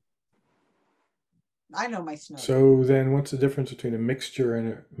 I know my snow. So then what's the difference between a mixture and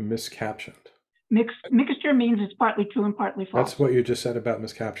a miscaptioned? Mixture means it's partly true and partly false. That's what you just said about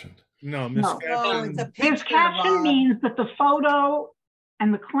miscaptioned. No, No. No, it's a picture. Miscaption means that the photo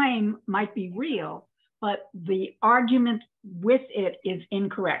and the claim might be real, but the argument with it is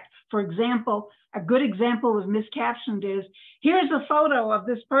incorrect. For example, a good example of miscaptioned is, here's a photo of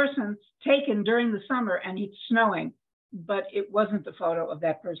this person taken during the summer and it's snowing, but it wasn't the photo of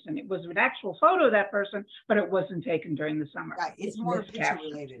that person. It was an actual photo of that person, but it wasn't taken during the summer. Right, it's more picture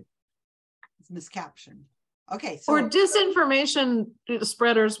related. It's miscaptioned. Okay, so or disinformation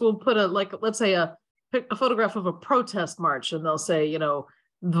spreaders will put let's say a photograph of a protest march, and they'll say, you know,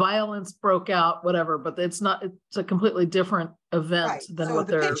 violence broke out, whatever, but it's a completely different event than what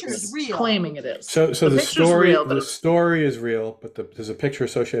they're claiming it is. So the story is real, but there's a picture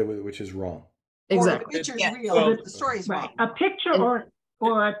associated with it which is wrong. Exactly. The picture is real, the story is wrong. A picture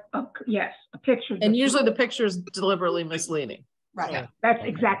yes, a picture. And usually the picture is deliberately misleading. Right. Yeah, that's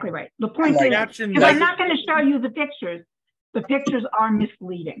exactly right. The point is, if I'm not going to show you the pictures are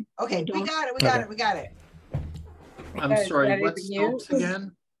misleading. Okay, we got it. I'm sorry, what's Snopes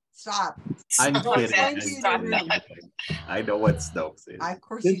again? Stop. I'm kidding. Stop I know what Snopes is. Of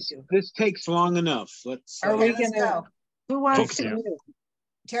course you do. This takes long enough. Are we going to go? Who wants to mute?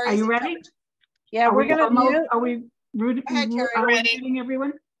 Terry, are you ready? Yeah, we're going to mute. Are we muting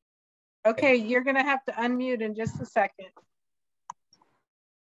everyone? Okay, you're going to have to unmute in just a second.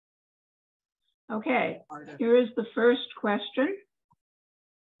 Okay, here is the first question.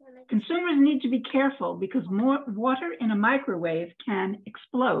 Consumers need to be careful because more water in a microwave can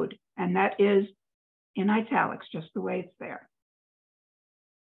explode, and that is in italics, just the way it's there.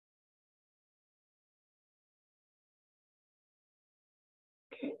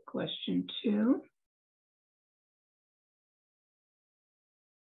 Okay, question 2.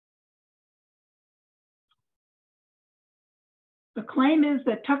 The claim is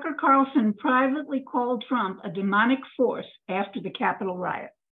that Tucker Carlson privately called Trump a demonic force after the Capitol riot.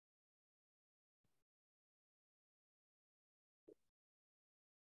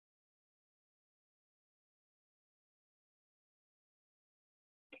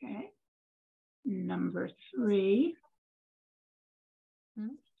 Okay. Number 3.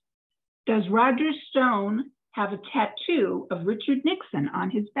 Does Roger Stone have a tattoo of Richard Nixon on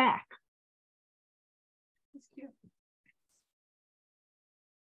his back? That's cute.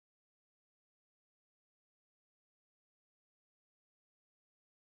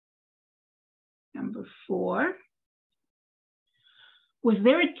 Number 4. Was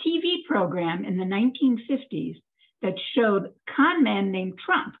there a TV program in the 1950s that showed a con man named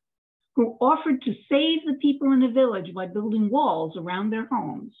Trump who offered to save the people in a village by building walls around their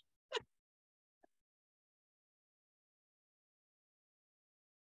homes?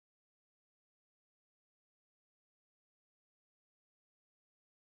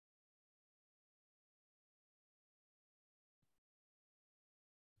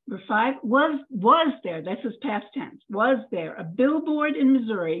 Number 5, was there, this is past tense, was there a billboard in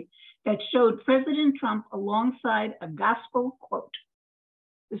Missouri that showed President Trump alongside a gospel quote?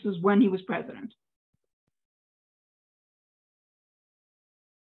 This is when he was president.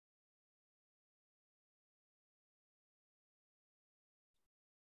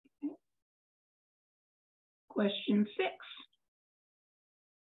 Okay. Question 6.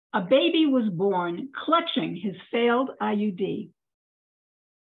 A baby was born clutching his failed IUD.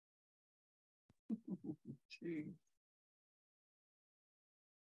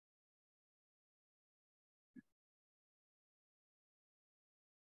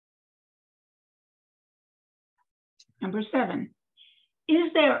 Number 7,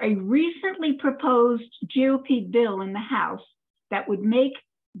 is there a recently proposed GOP bill in the House that would make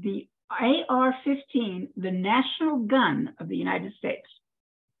the AR-15 the national gun of the United States?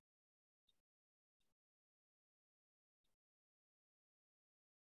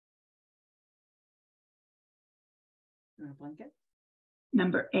 Blanket.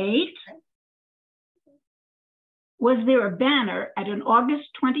 Number 8, was there a banner at an August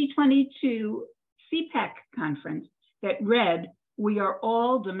 2022 CPAC conference that read, "We are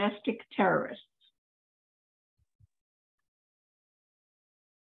all domestic terrorists"?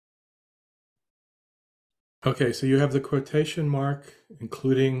 Okay, so you have the quotation mark,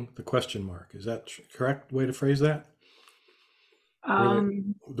 including the question mark. Is that correct way to phrase that?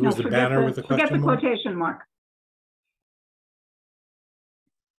 Was the banner with the question mark? Forget the quotation mark.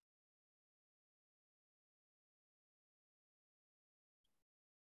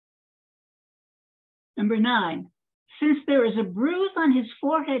 Number 9, since there is a bruise on his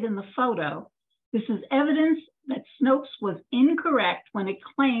forehead in the photo, this is evidence that Snopes was incorrect when it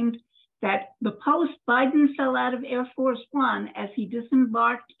claimed that the post Biden fell out of Air Force One as he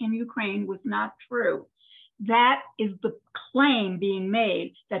disembarked in Ukraine was not true. That is the claim being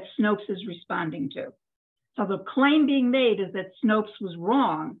made that Snopes is responding to. So the claim being made is that Snopes was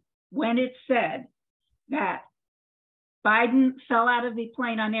wrong when it said that Biden fell out of the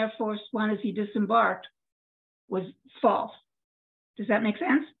plane on Air Force One as he disembarked was false. Does that make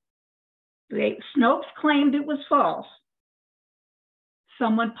sense? Snopes claimed it was false.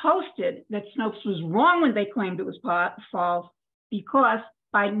 Someone posted that Snopes was wrong when they claimed it was false because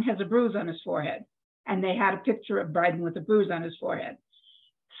Biden has a bruise on his forehead. And they had a picture of Biden with a bruise on his forehead.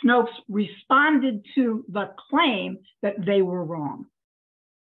 Snopes responded to the claim that they were wrong.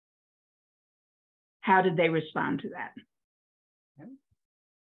 How did they respond to that?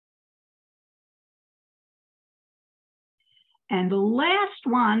 And the last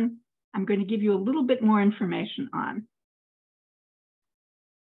one, I'm going to give you a little bit more information on.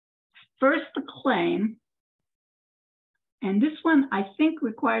 First, the claim, and this one I think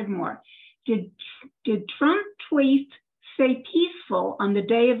required more. Did Trump tweet say peaceful on the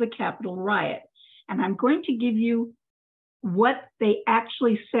day of the Capitol riot? And I'm going to give you what they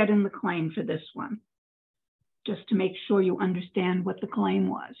actually said in the claim for this one, just to make sure you understand what the claim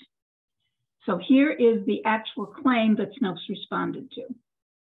was. So here is the actual claim that Snopes responded to.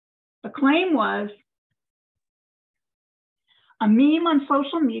 The claim was, a meme on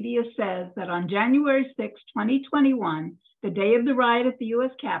social media says that on January 6, 2021, the day of the riot at the US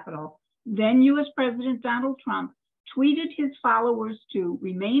Capitol, then US President Donald Trump tweeted his followers to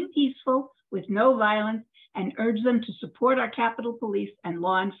remain peaceful with no violence and urged them to support our Capitol Police and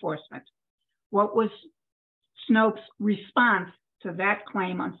law enforcement. What was Snopes' response to that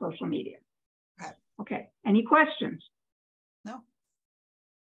claim on social media? Okay, any questions? No.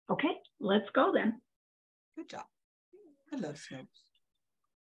 Okay, let's go then. Good job. I love Snopes.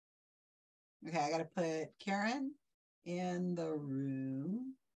 Okay, I gotta put Karen in the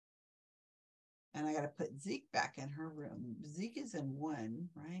room. And I gotta put Zeke back in her room. Zeke is in 1,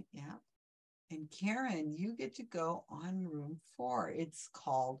 right? Yeah. And Karen, you get to go on room 4. It's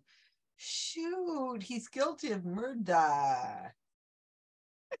called Shoot, He's Guilty of Murder.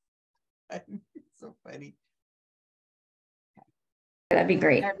 It's so funny. That'd be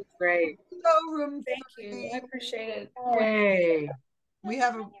great. That'd be great. Go room Thank 3. you. I appreciate it. Hey. We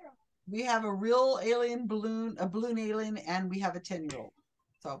have a real alien balloon, a balloon alien, and we have a 10-year-old.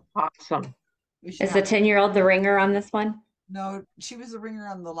 So awesome. Is the 10-year-old the ringer on this one? No, she was the ringer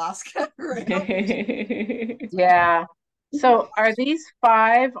on the last category. Yeah. So are these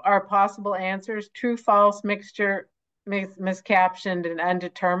 5 are possible answers? True, false, mixture, miscaptioned, and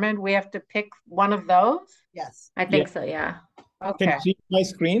undetermined? We have to pick one of those? Yes. I think so, yeah. Okay. Can you see my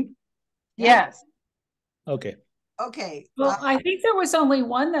screen? Yes. Okay. Okay. Well, I think there was only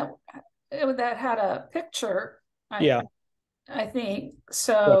one that had a picture. I think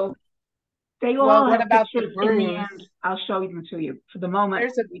so. They all what have about the pictures in the bruise? end. I'll show them to you. For the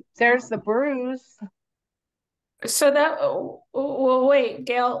moment, there's the bruise. So that, well, wait,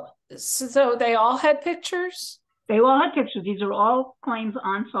 Gail. So they all had pictures? They all had pictures. These are all claims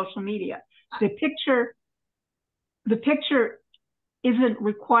on social media. The picture isn't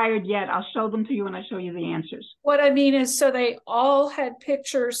required yet. I'll show them to you when I show you the answers. What I mean is, so they all had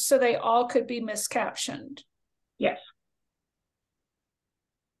pictures, so they all could be miscaptioned. Yes.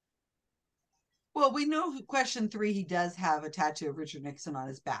 Well, we know question 3, he does have a tattoo of Richard Nixon on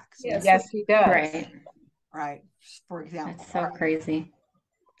his back. So Yes, he does. Right. For example. That's so crazy.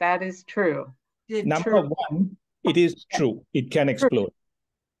 That is true. Number 1, it is true. It can explode.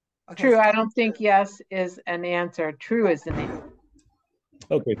 Okay, true. I don't think yes is an answer. True is an answer.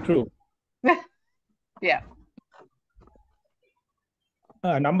 Okay, true. Yeah.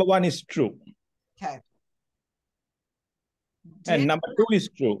 Number 1 is true. Okay. And number 2 is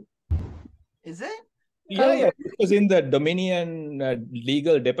true. Is it? Yeah, it was in the Dominion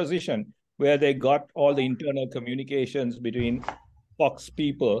legal deposition where they got all the internal communications between Fox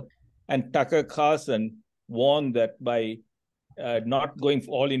people, and Tucker Carlson warned that by not going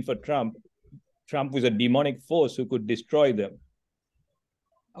all in for Trump was a demonic force who could destroy them.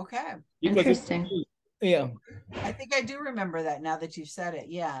 Okay. Interesting. Yeah. I think I do remember that now that you've said it.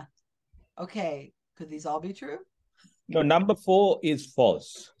 Yeah. Okay. Could these all be true? No, number 4 is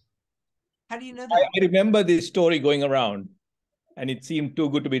false. How do you know that? I remember this story going around, and it seemed too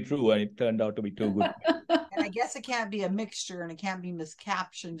good to be true, and it turned out to be too good. And I guess it can't be a mixture, and it can't be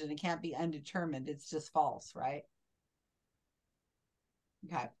miscaptioned, and it can't be undetermined. It's just false, right?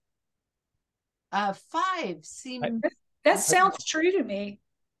 Okay. 5 seems. That sounds true to me.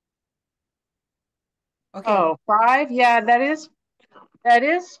 Okay. Oh, 5. Yeah, that is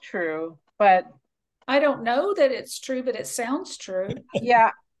true. But I don't know that it's true, but it sounds true.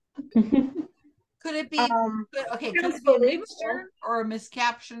 Yeah. Could it be okay? Could it be a mixture or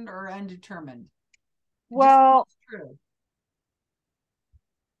miscaptioned or undetermined? Well, true.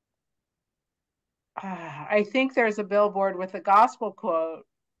 I think there's a billboard with a gospel quote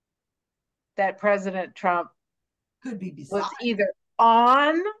that President Trump could be beside. Was either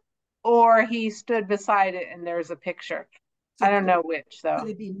on or he stood beside it and there's a picture. So I don't know which though. Could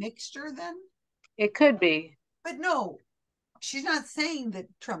it be mixture then? It could be. But no, she's not saying that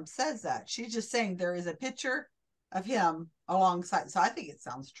Trump says that. She's just saying there is a picture of him alongside. So I think it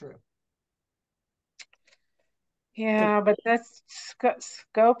sounds true. Yeah, but that's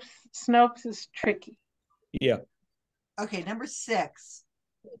Snopes is tricky. Yeah. Okay, number 6.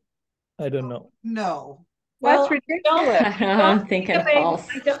 I don't know. No. Well, that's ridiculous. I'm thinking false.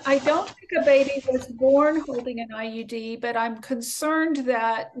 I don't think a baby was born holding an IUD, but I'm concerned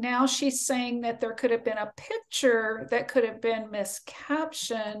that now she's saying that there could have been a picture that could have been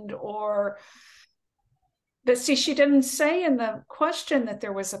miscaptioned but see, she didn't say in the question that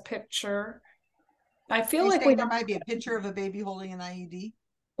there was a picture. I feel like there might be a picture of a baby holding an IUD.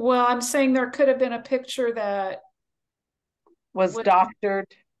 Well, I'm saying there could have been a picture that was doctored.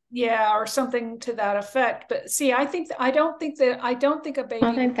 Yeah, or something to that effect. But see, I don't think a baby.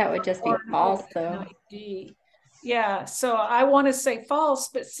 I think that would just be false, though. Yeah, so I want to say false,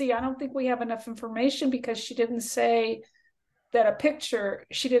 but see, I don't think we have enough information because she didn't say that a picture.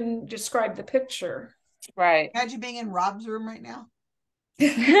 She didn't describe the picture. Right. Imagine being in Rob's room right now.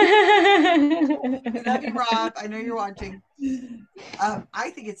 I love you, Rob. I know you're watching.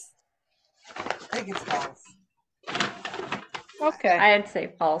 I think it's false. Okay. I'd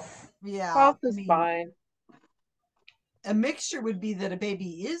say false. Yeah. False is fine. A mixture would be that a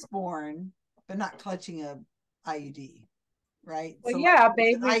baby is born, but not clutching a IUD, right? Well, so yeah, like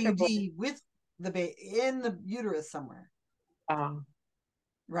baby IUD with the baby in the uterus somewhere.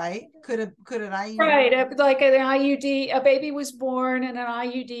 Right? Could an IUD? Right, like an IUD, a baby was born and an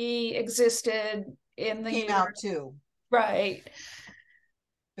IUD existed in the came uterus. out too. Right.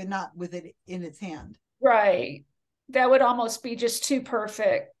 But not with it in its hand. Right. That would almost be just too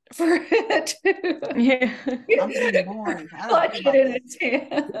perfect for it to I'm being born. clutch it in its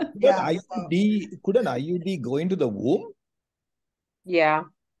hand. Yeah. Could an IUD go into the womb? Yeah.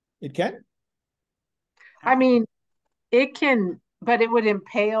 It can? I mean, it can, but it would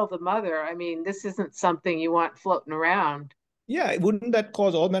impale the mother. I mean, this isn't something you want floating around. Yeah, wouldn't that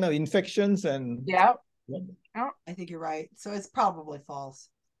cause all manner of infections and... Yeah. I think you're right. So it's probably false.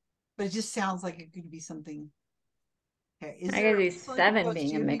 But it just sounds like it could be something. Okay. I could see 7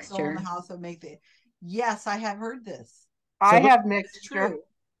 being a mixture. In the house that make the... Yes, I have heard this. I have mixture.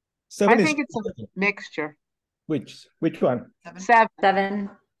 I think it's a mixture. Which one? 7.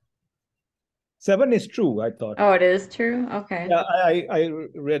 7 is true, I thought. Oh, it is true? Okay. Yeah, I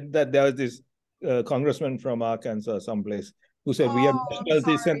read that there was this congressman from Arkansas someplace who said, we have national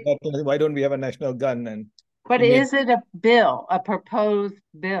this and that, why don't we have a national gun? But is it a bill, a proposed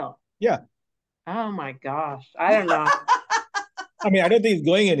bill? Yeah. Oh my gosh. I don't know. I mean, I don't think it's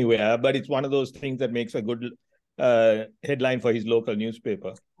going anywhere, but it's one of those things that makes a good headline for his local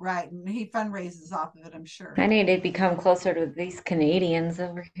newspaper. Right. And he fundraises off of it, I'm sure. I need to become closer to these Canadians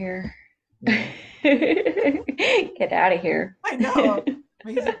over here. Get out of here. I know.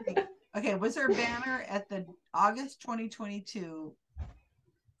 Okay, was there a banner at the August 2022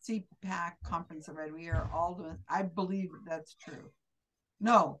 CPAC conference I read? We are all doing, I believe that's true.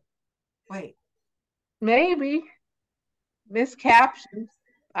 No, wait. Maybe. Miscaptions.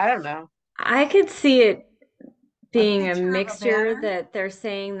 I don't know. I could see it being a mixture that they're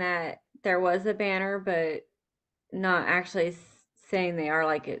saying that there was a banner, but not actually saying they are,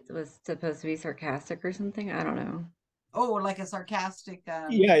 like it was supposed to be sarcastic or something. I don't know. Oh, like a sarcastic.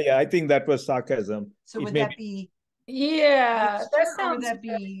 Yeah, I think that was sarcasm. So would that be? Yeah, that sounds. Or would that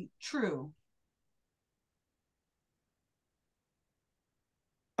be true?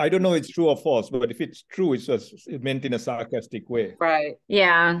 I don't know if it's true or false, but if it's true, it's meant in a sarcastic way. Right.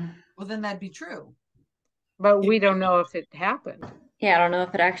 Yeah. Well, then that'd be true. But we don't know if it happened. Yeah, I don't know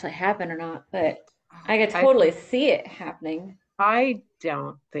if it actually happened or not, but I could totally see it happening. I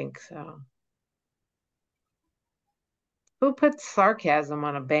don't think so. Who puts sarcasm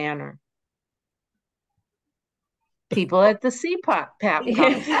on a banner? People at the CPAC.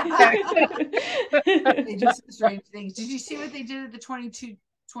 They do some strange things. Did you see what they did at the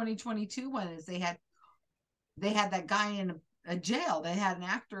 2022 one? Is they had that guy a jail. They had an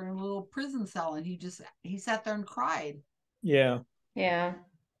actor in a little prison cell, and he sat there and cried. Yeah. Yeah.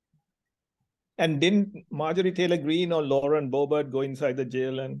 And didn't Marjorie Taylor Greene or Lauren Boebert go inside the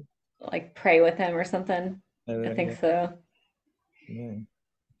jail and like pray with him or something? I think so. Yeah.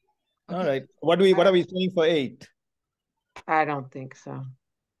 All right. What are we saying for 8? I don't think so.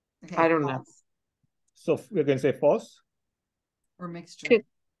 Okay, I don't know. So we're going to say false? Or mixture.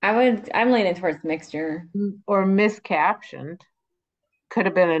 I'm leaning towards mixture. Or miscaptioned. Could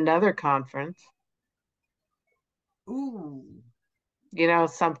have been another conference. Ooh. You know,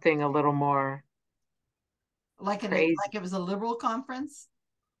 something a little more like it was a liberal conference,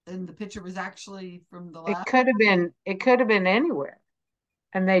 and the picture was actually from the left. It could have been anywhere,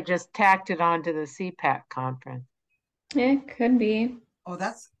 and they just tacked it onto the CPAC conference. Yeah, it could be. Oh,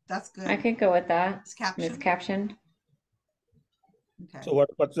 that's good. I could go with that. Miscaptioned. Miscaptioned. Okay. So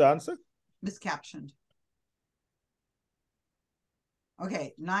what's the answer? Miscaptioned.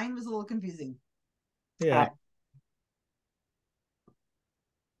 Okay, 9 was a little confusing. Yeah.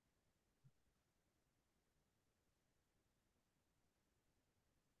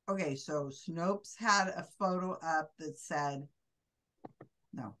 Okay, so Snopes had a photo up that said,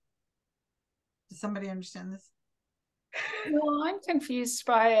 no. Does somebody understand this? Well, I'm confused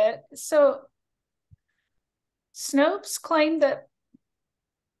by it. So Snopes claimed that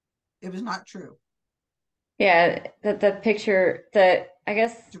it was not true. Yeah, the picture that I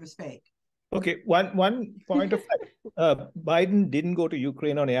guess it was fake. Okay, one point of fact, Biden didn't go to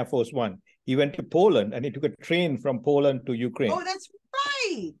Ukraine on Air Force One. He went to Poland and he took a train from Poland to Ukraine. Oh, that's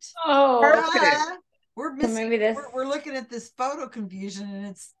right. Oh, we're missing. So maybe this. We're looking at this photo confusion, and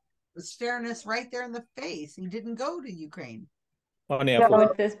it's staring us right there in the face. He didn't go to Ukraine. On Air Force.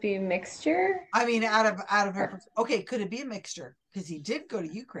 Would this be mixture? I mean, out of okay, could it be a mixture? Because he did go to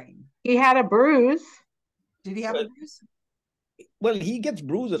Ukraine. He had a bruise. Did he have a bruise? Well, he gets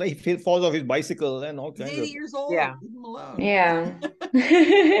bruises. Right? He falls off his bicycle and all kinds. He's 80 years old. Yeah. Leave him alone. Yeah.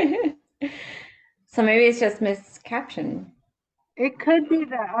 So maybe it's just miscaptioned. It could be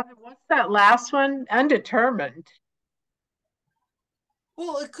the other. What's that last one? Undetermined.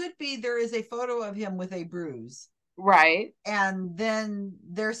 Well, it could be there is a photo of him with a bruise. Right. And then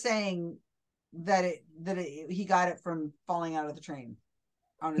they're saying that he got it from falling out of the train.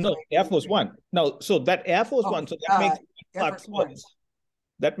 No, Air Force One. No, so that Air Force One, so that makes that part false.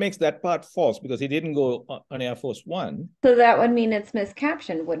 That makes that part false because he didn't go on Air Force One. So that would mean it's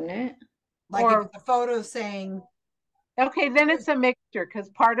miscaptioned, wouldn't it? Like if the photo saying. Okay, then it's a mixture because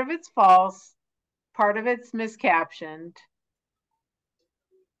part of it's false, part of it's miscaptioned.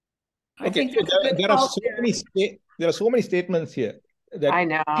 Okay, so there are so many statements here that I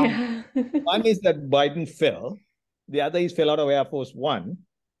know. One is that Biden fell. The other is fell out of Air Force One.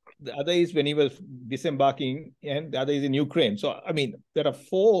 The other is when he was disembarking, and the other is in Ukraine. So, I mean, there are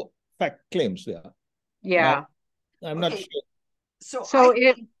 4 fact claims there. Yeah. I'm not sure. So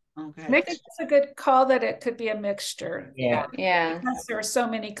it it's a good call that it could be a mixture. Yeah. Yeah. Because there are so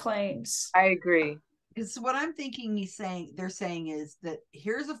many claims. I agree. Because what I'm thinking they're saying is that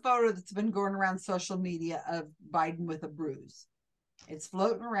here's a photo that's been going around social media of Biden with a bruise. It's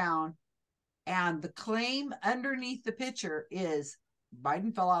floating around, and the claim underneath the picture is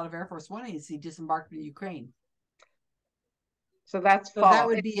Biden fell out of Air Force One as he disembarked in Ukraine. So that's so false. that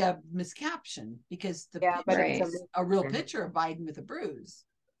would be a miscaption because the picture is a real picture of Biden with a bruise.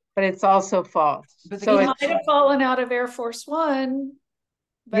 But it's also false. But so he might have fallen out of Air Force One,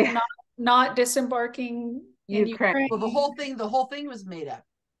 but not disembarking in Ukraine. Well, the whole thing was made up.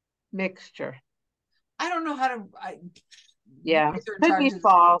 Mixture. I don't know how to. Could be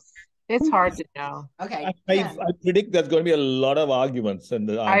false. It's hard to know. Okay. I predict there's going to be a lot of arguments. And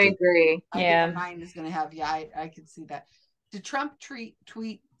I agree. I think mine is going to have. I can see that. Did Trump tweet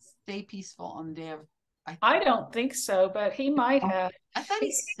 "Stay peaceful" on the day of? I don't think so, but he might have. I thought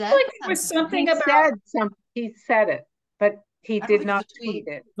he said like there was something about. He said it, but he did not tweet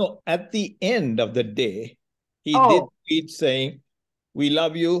it. No, at the end of the day, he did tweet saying, "We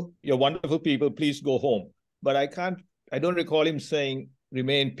love you. You're wonderful people. Please go home." But I don't recall him saying,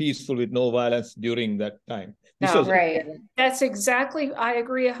 "Remain peaceful with no violence" during that time. Right. That's exactly. I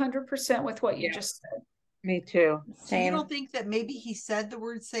agree 100% with what you just said. Me too. So you don't think that maybe he said the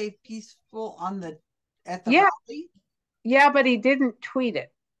word "say peaceful" at the rally? Yeah, but he didn't tweet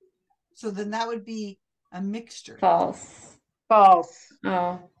it. So then that would be a mixture. False.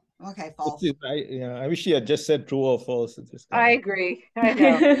 Oh. Okay, false. I wish he had just said true or false. I agree. I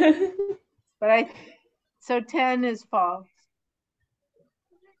know. But so 10 is false.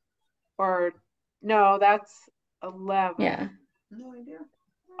 Or no, that's 11. Yeah. No idea.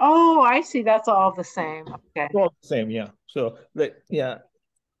 Oh, I see. That's all the same. Okay. It's all the same, yeah. So yeah.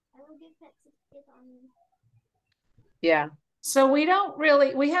 Yeah. So we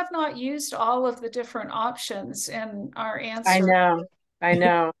have not used all of the different options in our answer. I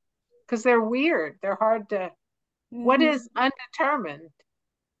know. Because they're weird. They're hard to. What is undetermined?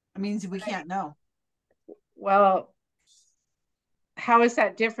 It means we can't know. Well, how is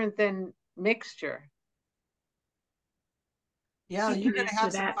that different than mixture? Yeah, I you're can going to answer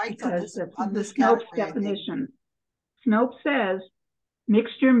have some that fights because on the this Snopes category, I think. definition. Snopes says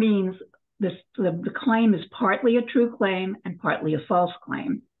mixture means the claim is partly a true claim and partly a false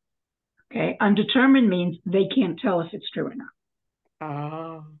claim. Okay, undetermined means they can't tell if it's true or not.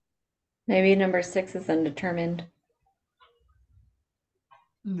 Oh. Maybe number 6 is undetermined.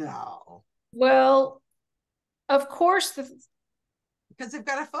 No. Well, of course, because they've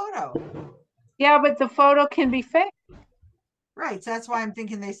got a photo. Yeah, but the photo can be fake. Right. So that's why I'm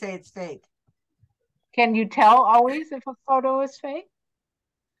thinking they say it's fake. Can you tell always if a photo is fake?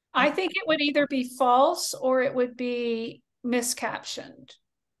 I think it would either be false or it would be miscaptioned.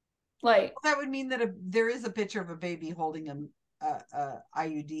 Like that would mean that there is a picture of a baby holding a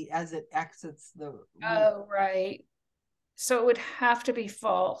IUD as it exits the room. Oh, right. So it would have to be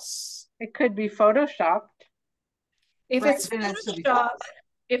false. It could be photoshopped. If Right, it's then it should be photoshopped, false.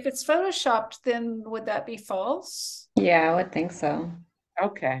 if it's photoshopped, then would that be false? Yeah, I would think so.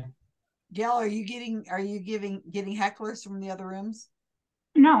 Okay. Gail, are you getting hecklers from the other rooms?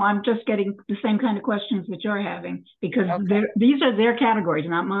 No, I'm just getting the same kind of questions that you're having because these are their categories,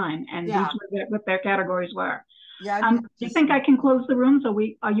 not mine, and these were what their categories were. Yeah. Do you think I can close the room?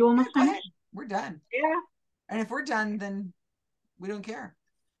 Are you almost finished? We're done. Yeah. And if we're done, then we don't care.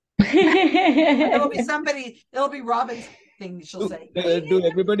 It'll be Robin's thing. She'll say. Does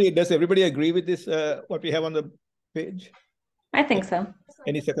everybody agree with this? What we have on the page? I think so.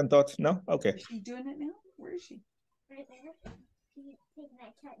 Any second thoughts? No. Okay. Is she doing it now? Where is she? Right there. She's taking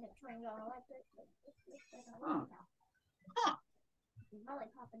that catnip triangle. Huh.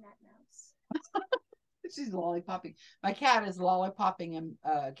 Lollipopping that mouse. She's lollipopping. My cat is lollipopping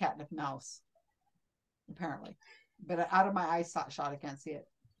a catnip mouse. Apparently, but out of my eyesight shot, I can't see it.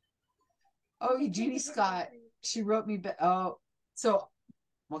 Oh, Eugenie Scott. She wrote me. Oh, so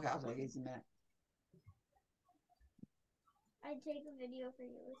okay. I was like, "Easy minute." I take a video for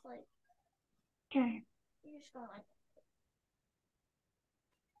you. It's like, okay. You're just going like.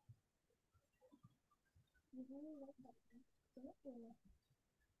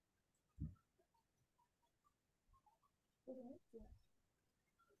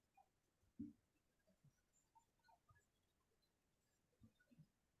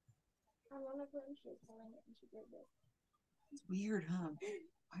 I wonder when she was telling it and she did this. It's weird, huh?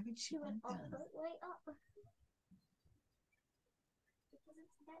 Why would she want All that? the way up. Because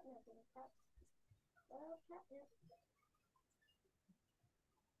it's catnip and it's got catnip.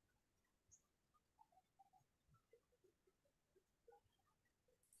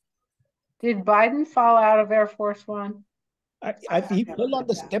 Did Biden fall out of Air Force One? He fell on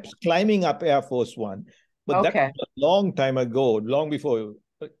the steps climbing up Air Force One, but that was a long time ago, long before.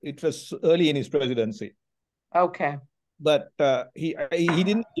 It was early in his presidency. Okay. But he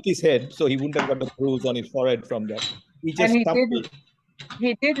didn't hit his head, so he wouldn't have got a bruise on his forehead from that. He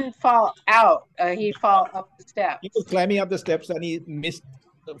didn't fall out. He fell up the steps. He was climbing up the steps and he missed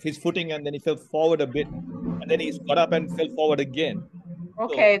his footing, and then he fell forward a bit, and then he got up and fell forward again.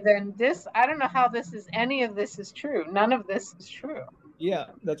 Okay, then I don't know how any of this is true. None of this is true. Yeah,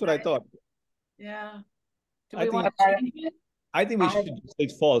 that's what I thought. Yeah. I think we should say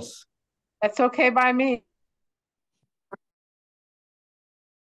it's false. That's okay by me.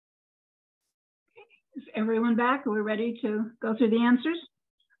 Is everyone back? Are we ready to go through the answers?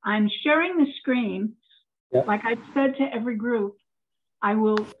 I'm sharing the screen. Yep. Like I said to every group, I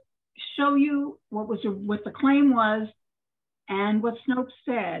will show you what the claim was and what Snopes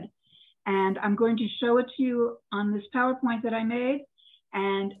said. And I'm going to show it to you on this PowerPoint that I made.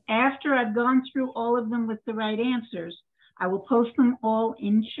 And after I've gone through all of them with the right answers, I will post them all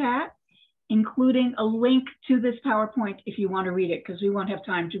in chat, including a link to this PowerPoint if you want to read it, because we won't have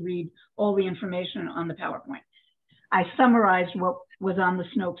time to read all the information on the PowerPoint. I summarized what was on the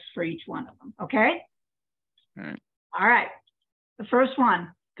Snopes for each one of them, okay? All right, the first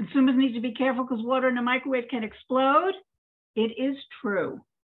one, consumers need to be careful because water in a microwave can explode. It is true,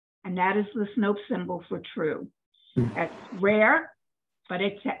 and that is the Snopes symbol for true. That's rare, but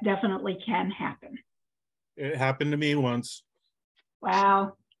it definitely can happen. It happened to me once.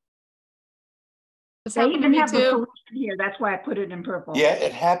 Wow. It's They happened to even me have the too. solution here. That's why I put it in purple. Yeah,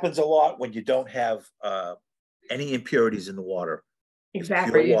 it happens a lot when you don't have any impurities in the water.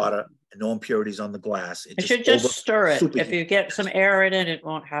 Exactly. Pure water and no impurities on the glass. You should just stir it. If you get some air in it, it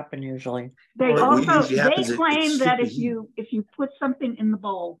won't happen usually. They What also usually happens is claim it's that superheated. if you put something in the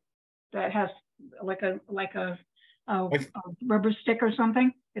bowl that has like a rubber stick or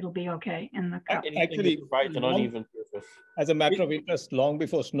something, it'll be okay in the cup. Actually, Right, an uneven surface. as a matter of interest, long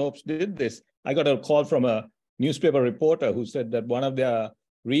before Snopes did this, I got a call from a newspaper reporter who said that one of their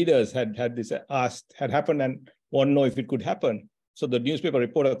readers had happened and wanted to know if it could happen. So the newspaper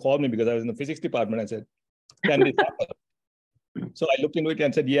reporter called me because I was in the physics department and said, "Can this happen?" So I looked into it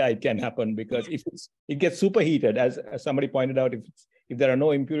and said, "Yeah, it can happen because if it gets superheated, as somebody pointed out, if there are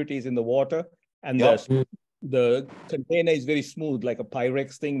no impurities in the water and the container is very smooth, like a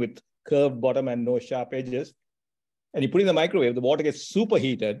Pyrex thing with curved bottom and no sharp edges, and you put it in the microwave, the water gets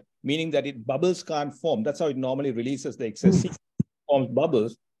superheated, meaning that bubbles can't form. That's how it normally releases the excess heat, forms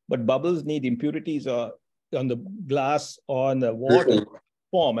bubbles, but bubbles need impurities on the glass or on the water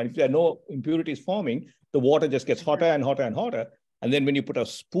form. And if there are no impurities forming, the water just gets hotter and hotter and hotter. And then when you put a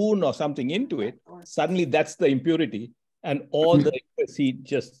spoon or something into it, suddenly that's the impurity and all the excess heat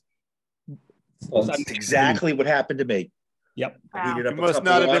just... That's exactly what happened to me. Yep. I heated up You a must cup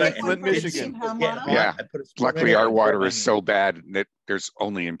not of have been water in Flint, and Michigan. Yeah. I put a spoon Luckily, in it our and water poured is it so bad that there's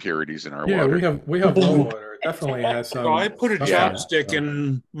only impurities in our Yeah, water. we have low water. It definitely has some. So I put a stuff chopstick in it,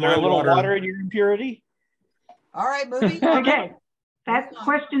 in Is there my a little water. water in your impurity? All right, moving. Okay, that's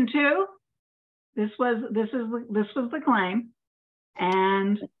question 2. This was the claim,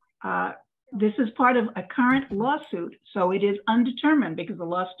 and this is part of a current lawsuit, so it is undetermined because the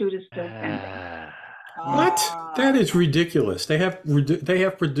lawsuit is still pending. What? That is ridiculous. They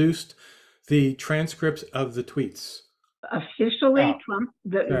have produced the transcripts of the tweets. Officially,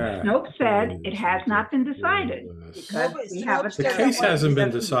 Snopes said it has not been decided because we have a The case hasn't been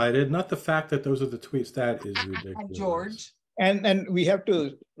decided, not the fact that those are the tweets. That is ridiculous. George. And we have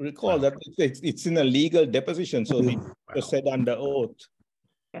to recall that it's in a legal deposition, so it was said under oath.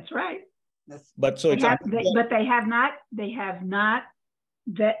 That's right. But so it's they have not.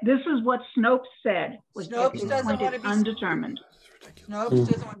 That this is what Snopes said. Was Snopes doesn't want to be undetermined. Snopes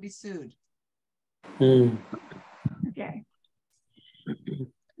doesn't want to be sued. Okay.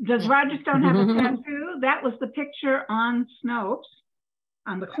 Does Roger Stone have a tattoo? That was the picture on Snopes,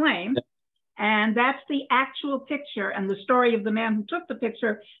 on the claim. And that's the actual picture and the story of the man who took the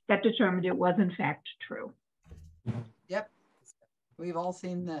picture that determined it was in fact true. Yep. We've all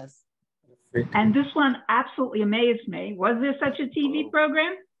seen this. And this one absolutely amazed me. Was there such a TV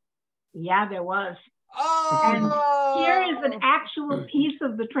program? Yeah, there was. Oh. And here is an actual piece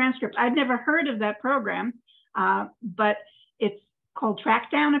of the transcript. I'd never heard of that program, but it's called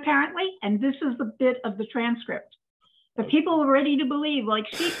Trackdown apparently. And this is the bit of the transcript. The people were ready to believe,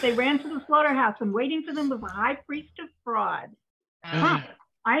 like sheep, they ran to the slaughterhouse and waiting for them was a high priest of fraud. Trump,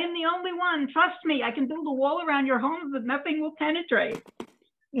 I am the only one. Trust me, I can build a wall around your homes that nothing will penetrate.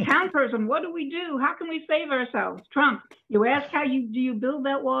 Townsperson, what do we do? How can we save ourselves? Trump, you ask do you build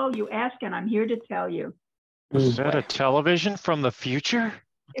that wall? You ask, and I'm here to tell you. Is that a television from the future?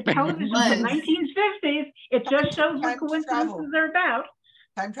 It's television from the 1950s. It just shows what coincidences are about.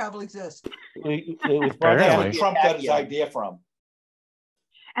 Time travel exists. That's where Trump got his idea from.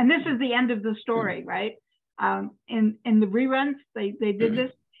 And this is the end of the story, right? In the reruns, they did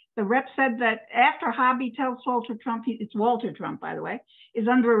this. The rep said that after Hobby tells Walter Trump, it's Walter Trump, by the way, is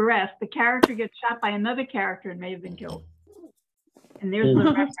under arrest, the character gets shot by another character and may have been killed. And there's the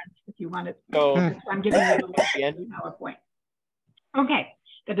reference if you want it. So I'm giving you the PowerPoint. Okay,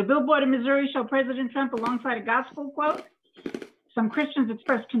 that the billboard in Missouri show President Trump alongside a gospel quote. Some Christians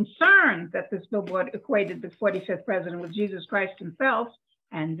expressed concern that this billboard equated the 45th president with Jesus Christ himself.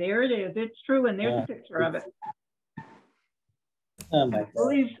 And there it is. It's true. And there's a picture of it. Oh my I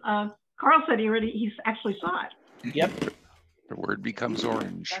believe Carl said he's actually saw it. Yep. The word becomes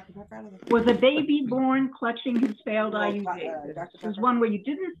orange. Was a baby born clutching his failed IUD? This is one where you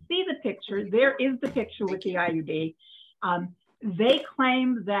didn't see the picture. There is the picture with the IUD. They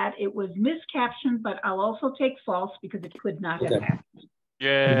claim that it was miscaptioned, but I'll also take false because it could not have happened.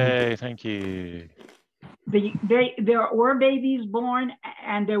 Yay, thank you. There were babies born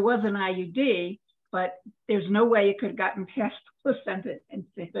and there was an IUD, but there's no way it could have gotten past the placenta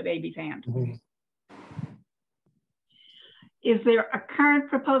into the baby's hand. Is there a current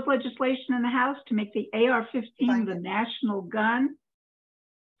proposed legislation in the House to make the AR-15 the national gun?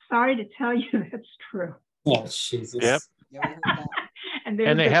 Sorry to tell you that's true. Oh, Jesus. Yep. And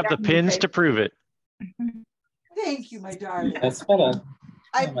they have the pins to prove it. Thank you, my darling. That's better.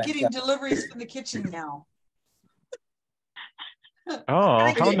 I'm getting deliveries from the kitchen now.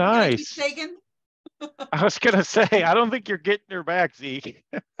 Oh, how nice. Taken? I was gonna say, I don't think you're getting her back, Zeke.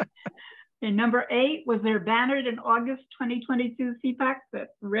 And number 8 was their banner in August 2022 CPAC that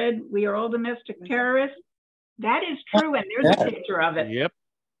read, "We are all domestic terrorists." That is true, and there's a picture of it. Yep.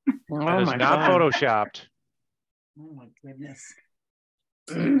 Oh That is my not God. photoshopped. Oh my goodness.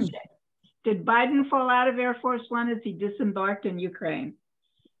 Did Biden fall out of Air Force One as he disembarked in Ukraine?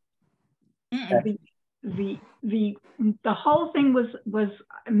 The whole thing was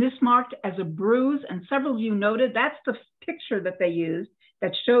mismarked as a bruise, and several of you noted that's the picture that they used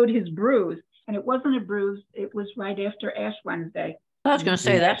that showed his bruise, and it wasn't a bruise. It was right after Ash Wednesday. I was going to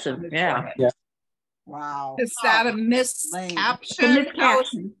say that's a, yeah. Wow. Is that a miscaption?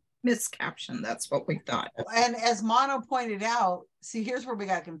 Miscaption. Miscaption. That's what we thought. And as Mono pointed out, see, here's where we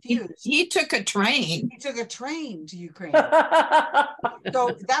got confused. He took a train. He took a train to Ukraine.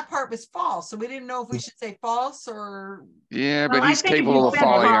 So that part was false. So we didn't know if we should say false or. Yeah, but he's capable of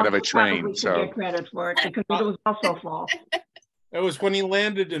falling out of a train. So get credit for it because it was also false. It was when he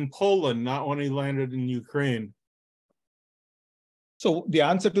landed in Poland, not when he landed in Ukraine. So the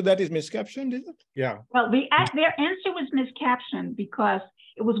answer to that is miscaptioned, is it? Yeah. Well, their answer was miscaptioned because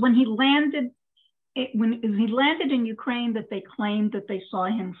it was when he landed. When he landed in Ukraine, that they claimed that they saw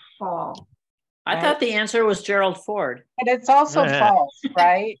him fall. I thought the answer was Gerald Ford. And it's also false,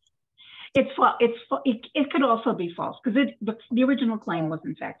 right? It could also be false because the original claim was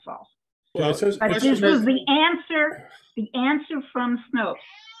in fact false. Well, but this was the answer from Snopes.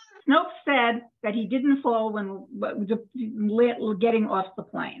 Snopes said that he didn't fall when getting off the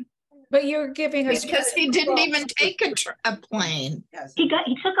plane. But you're giving us because he didn't even take a plane. He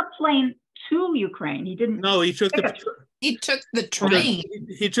took a plane to Ukraine. He didn't. No, he took the train.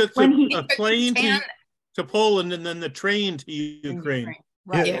 He took a plane to Poland and then the train to Ukraine.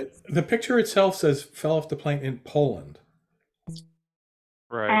 Right. Yeah, the picture itself says fell off the plane in Poland.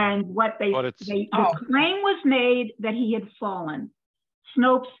 Right. And what the claim was made that he had fallen.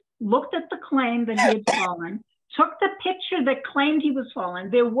 Snopes looked at the claim that he had fallen, took the picture that claimed he was fallen.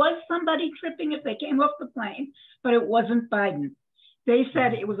 There was somebody tripping if they came off the plane, but it wasn't Biden. They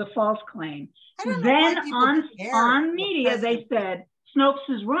said it was a false claim. Then on media, they said, Snopes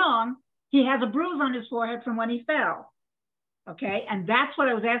is wrong. He has a bruise on his forehead from when he fell. Okay, and that's what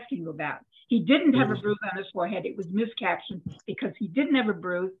I was asking you about. He didn't have a bruise on his forehead. It was miscaptioned because he didn't have a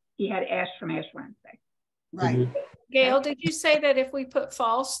bruise. He had ash from Ash Wednesday. Right. Gail, did you say that if we put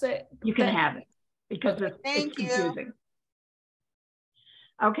false that you can have it because it's confusing?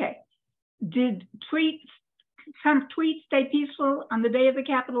 Okay. Did some tweets stay peaceful on the day of the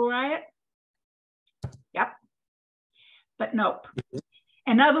Capitol riot? Yep. But nope.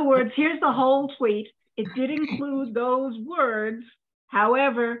 In other words, here's the whole tweet. It did include those words.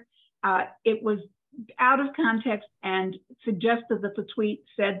 However, it was out of context and suggested that the tweet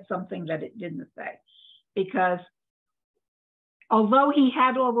said something that it didn't say. Because although he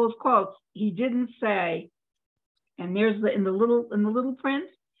had all those quotes, he didn't say, and there's in the little print,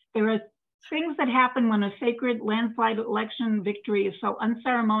 there are things that happen when a sacred landslide election victory is so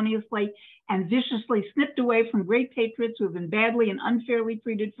unceremoniously and viciously snipped away from great patriots who have been badly and unfairly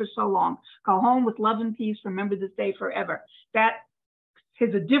treated for so long. Go home with love and peace. Remember this day forever. That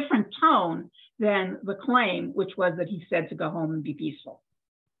is a different tone than the claim, which was that he said to go home and be peaceful.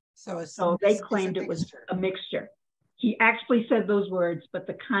 So they claimed it was a mixture. He actually said those words, but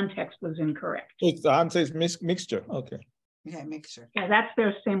the context was incorrect. The answer is mixture. Okay. Yeah, mixture. Yeah, that's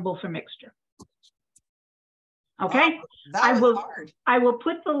their symbol for mixture. Okay, wow, I will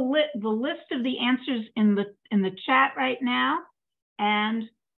put the list of the answers in the chat right now, and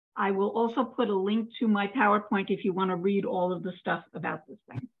I will also put a link to my PowerPoint if you want to read all of the stuff about this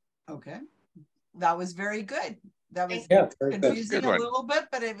thing. Okay, that was very good. That was confusing a little bit,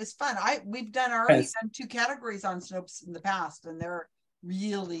 but it was fun. We've already done 2 categories on Snopes in the past, and they're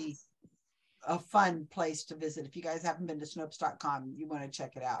really a fun place to visit. If you guys haven't been to Snopes.com, you want to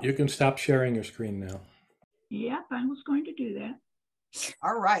check it out. You can stop sharing your screen now. Yep, I was going to do that.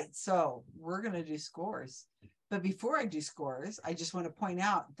 All right, so we're going to do scores. But before I do scores, I just want to point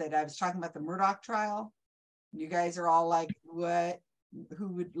out that I was talking about the Murdoch trial. You guys are all like, what? Who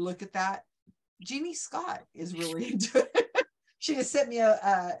would look at that? Jeannie Scott is really into it. She just sent me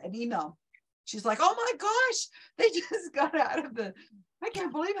an email. She's like, oh my gosh, they just got out of I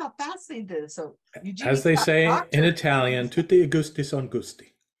can't believe how fast they did. So, as they say in Italian, tutti gusti son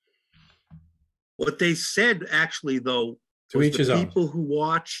gusti. What they said, actually, though, was the people who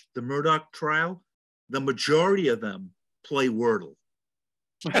watched the Murdoch trial, the majority of them play Wordle.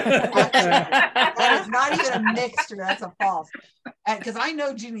 That is not even a mixture. That's a false. Because I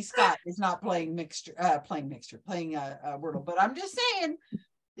know Jeannie Scott is not playing Wordle. But I'm just saying,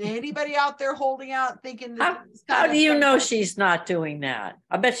 Anybody out there holding out thinking How, that how do you know she's not doing that?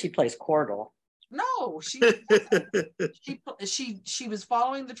 I bet she plays Cordal. No, she was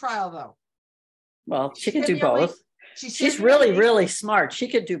following the trial though. Well, she could sent do me a link. both. She sent She's me a really, link. really smart. She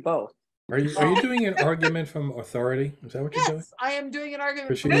could do both. Are you doing an argument from authority? Is that what you're doing? Yes, I am doing an argument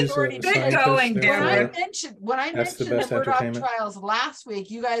Because from she's authority. a because scientist, when I therefore, mentioned that's the the best Murdoch entertainment. trials last week,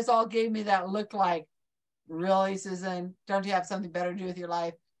 you guys all gave me that look like, really, Susan? Don't you have something better to do with your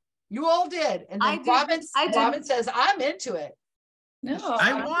life? You all did. And then Robin says, I'm into it. No,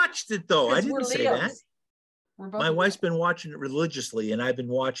 I watched it though. I Because we're didn't say Leos. that. We're both My Leos. wife's been watching it religiously, and I've been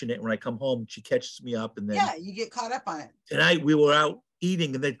watching it. When I come home, she catches me up, and then Yeah, you get caught up on it. tonight we were out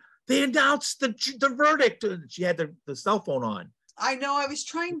eating, and then they announced the verdict. She had the cell phone on. I know. I was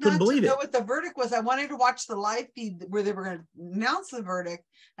trying Couldn't not to believe know it. what the verdict was. I wanted to watch the live feed where they were going to announce the verdict,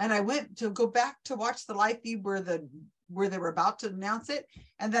 and I went to go back to watch the live feed where they were about to announce it,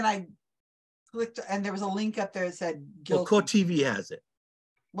 and then I clicked, and there was a link up there that said Well, guilty. Court TV has it.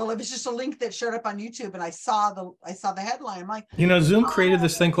 Well, it was just a link that showed up on YouTube, and I saw the headline. I'm like, You know, Zoom created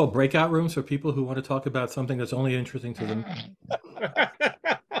this thing called breakout rooms for people who want to talk about something that's only interesting to them.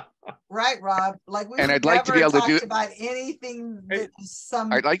 right, Rob? Like we And would I'd like to never be able to talked do- about anything that is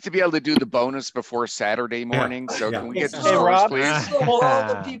some. I'd like to be able to do the bonus before Saturday morning. So can we get the Hey, scores, Rob. please? the world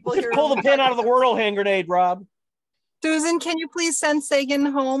of people Just here. pull the pin out of the whirl hand grenade, Rob. Susan, can you please send Sagan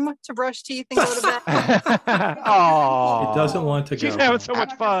home to brush teeth and go to bed? Oh, It doesn't want to go. she's having so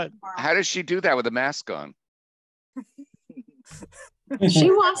much fun. How does she do that with a mask on? She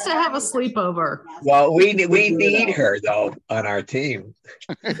wants to have a sleepover. Well, we need her though on our team.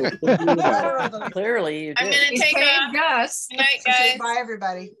 Clearly, you I'm did. gonna take us. Good night, guys. Bye,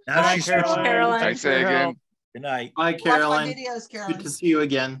 everybody. Bye, Caroline. Thanks, Sagan. Good night. Bye, Watch my Caroline. videos, Caroline. Good to see you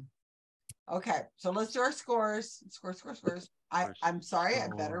again. Okay, so let's do our scores. Scores. I'm sorry. I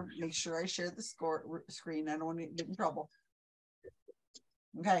better make sure I share the screen. I don't want to get in trouble.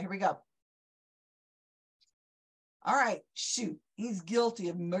 Okay, here we go. All right, shoot. He's guilty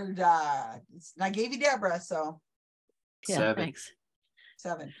of murder. And I gave you Deborah, so Yeah, 7. thanks.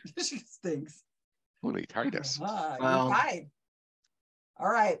 7. She stinks. Holy Titus. You're Well, tied. All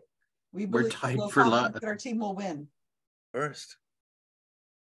right. we're believe tied we'll for confident luck. that our team will win. First.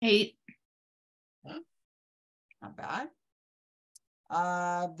 8. Not bad.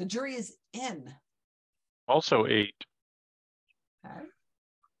 The jury is in. Also 8. Okay.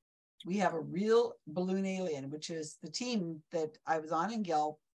 We have a real balloon alien, which is the team that I was on and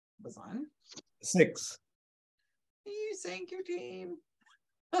Gail was on. 6. You sank your team.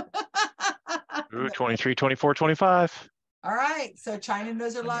 Ooh, 23, 24, 25. All right. So China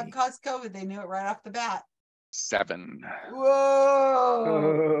knows their lab caused COVID. They knew it right off the bat. 7. Whoa.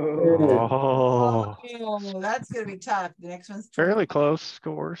 Oh, Oh, that's going to be tough. The next one's fairly close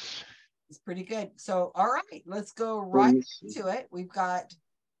scores. It's pretty good. So, all right, let's go right into it. We've got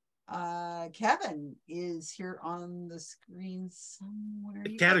Kevin is here on the screen somewhere.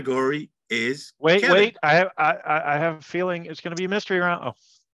 The category is Wait, Kevin. wait. I have a feeling it's going to be a mystery round. Oh,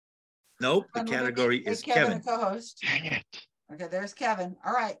 Nope, the Let me category make is Kevin Kevin. a co-host. dang it. Okay, there's Kevin.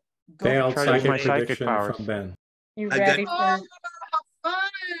 All right. Go. Failed Try to use my psychic psychic prediction powers. from Ben. You I got- ready for? Oh, how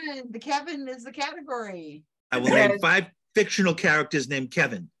fun. The Kevin is the category. I will name 5 fictional characters named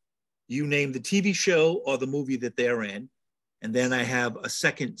Kevin. You name the TV show or the movie that they're in. And then I have a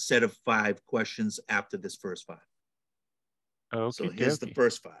second set of 5 questions after this first 5. Okay, So here's the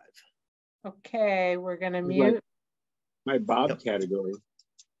first 5. Okay, we're gonna mute. My Bob category.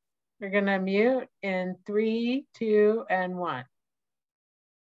 We're gonna mute in 3, 2, and 1.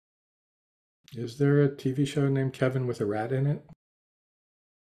 Is there a TV show named Kevin with a rat in it?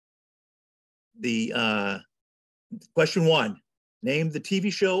 The question 1, name the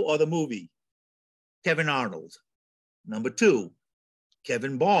TV show or the movie. Kevin Arnold. Number 2,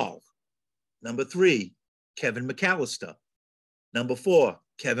 Kevin Ball. Number 3, Kevin McAllister. Number 4,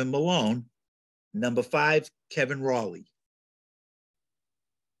 Kevin Malone. Number 5, Kevin Raleigh.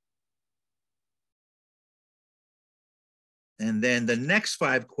 And then the next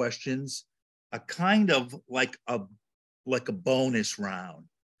 5 questions are kind of like a bonus round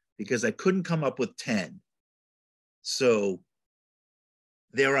because I couldn't come up with 10. So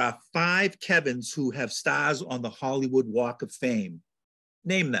there are 5 Kevins who have stars on the Hollywood Walk of Fame.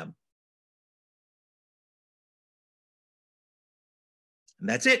 Name them. And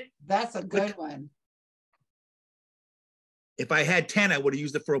that's it. That's a good one. If I had 10, I would have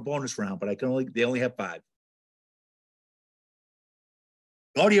used it for a bonus round, but they only have 5.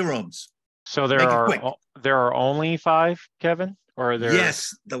 Audio rooms. So Make it quick. there are only 5, Kevin? Or are there?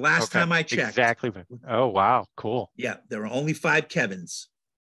 Yes, the last Okay, time I checked. Exactly. Oh, wow. Cool. Yeah, there are only 5 Kevins.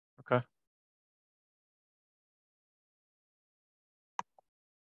 Okay.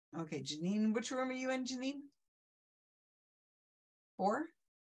 Okay, Janine, which room are you in, Janine? 4?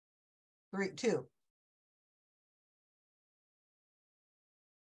 3, 2.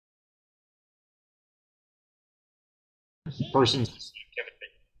 Person's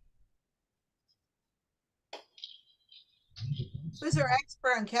Who's our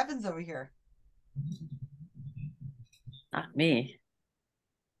expert on Kevin's over here? Not me.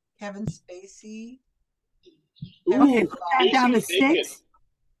 Kevin Spacey. Okay, put that down to 6.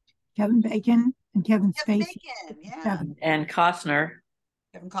 Kevin Bacon and Kevin Kevin Spacey. Bacon, yeah. 7. And Costner.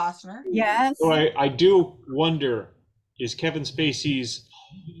 Kevin Costner. Yes. So I do wonder, is Kevin Spacey's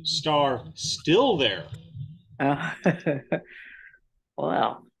star still there?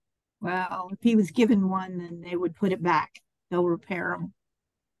 Well. Well, if he was given one, then they would put it back. They'll repair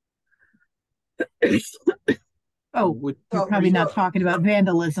them. Oh, we're probably not talking about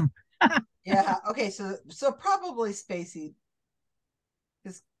vandalism. Yeah. Okay. So probably Spacey.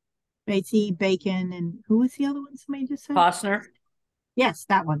 Spacey, Bacon, and who was the other one? Somebody just said Costner. Yes,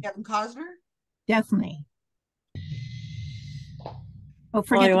 that one. Kevin Costner. Definitely. Oh,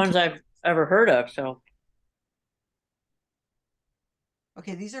 Only the ones I've ever heard of. So.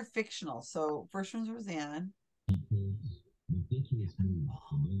 Okay, these are fictional. So first one's Roseanne.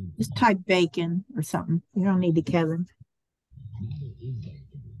 Just type Bacon or something. You don't need the Kevin.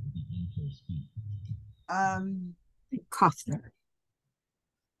 Costner.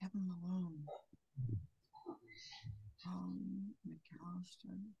 Kevin Malone.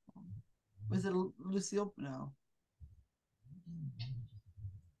 McAllister. Was it Lucille? No.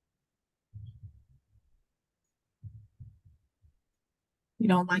 You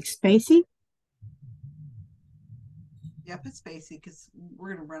don't like Spacey? Yep, it's Spacey because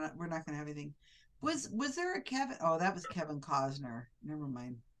we're gonna run out. We're not gonna have anything. Was there a Kevin? Oh, that was Kevin Costner. Never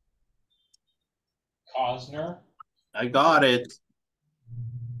mind. Costner. I got it.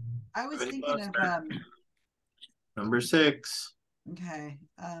 I was thinking of Number 6. okay.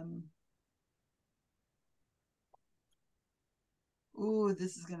 Ooh,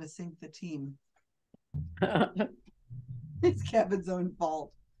 this is gonna sink the team. It's Kevin's own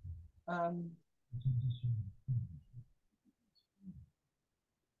fault.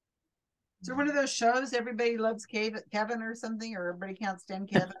 Is there one of those shows everybody loves Kevin or something, or everybody can't stand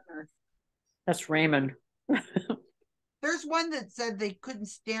Kevin? Or That's Raymond. there's one that said they couldn't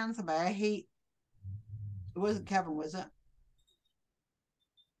stand somebody. I hate. It wasn't Kevin, was it?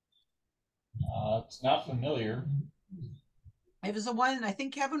 It's not familiar. It was the one. I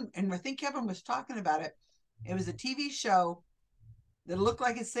think Kevin was talking about it. It was a TV show that looked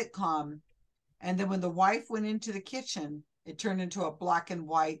like a sitcom, and then when the wife went into the kitchen, it turned into a black and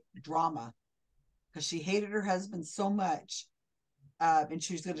white drama because she hated her husband so much, and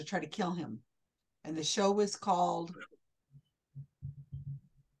she was going to try to kill him. And the show was called,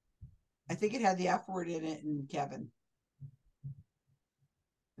 I think it had the F word in it and Kevin,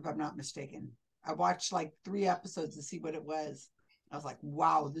 if I'm not mistaken. I watched like 3 episodes to see what it was. I was like,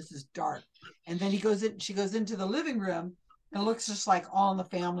 wow, this is dark. And then she goes into the living room and it looks just like All in the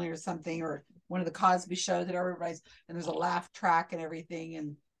Family or something, or one of the Cosby shows that everybody's, and there's a laugh track and everything.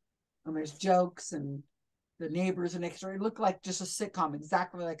 And there's jokes and the neighbors are next door. It looked like just a sitcom,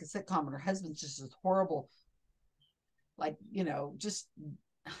 exactly like a sitcom. And her husband's just this horrible, like, just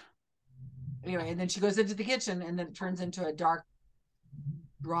anyway. And then she goes into the kitchen and then it turns into a dark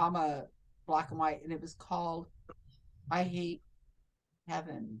drama, black and white. And it was called I Hate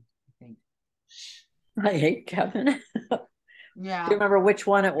Kevin, I think. I hate Kevin. Yeah. Do you remember which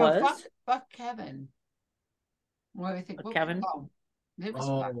one it was? Fuck Kevin. Well, I think Kevin. It was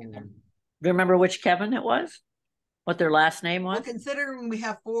fuck in there. Do you remember which Kevin it was? What their last name was? Well, considering we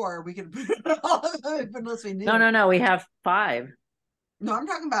have 4, we could put it all of them unless we knew. No. We have 5. No, I'm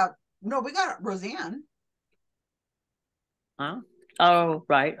talking about. No, we got Roseanne. Huh? Oh,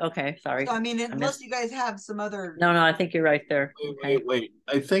 right. Okay, sorry. So, I mean, unless you guys have some other. No, I think you're right there. Wait.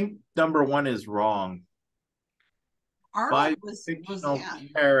 I think number 1 is wrong. Arnold 5 was fictional Roseanne.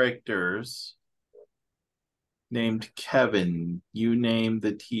 characters named Kevin. You name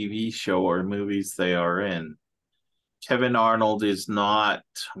the TV show or movies they are in. Kevin Arnold is not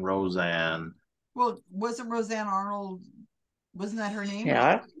Roseanne. Well, wasn't Roseanne Arnold? Wasn't that her name?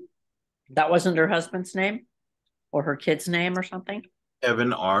 Yeah. That wasn't her husband's name? Or her kid's name or something?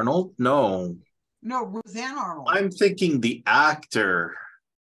 Kevin Arnold? No. No, Roseanne Arnold. I'm thinking the actor.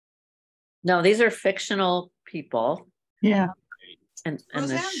 No, these are fictional people. Yeah. And Roseanne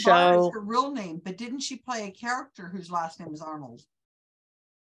the Barr is show. her real name, but didn't she play a character whose last name is Arnold?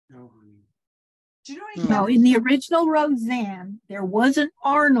 No. Do you know any No, Kevin? in the original Roseanne, there wasn't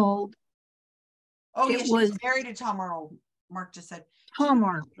Arnold. Oh, it yeah, she was was married to Tom Arnold. Mark just said. Tom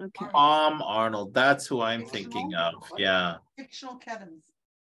Arnold. Okay. Tom Arnold. That's who I'm thinking of. Yeah. Fictional Kevins.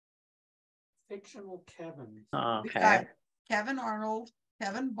 Fictional Kevin. We've Okay. got Kevin Arnold,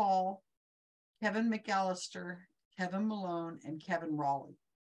 Kevin Ball, Kevin McAllister, Kevin Malone, and Kevin Raleigh.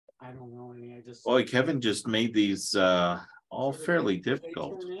 I don't know any. I just. Boy, Kevin just made these all fairly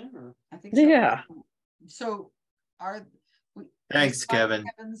difficult. I think so. Yeah. So are Thanks, Kevin.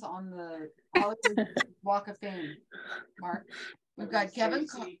 Kevin's on the Hollywood Walk of Fame. Mark, we've got Kevin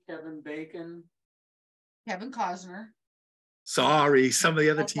Kevin Bacon. Kevin Costner. Sorry, some of the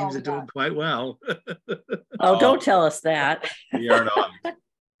other That's all teams are we doing got. quite well. Oh, don't tell us that. We are not.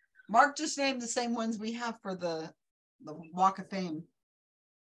 Mark just named the same ones we have for the Walk of Fame.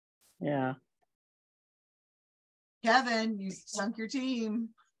 Yeah. Kevin, you sunk your team.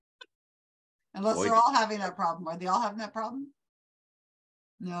 Unless Boy. they're all having that problem. Are they all having that problem?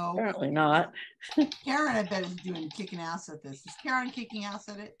 No. Apparently not. Karen, I bet, is kicking ass at this. Is Karen kicking ass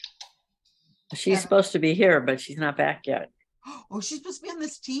at it? She's supposed to be here, but she's not back yet. Oh, she's supposed to be on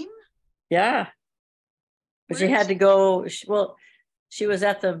this team? Yeah. But she had to go. She was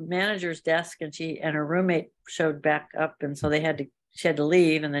at the manager's desk and her roommate showed back up. And so she had to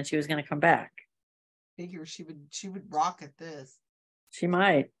leave, and then she was going to come back. Figure she would rock at this. She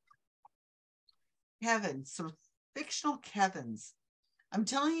might. Kevin, so fictional Kevins. I'm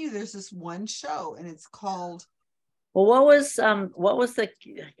telling you, there's this one show, and it's called. Well, what was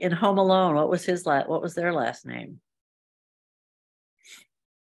in Home Alone? What was their last name?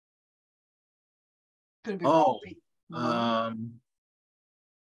 Could be Oh, Raleigh.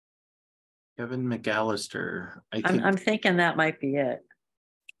 Kevin McAllister. I think I'm thinking that might be it.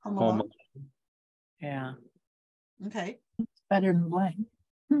 Home Home Alone. Yeah. Okay. It's better than blank.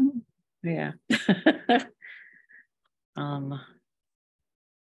 Yeah. I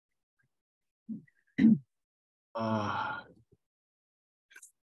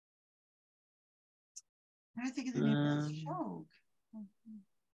don't think of the name of this show.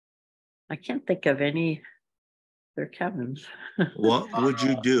 I can't think of any. They're Kevin's. What would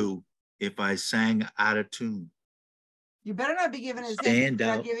you do if I sang out of tune? You better not be giving his Stand You're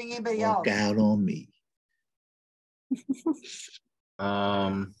out, not giving anybody walk else. out on me.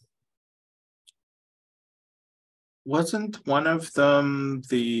 Wasn't one of them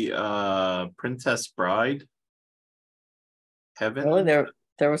the Princess Bride? Kevin? Really,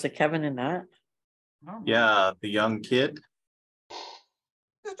 there was a Kevin in that? Yeah, the young kid.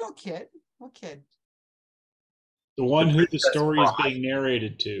 There's no kid. What kid? The one who the story is being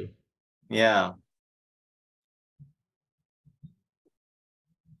narrated to. Yeah.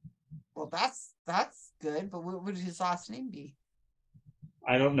 Well, that's good, but what would his last name be?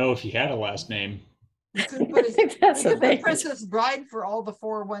 I don't know if he had a last name. You could put his That's you the could put thing. Princess Bride for all the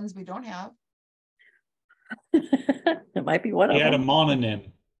 4 ones we don't have. It might be one He of had a them.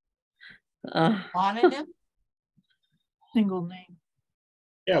 mononym. Mononym? Single name.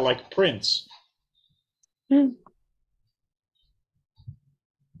 Yeah, like Prince. Troy,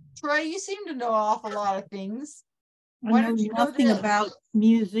 you seem to know an awful lot of things. I Why know don't you know nothing this? about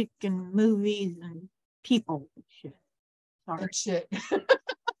music and movies and people. Shit. Sorry. Good shit.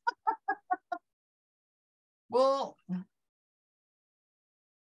 Well,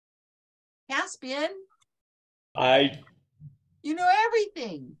 Caspian, you know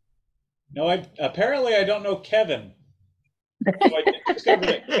everything. Apparently I don't know Kevin. So I discovered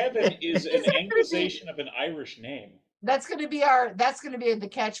that Kevin is an anglicization of an Irish name. That's gonna be the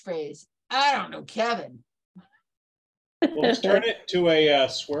catchphrase. I don't know Kevin. Well, let's turn it to a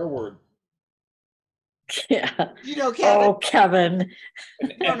swear word. Yeah. You know Kevin. Oh, Kevin. You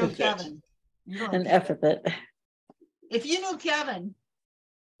don't know Kevin. You don't know An Kevin. epithet. If you know Kevin,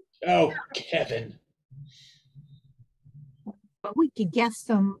 Oh, Kevin. But we could guess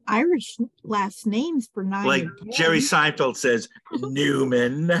some Irish last names for 9 Like or 10. Jerry Seinfeld says,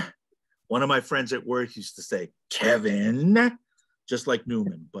 Newman. One of my friends at work used to say Kevin, just like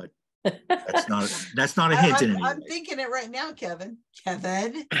Newman, but that's not a hint in any I'm way. thinking it right now, Kevin.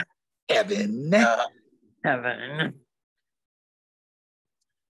 Kevin. Kevin. Kevin.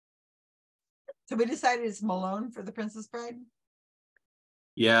 So we decided it's Malone for the Princess Bride.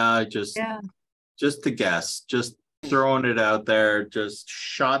 Yeah, just to guess, just throwing it out there, just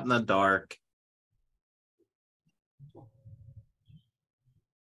shot in the dark.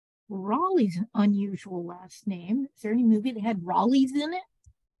 Raleigh's an unusual last name. Is there any movie that had Raleigh's in it?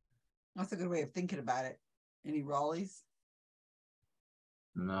 That's a good way of thinking about it. Any Raleighs?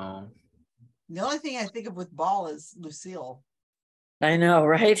 No. The only thing I think of with Ball is Lucille. I know,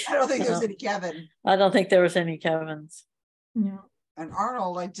 right? I don't think there's any Kevin. I don't think there was any Kevins. Yeah. And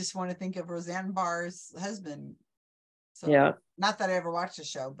Arnold, I just want to think of Roseanne Barr's husband. So, Yeah. Not that I ever watched the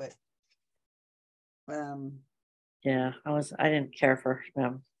show, but yeah, I didn't care for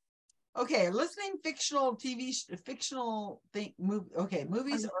them. okay, let's name fictional fictional thing okay,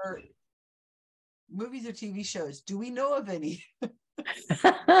 movies or TV shows. Do we know of any?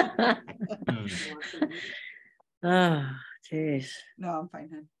 Oh, jeez. No, I'm fine,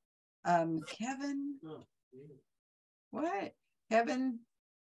 hon. Kevin. What? Kevin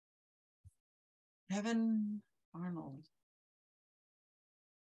Arnold.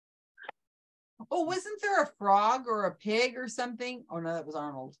 Oh, wasn't there a frog or a pig or something? Oh no, that was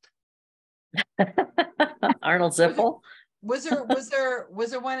Arnold. Arnold Zippel. Was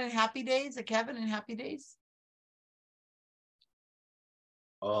there one in Happy Days? A Kevin in Happy Days?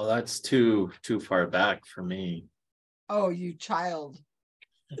 Oh, that's too far back for me. Oh, you child.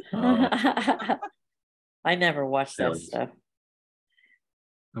 I never watched that stuff.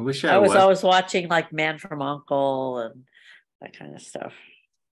 I wish I was always watching like Man from U.N.C.L.E. and that kind of stuff.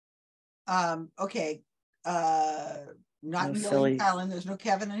 Okay. Not in Gilligan's Island. There's no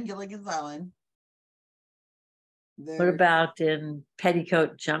Kevin in Gilligan's Island. What about in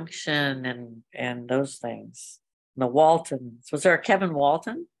Petticoat Junction and those things? The Waltons. Was there a Kevin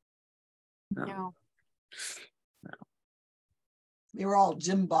Walton? No. They were all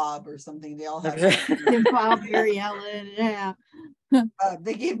Jim Bob or something. They all had Jim Bob, Mary Ellen, yeah.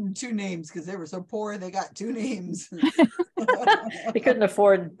 They gave them two names because they were so poor. They got two names. They couldn't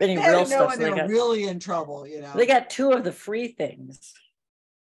afford any They had real to know stuff. when So they were really in trouble, you know. They got two of the free things.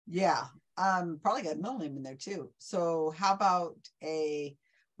 Yeah. Probably got a middle name in there too. So how about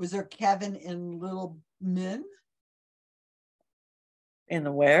was there Kevin in Little Men? In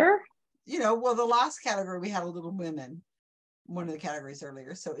the where? You know, well, the last category we had a Little Women, one of the categories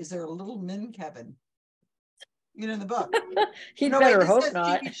earlier. So is there a Little Men Kevin? You know, in the book. He'd better hope says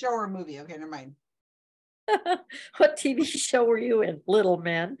not. TV show or movie. Okay, never mind. What TV show were you in? Little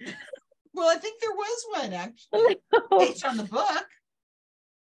Men. Well, I think there was one actually based on the book.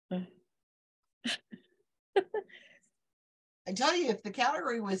 I tell you, if the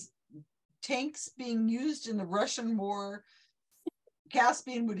category was tanks being used in the Russian war,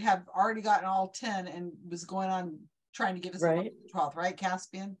 Caspian would have already gotten all 10 and was going on trying to give us a 12th, right,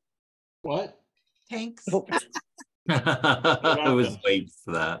 Caspian? What? Tanks. I was waiting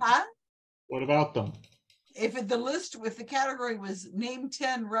for that. Huh? What about them? If the category was name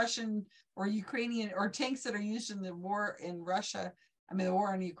 10 Russian or Ukrainian or tanks that are used in the war in Russia, the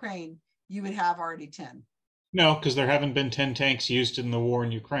war in Ukraine, you would have already 10. No, because there haven't been 10 tanks used in the war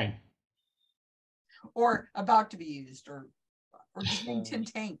in Ukraine. Or about to be used, or just name 10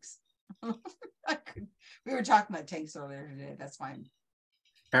 tanks. We were talking about tanks earlier today. That's fine.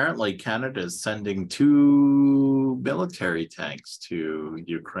 Apparently, Canada is sending 2 military tanks to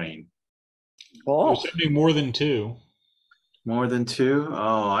Ukraine. They're sending more than 2. More than 2?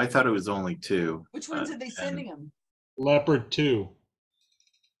 Oh, I thought it was only 2. Which ones are they sending them? Leopard 2.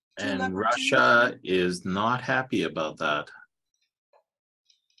 And Russia is not happy about that.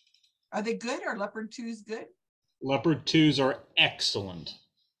 Are they good? Are Leopard 2s good? Leopard 2s are excellent.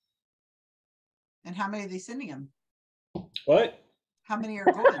 And how many are they sending them? What? How many are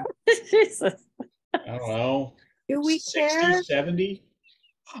going? Jesus. I don't know. Do we 60, care? 70?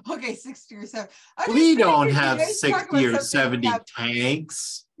 Okay, 60 or 70. We don't have 60 or 70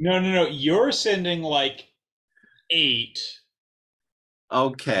 tanks. No. You're sending like 8.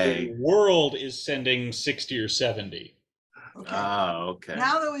 Okay. The world is sending 60 or 70. Okay. Oh, okay.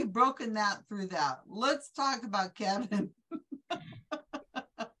 Now that we've broken that through that, let's talk about Kevin.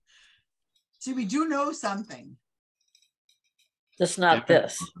 See, we do know something. Just not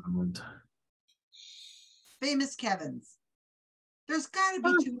this. Famous Kevins. There's got to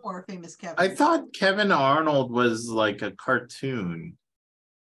be 2 more famous Kevins. I thought Kevin Arnold was like a cartoon.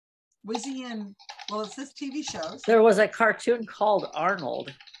 Was he in, well, it says TV shows. There was a cartoon called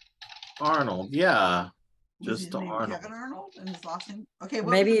Arnold. Arnold, yeah. Was Just his name Arnold. Kevin Arnold and his last name. Okay, what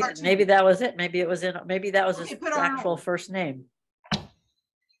Maybe was the cartoon? maybe that was it. Maybe it was in. Maybe that was Okay, his put actual Arnold. first name.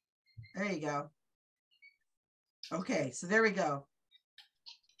 There you go. Okay, so there we go.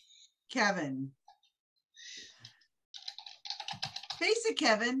 Kevin. Face it,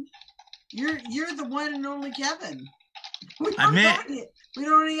 Kevin. You're the one and only Kevin. We don't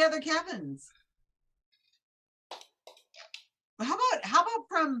know any other Kevins. But how about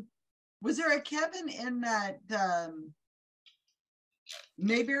from? Was there a Kevin in that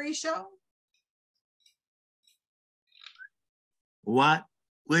Mayberry show? What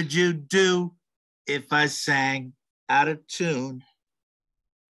would you do if I sang out of tune?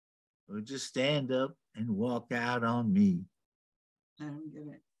 Would you stand up and walk out on me? I don't get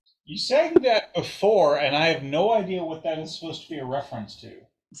it. You sang that before, and I have no idea what that is supposed to be a reference to.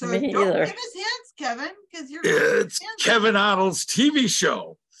 So Me don't either. give us hints, Kevin, because you're It's Kevin Arnold's TV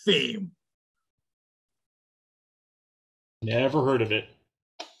show theme. Never heard of it.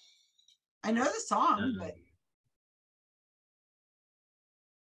 I know the song, but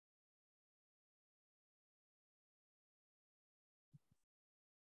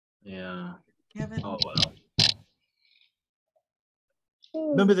Yeah. Kevin. Oh well.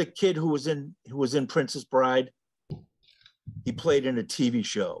 Remember the kid who was in Princess Bride? He played in a TV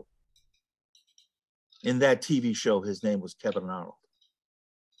show. In that TV show, his name was Kevin Arnold.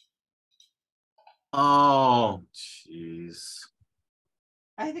 Oh, jeez.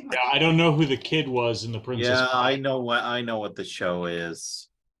 I think. Yeah, I don't know who the kid was in the Princess. Yeah, Bride. I know what the show is.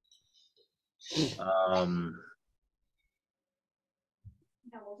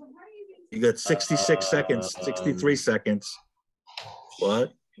 You got 66 seconds, 63 seconds.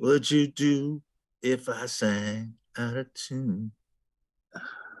 What would you do if I sang out of tune?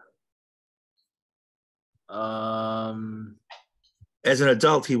 As an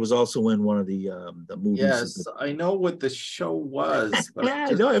adult, he was also in one of the movies. Yes, I know what the show was, but Yeah,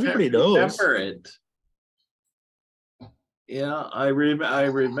 I I know, everybody knows. remember it. Yeah, I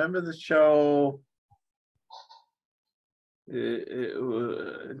remember the show.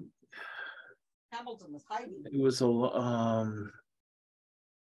 Hamilton was hiding. It was a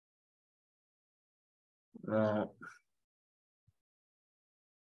no.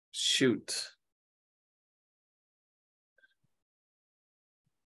 Shoot.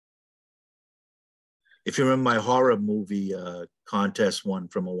 If you remember my horror movie contest one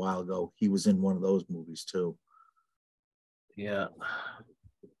from a while ago, he was in one of those movies too. Yeah.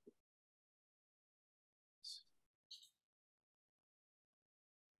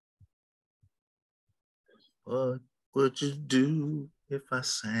 What would you do if I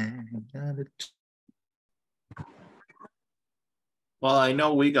sang out of tune? Well, I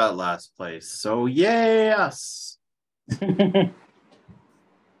know we got last place, so yes.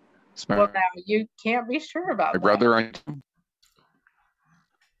 Well, now you can't be sure about My that. brother on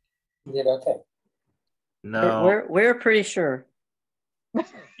You did okay. No. We're pretty sure.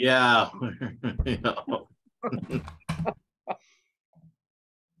 Yeah.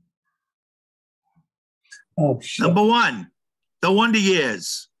 Oh, shit. Number one, The Wonder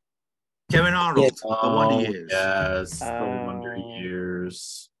Years. Kevin Arnold, The Wonder Years. Yes, The Wonder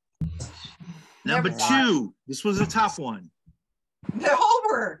Years. Number two, this was a tough one. They all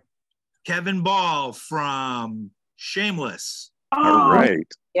were. Kevin Ball from Shameless. All right.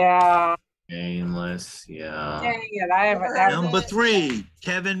 Yeah. Shameless, yeah. Dang it, I haven't. that was Number it. three,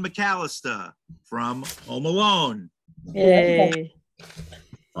 Kevin McAllister from Home Alone. Yay.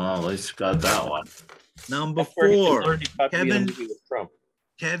 Oh, at least you got that one. Number That's where he four, learned how to be in a Kevin movie with Trump.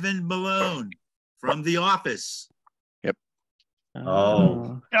 Kevin Malone from The Office.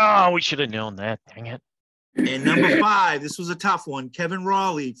 Oh. Oh, we should have known that. Dang it. And number five, this was a tough one, Kevin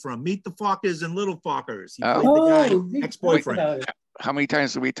Raleigh from Meet the Fockers and Little Fockers. He played the guy, ex-boyfriend. How many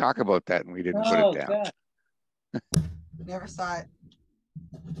times did we talk about that and we didn't put it down? God. Never saw it.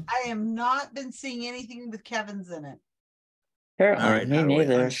 I have not been seeing anything with Kevin's in it. Apparently, All right, me how do I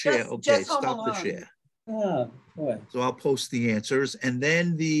neither. unshare? Just- Okay, just Home stop the Alone. share. Oh, boy. So I'll post the answers, and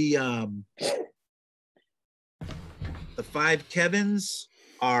then the five Kevins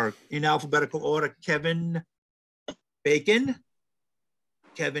are in alphabetical order: Kevin Bacon,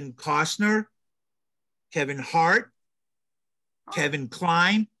 Kevin Costner, Kevin Hart, Kevin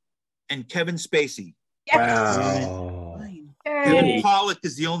Kline, and Kevin Spacey. Wow. Kevin Pollak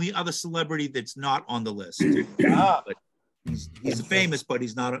is the only other celebrity that's not on the list. But he's famous, but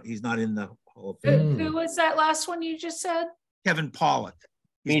he's not in the Hall of Fame. Who was that last one you just said? Kevin Pollak.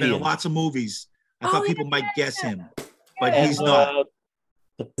 He's been in Comedian. lots of movies. I Oh, thought people yeah, might guess him, but Yeah. he's not.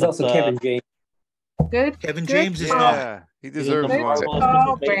 There's also Kevin James. Good. Kevin good James is job. not. Yeah, he He's in deserves the one. Marvelous Oh,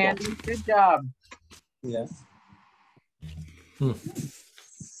 Mrs. Maisel. Brandon, good job. Yes.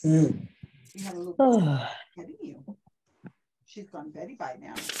 You have a little Oh. kidding you. She's gone Betty by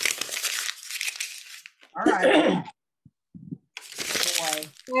now. All right. Boy,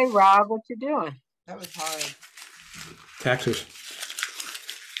 Hey, Rob, what you doing? that was hard. Taxes.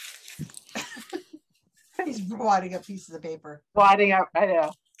 He's wadding up pieces of paper. Wadding up, I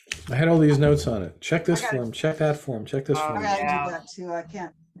know. I had all these notes on it. Check this I got it. form. Check that form. Check this I form. gotta yeah. do that too. I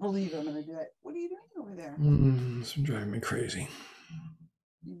can't believe I'm gonna do it. What are you doing over there? It's driving me crazy.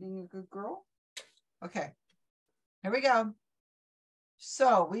 You being a good girl? Okay. Here we go.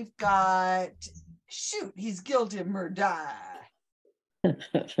 So we've got shoot, he's guilty of murder. A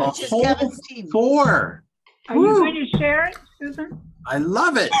Which is whole Kevin's team. 4. Are you going to share it, Susan? I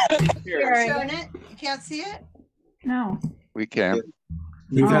love it. You're showing it? You can't see it? No. We can.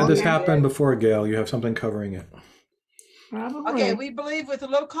 We've had this okay. happen before, Gail. You have something covering it. Probably. Okay, we believe with a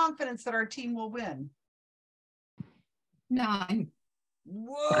low confidence that our team will win. 9.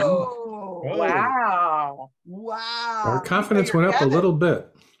 Whoa. Wow. Wow. Our confidence went up a little bit.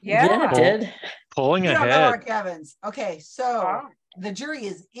 Yeah, it did. Pulling You don't know our ahead. Kevin's. Okay, so the jury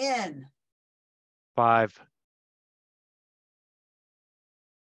is in. 5.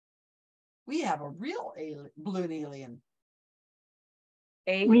 We have a real alien, balloon alien.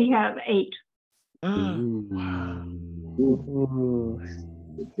 8. We have 8. Wow.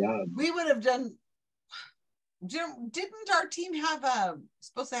 Good job. We would have done. Didn't our team have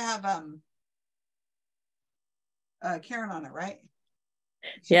supposed to have Karen on it, right?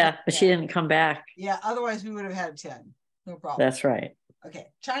 Yeah, but she didn't come back. Yeah, otherwise we would have had a 10. No problem. That's right. Okay.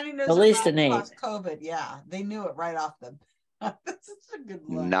 China knows At least about an 8. COVID. Yeah, they knew it right off them. That's such a good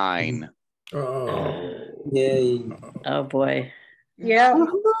one. 9. Oh. Yay. Oh boy. Yeah.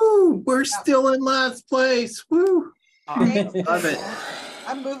 Woo, we're still in last place. Woo. Love it.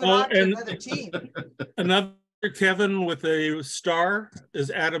 I'm moving on to another team. Another Kevin with a star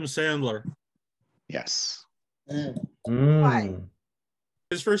is Adam Sandler. Yes. Why?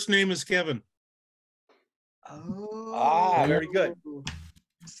 His first name is Kevin. Ah, very good.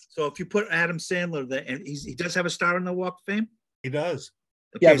 So if you put Adam Sandler there, and he does have a star in the Walk of Fame? He does.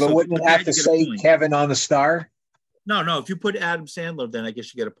 Okay, Yeah, but so wouldn't it you have to get a say point. Kevin on the star? No, if you put Adam Sandler, then I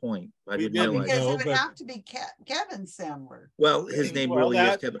guess you get a point. I didn't realize. Because No, it would but- have to be Kevin Sandler. Well, his name Well, really is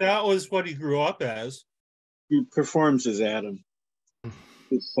that, Kevin. that was what he grew up as. He performs as Adam.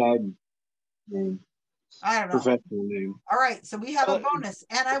 His side name, I don't know. professional name. All right, so we have a bonus,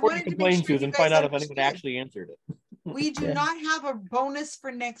 and I wanted to make Complain, sure you Susan, guys find out if anyone understood. actually answered it. We do not have a bonus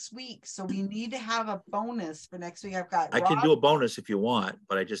for next week, so we need to have a bonus for next week. I've got I can do a bonus if you want,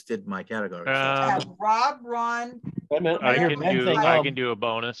 but I just did my category. I have Rob, Ron. Wait a minute, I hear can Ben do saying, I can do a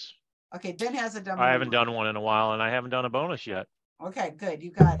bonus. Okay, Ben hasn't done. I one. haven't done one in a while, and I haven't done a bonus yet. Okay, good.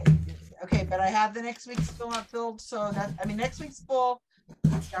 You got it. Okay, but I have the next week's still not filled, so that next week's full.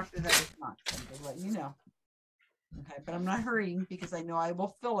 After that, it's not. I'm just letting you know. Okay, but I'm not hurrying because I know I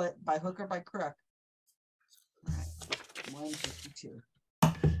will fill it by hook or by crook. All right, 152.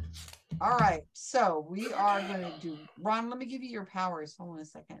 All right, so we are going to do. Ron, let me give you your powers. Hold on a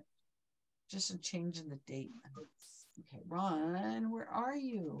second. Just a change in the date. Okay, Ron, where are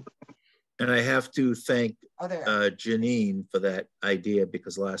you? And I have to thank Oh, there. Janine for that idea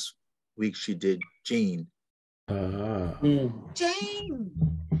because last week she did Jean. Jane.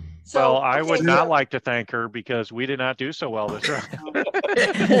 Well, I okay, would not so- like to thank her because we did not do so well this round. So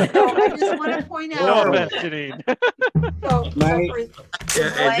I just want to point No out. offense, Janine.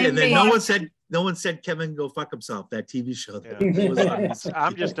 And then no one said Kevin go fuck himself, that TV show.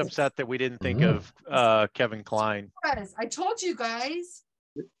 I'm just upset that we didn't think of Kevin Klein. I told you guys.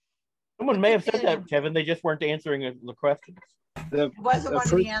 Someone may have said that, Kevin. They just weren't answering the questions. The wasn't one of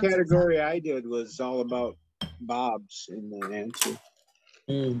the first answers. category I did was all about Bob's in the answer.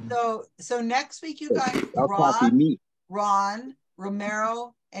 So next week, you guys, I'll copy me. Ron,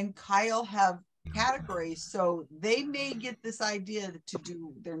 Romero, and Kyle have categories, so they may get this idea to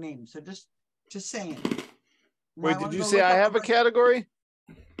do their name. So just saying. Wait, did you say I have a category?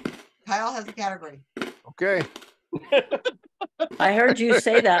 Kyle has a category. Okay. I heard you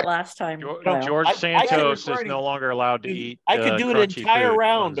say that last time. Kyle. George Santos is no longer allowed to eat. I could do an crunchy entire food.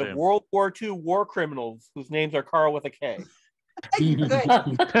 round of World War II war criminals whose names are Carl with a K. Good.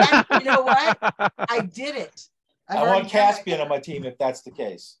 And you know what? I did it. I already want done that Caspian on my team if that's the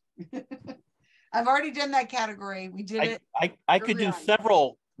case. I've already done that category. We did it. I could early do on.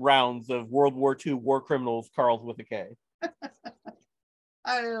 several rounds of World War II war criminals, Carls with a K.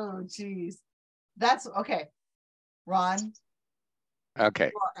 Oh, geez. That's okay. Ron.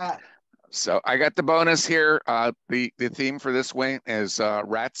 Okay. you are up. So I got the bonus here. The theme for this way is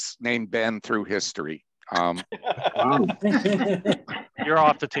rats named Ben through history. You're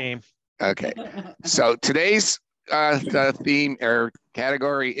off the team. Okay. So today's the theme or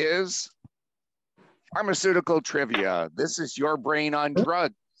category is pharmaceutical trivia. This is your brain on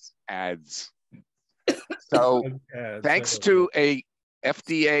drugs ads. So thanks to a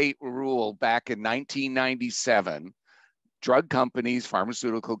FDA rule back in 1997, drug companies,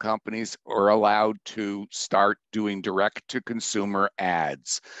 pharmaceutical companies are allowed to start doing direct-to-consumer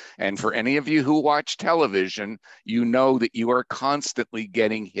ads. And for any of you who watch television, you know that you are constantly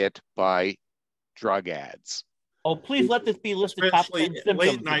getting hit by drug ads. Oh, please let this be listed top 10 Especially symptoms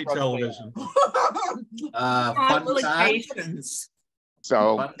late of night drug television. failure. Complications.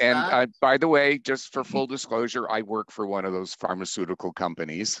 So, and by the way, just for full disclosure, I work for one of those pharmaceutical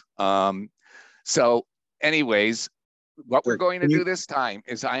companies. So anyways, what we're going to do this time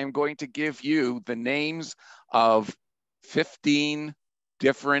is I am going to give you the names of 15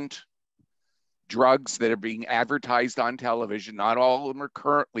 different drugs that are being advertised on television. Not all of them are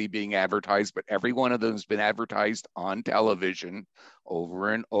currently being advertised, but every one of them has been advertised on television over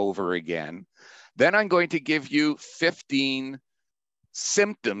and over again. Then I'm going to give you 15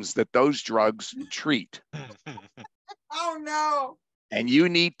 symptoms that those drugs treat. Oh no. And you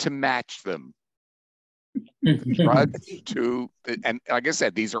need to match them. Drug to, and like I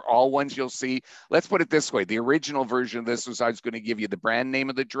said, these are all ones you'll see. Let's put it this way. The original version of this was I was going to give you the brand name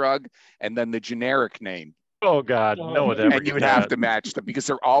of the drug and then the generic name. Oh God, no one ever. And you would have to match them because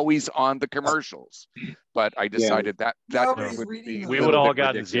they're always on the commercials. But I decided that would be we would all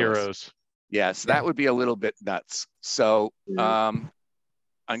gotten zeros. Yes, that would be a little bit nuts. So I'm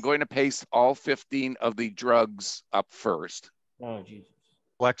going to paste all 15 of the drugs up first. Oh Jesus.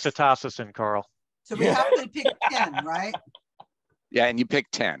 Lexitocin, Carl. So we have to pick 10, right? Yeah, and you pick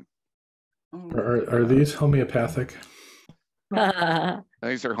 10. Are these homeopathic?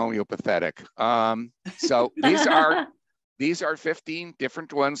 These are homeopathic. So these are 15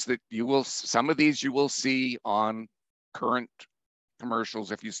 different ones that you will. Some of these you will see on current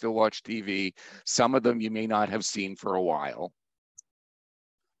commercials if you still watch TV. Some of them you may not have seen for a while,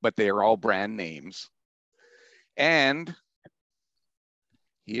 but they are all brand names. And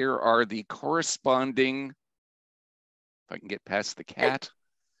here are the corresponding, if I can get past the cat.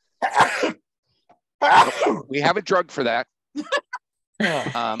 We have a drug for that.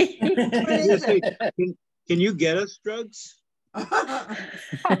 Can you get us drugs?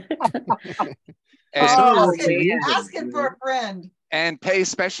 Asking for a friend. And pay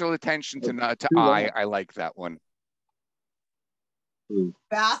special attention to I like that one.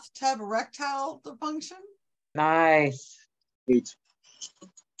 Bathtub erectile dysfunction. Nice.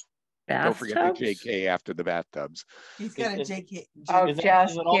 Don't forget the JK after the bathtubs. He's got a JK. Oh, Is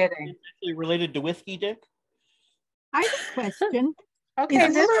just it all kidding. actually related to whiskey, Dick? I have a question. Okay,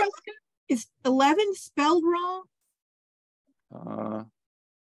 is 11 spelled wrong?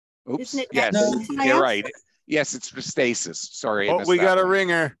 Oops. Isn't it Yes, STIS? you're right. Yes, it's for stasis. Sorry. I Oh, missed we that got a one.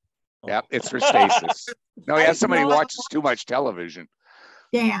 ringer. Yep, it's for stasis. No, yeah, somebody watches too much television.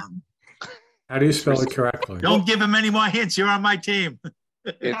 Damn. How do you spell it correctly? Don't give him any more hints. You're on my team.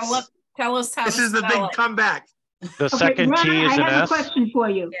 Tell us how This to is the spell big it. comeback. The second Ron, T is I an have a S. question for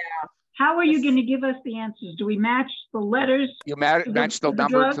you. How are you going to give us the answers? Do we match the letters? You match the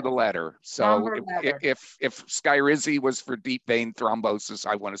number drug? to the letter. So Number, letter. if Skyrizi was for deep vein thrombosis,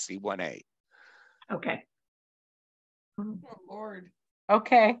 I want to see 1A. Okay. Oh Lord.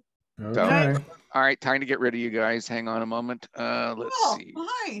 Okay. So, all right, time to get rid of you guys. Hang on a moment. Let's see.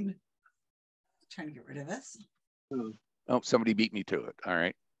 Fine. Trying to get rid of this. Oh, somebody beat me to it. All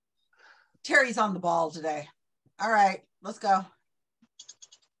right. Terry's on the ball today. All right, let's go.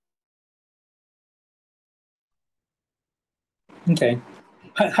 Okay.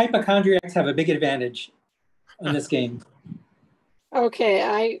 Hypochondriacs have a big advantage in this game. Okay,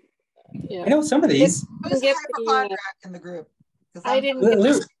 I know some of these. Who's Get the the, hypochondriac in the group? 'Cause I I'm- didn't get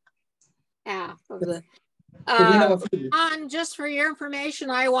Lou. half of the. you know what food- On just for your information,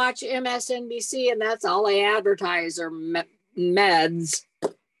 I watch MSNBC, and that's all they advertise are meds.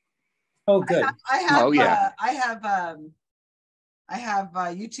 Oh, good. I have. Oh, yeah. I have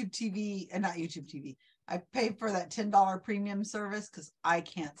YouTube TV and not YouTube TV. I paid for that $10 premium service because I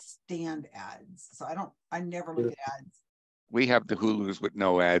can't stand ads. So I never look at ads. We have the Hulus with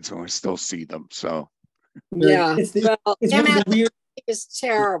no ads and we still see them. So Yeah, It's well, one of the weird. is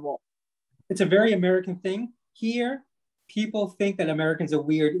terrible. It's a very American thing. Here, people think that Americans are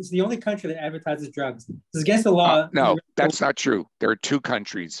weird. It's the only country that advertises drugs. It's against the law. no, that's not true. There are two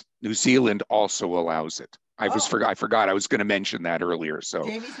countries. New Zealand also allows it. I forgot. I was going to mention that earlier. So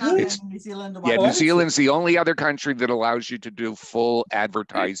Jamie's not it's in New Zealand. yeah, New Zealand's the only other country that allows you to do full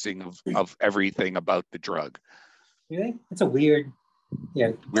advertising of everything about the drug. Really? It's a weird,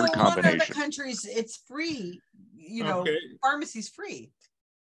 weird One of the combination. countries, it's free. You know, Okay. pharmacy's free.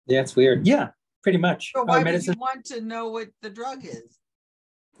 Yeah, it's weird. Yeah, pretty much. So why would medicine. you want to know what the drug is?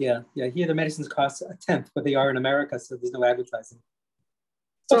 Yeah. Here the medicines cost a tenth what they are in America, so there's no advertising.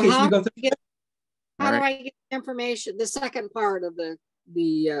 So Okay, so how we go do through. How do I get information? The second part of the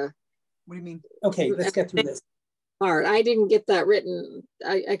what do you mean? Okay, let's get through this. part. I didn't get that written.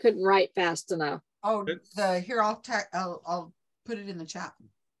 I couldn't write fast enough. Oh, here I'll put it in the chat.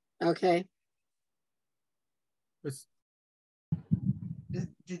 Okay.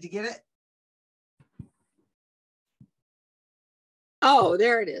 Did you get it? Oh,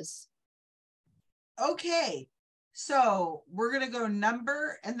 there it is. Okay. So we're gonna go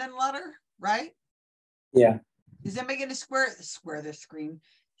number and then letter, right? Yeah. Is anybody gonna square their screen?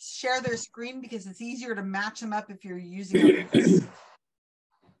 Share their screen because it's easier to match them up if you're using a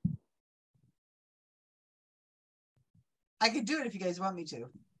I could do it if you guys want me to.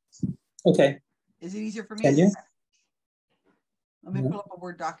 Okay. Is it easier for me? Can you? Let me pull up a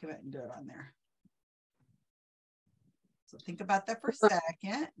Word document and do it on there. So think about that for a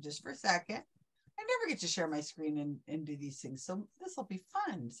second, just for a second. I never get to share my screen and do these things. So this will be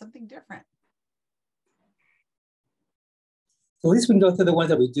fun, something different. At least we can go through the ones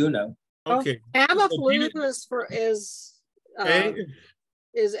that we do know. Okay. Tamiflu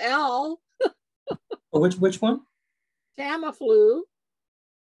is L. Oh, which one? Tamiflu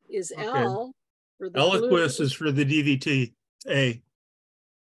is L for the Eliquis flu. is for the DVT. A.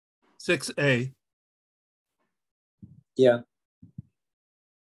 6A. Yeah.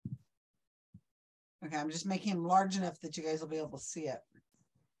 Okay, I'm just making them large enough that you guys will be able to see it.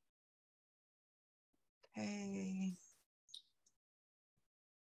 Okay.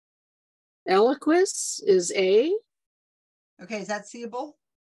 Eliquis is A. Okay, is that seeable?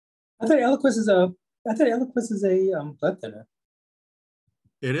 I thought Eliquis is a blood thinner.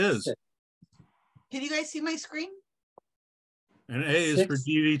 It is. Can you guys see my screen? And A is for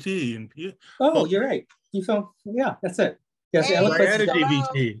DVT. And Oh, you're right. You found, yeah, that's it. Yes, Hey, Eliquis I had a is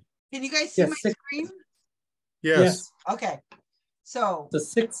DVT. Can you guys see my Yes, screen? Yes. Okay. So the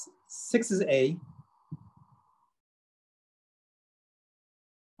six is A.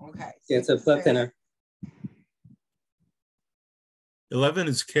 Okay. Yeah, it's a blood thinner. 11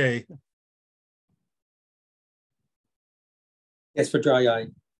 is K. Yes, for dry eye.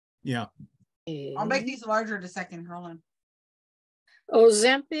 Yeah. I'll make these larger in a second. Hold on.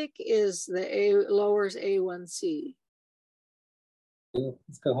 Ozempic is the A, lowers A1C.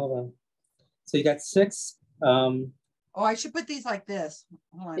 Let's go, hold on. So you got 6. Oh, I should put these like this.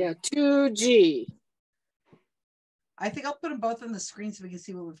 Hold on. Yeah, 2G. I think I'll put them both on the screen so we can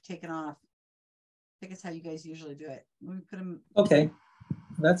see what we've taken off. I think it's how you guys usually do it. Let me put them. Okay,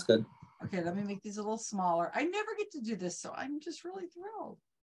 that's good. Okay, let me make these a little smaller. I never get to do this, so I'm just really thrilled.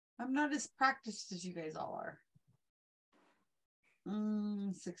 I'm not as practiced as you guys all are.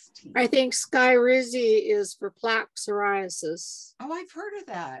 16. I think Skyrizi is for plaque psoriasis. Oh, I've heard of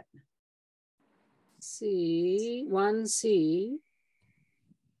that. C, 1C.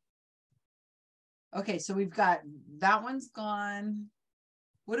 Okay, so we've got that one's gone.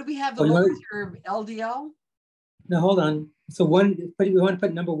 What do we have? The Oh, you lowers want- your LDL? No, hold on. So we want to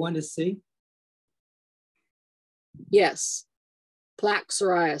put number 1 is C? Yes. Plaque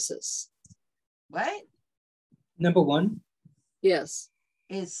psoriasis. What? Number 1? Yes.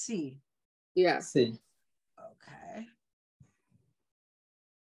 Is C. Yeah. C. Okay.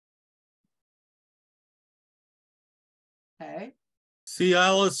 Okay.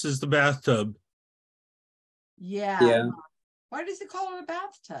 Cialis is the bathtub. Yeah. Yeah. Why does it call it a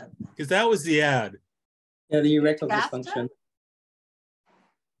bathtub? Because that was the ad. Yeah, the erectile Bathtub? dysfunction.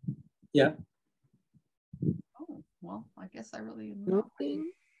 Yeah. Oh, well, I guess I really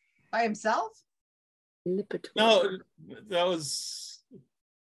Smoking. By himself? Lipitor. No, that was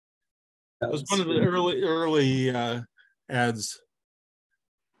one of the early ads.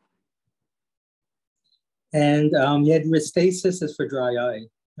 And you had Restasis is for dry eye,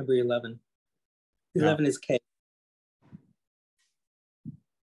 number 11. 11 is K.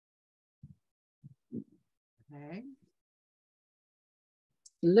 Okay.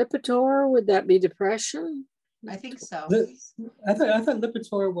 Lipitor, would that be depression? I think so. I thought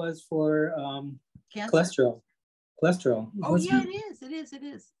Lipitor was for Cancer? cholesterol. Cholesterol. Oh, yeah, it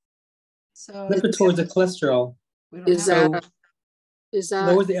is. So Lipitor is a cholesterol. we don't Is have that, is that,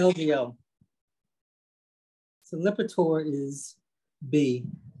 Lowers the LDL. So Lipitor is B.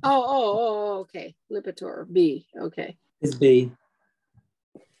 oh, okay. Lipitor, B, okay. Is B.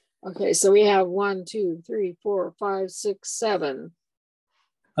 Okay, so we have 1, 2, 3, 4, 5, 6, 7.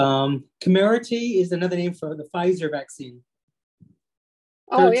 Comirnaty is another name for the Pfizer vaccine.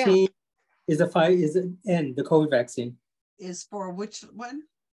 Oh, 13 yeah. is an N, the COVID vaccine. Is for which one?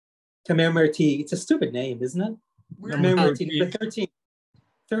 Comirnaty. It's a stupid name, isn't it? Comirnaty. Number 13.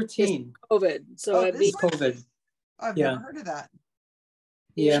 13. It's COVID. So Oh, it'd this be one? COVID. I've Yeah. never heard of that.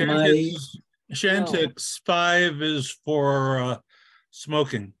 Yeah, Chantix 5 is for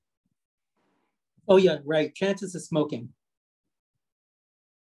smoking. Oh yeah, right. Chances of smoking.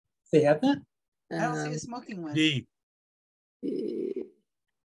 They have that? I don't see a smoking one. D.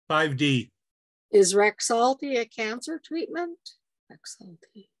 5D. Is Rexulti a cancer treatment?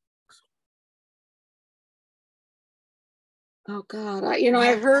 Rexulti. Oh God,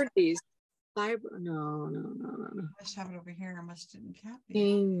 I've heard these. Fiber. No. I must have it over here. I must didn't copy.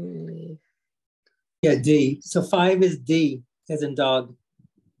 Pain relief. Yeah, D. So 5 is D, as in dog.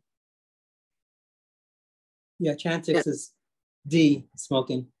 Yeah, Chantix is D,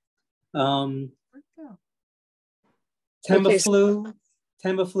 smoking. Tamiflu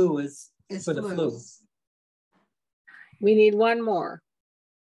is for the flu. We need one more.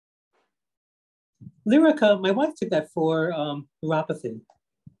 Lyrica, my wife took that for neuropathy.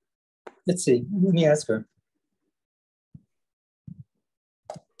 Let's see. Let me ask her.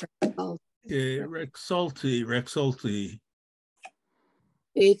 Rexulti.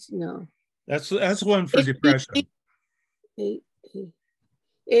 No. That's one for depression.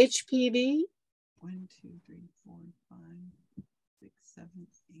 HPV. 1, 2, 3, 4, 5, 6, 7, 8.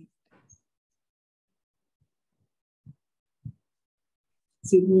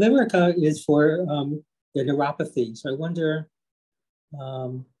 See, Lyrica is for the neuropathy. So I wonder.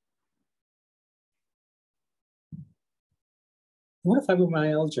 What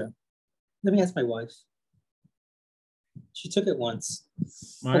fibromyalgia? Let me ask my wife. She took it once.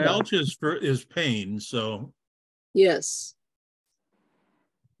 Myalgia is pain, so. Yes.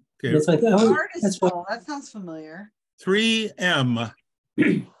 Okay. It's like, that sounds familiar. 3M.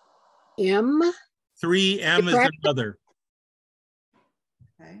 M? 3M is another.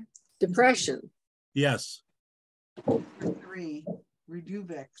 Okay. Depression. Yes. 3,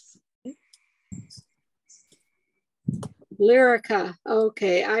 Reduvix. Lyrica.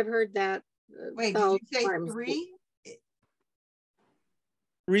 Okay, I've heard that. Wait, did you say 3?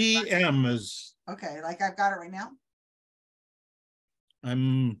 3M is. Okay, like I've got it right now.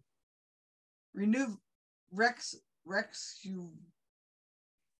 Renew Rexulti.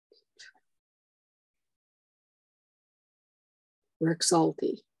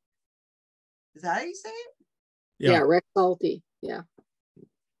 Is that how you say it? Yeah, Rexulti. Yeah.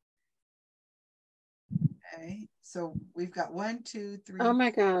 Okay, so we've got 1, 2, 3. Oh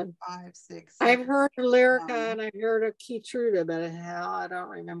my God. 5, 6. 7, I've heard of Lyrica 9. and I've heard of Keytruda, but hell, I don't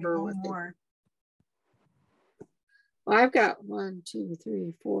remember what more. Well, I've got 1, 2,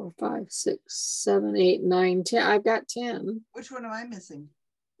 3, 4, 5, 6, 7, 8, 9, 10. I've got 10. Which one am I missing?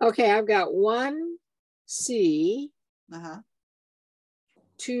 Okay, I've got 1C,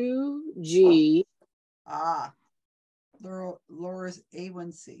 2G. Laura's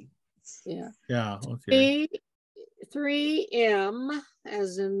A1C. Yeah. Yeah. Okay. 3M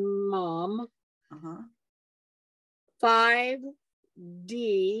as in mom.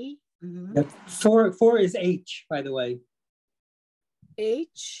 5D. 4 is H, by the way.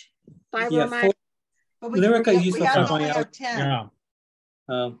 H. Yeah, Lyrica used for fibromyalgia. 10. Yeah.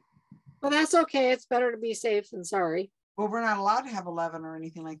 Well, that's okay. It's better to be safe than sorry. Well, we're not allowed to have 11 or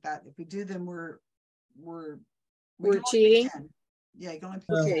anything like that. If we do, then we're cheating. Yeah, you can only pick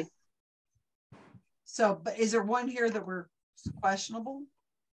Okay. 10. So, but is there one here that we're questionable?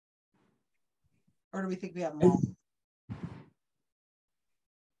 Or do we think we have them all?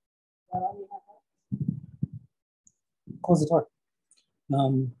 Close the door.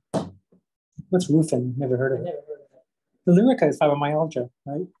 What's Rufin? Never heard of it. The Lyrica is fibromyalgia,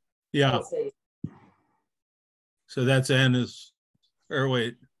 right? Yeah. So that's N is, or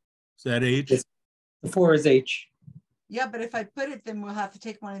wait, is that H? The 4 is H. Yeah, but if I put it, then we'll have to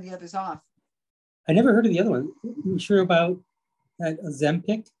take one of the others off. I never heard of the other one. You sure about that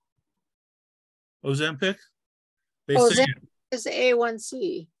Ozempic? Ozempic? Ozempic is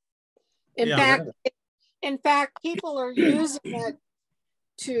A1C. In fact, people are using it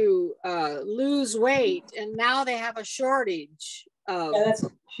to lose weight, and now they have a shortage of. Yeah,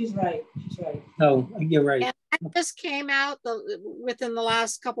 she's right. She's right. Oh, you're right. And that just came out within the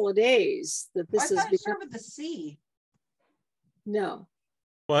last couple of days that this is become with the C. No.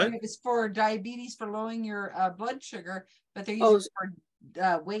 What? It's for diabetes, for lowering your blood sugar, but they're using it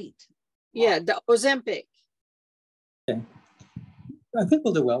for weight. Yeah, the Ozempic. Okay. I think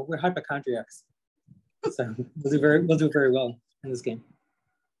we'll do well. We're hypochondriacs, so we'll do very well in this game.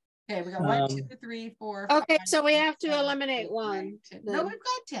 Okay, we got 1, 2, 3, 4. Okay, 5, so we have to 7, eliminate 8, 1. 9, 10. No, we've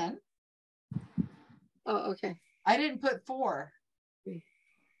got 10. Oh, okay. I didn't put 4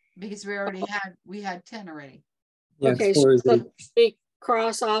 because we had 10 already. Yeah, okay, so we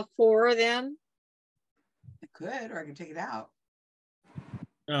cross off 4 then. I could, or I could take it out.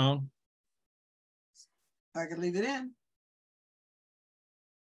 No. I could leave it in.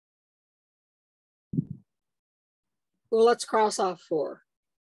 Well, let's cross off 4.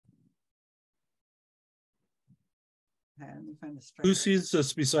 Okay, let me find the straight. Who sees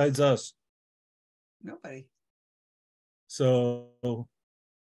this besides us? Nobody. So.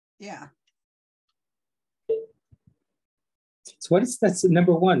 Yeah. So that's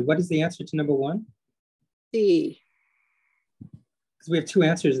number one. What is the answer to number one? D. Because we have two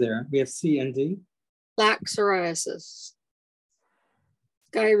answers there. We have C and D. Plaque psoriasis.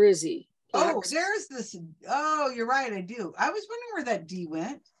 Skyrizi. Oh, there's this. Oh, you're right. I do. I was wondering where that D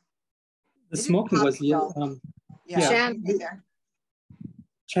went. The smoking was yeah. There.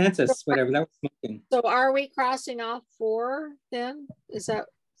 Chances, whatever. That was smoking. So are we crossing off 4 then? Is that?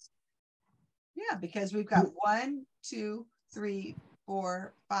 Yeah, because we've got 1, 2, 3,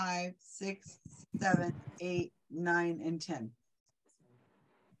 4, 5, 6, 7, 8, 9, and 10.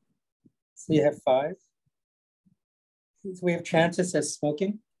 So you have 5. So we have chances as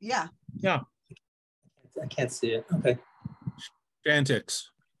smoking. Yeah. Yeah. I can't see it. Okay. Chantix.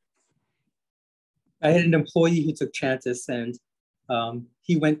 I had an employee who took Chantix, and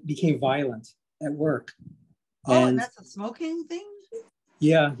he became violent at work. Oh, and that's a smoking thing?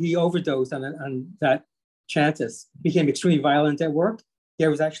 Yeah, he overdosed on that Chantix. Became extremely violent at work. He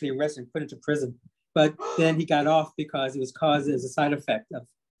was actually arrested and put into prison. But then he got off because it was caused as a side effect of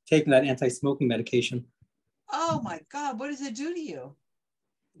taking that anti-smoking medication. Oh my God, what does it do to you?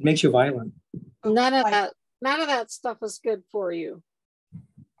 It makes you violent. None of that stuff is good for you.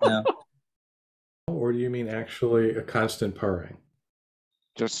 No. Or do you mean actually a constant purring?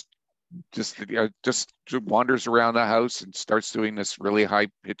 Just wanders around the house and starts doing this really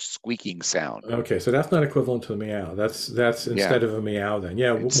high-pitched squeaking sound. Okay, so that's not equivalent to a meow. That's instead of a meow then.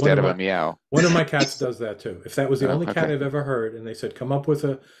 Yeah, instead of a meow. One of my cats does that too. If that was the only cat I've ever heard and they said, come up with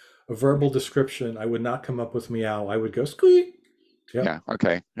a verbal description, I would not come up with meow. I would go squeak. Yep. Yeah,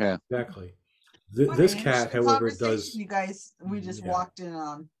 okay, yeah. Exactly. This cat, however, does... You guys, we just walked in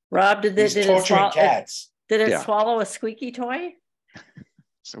on. Rob, did it Yeah. swallow a squeaky toy?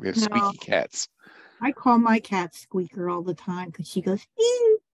 So we have squeaky cats. I call my cat Squeaker all the time because she goes,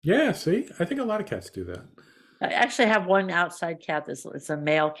 ew. Yeah, see? I think a lot of cats do that. I actually have one outside cat. It's a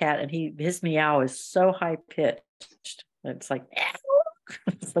male cat, and his meow is so high pitched. It's like,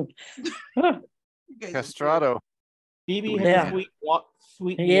 it's like Castrato. Phoebe has Yeah. a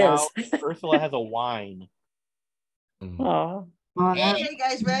sweet He meow. is. Ursula has a whine. Oh. Hey,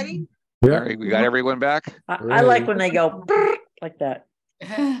 guys, ready? All right, we got everyone back? I like when they go like that.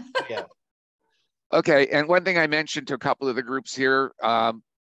 Yeah. Okay, and one thing I mentioned to a couple of the groups here,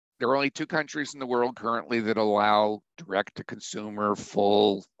 there are only 2 countries in the world currently that allow direct-to-consumer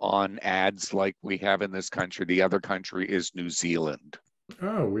full-on ads like we have in this country. The other country is New Zealand.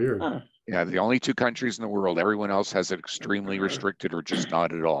 Oh, weird. Huh. Yeah, the only 2 countries in the world. Everyone else has it extremely restricted or just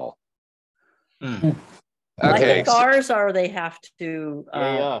not at all. Okay. Like ours, or they have to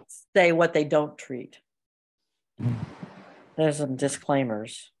say what they don't treat. There's some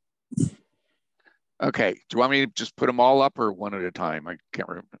disclaimers. Okay. Do you want me to just put them all up or one at a time? I can't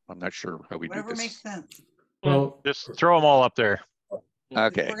remember. I'm not sure how we do Whatever this. makes sense. Well, just throw them all up there.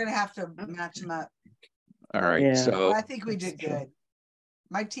 Okay. We're gonna have to match them up. All right. Yeah. So I think we did good.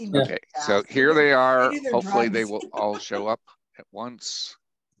 My team. okay. So here they are. Maybe they're Hopefully they drugs. will all show up at once.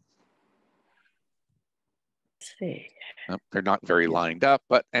 Let's see. They're not very lined up,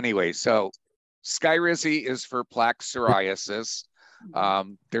 but anyway, so Skyrizi is for plaque psoriasis.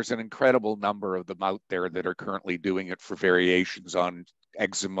 There's an incredible number of them out there that are currently doing it for variations on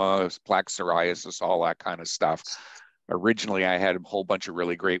eczema, plaque psoriasis, all that kind of stuff. Originally, I had a whole bunch of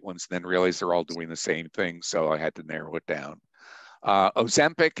really great ones, and then realized they're all doing the same thing, so I had to narrow it down.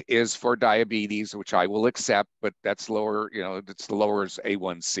 Ozempic is for diabetes, which I will accept, but that's lower, it's the lower as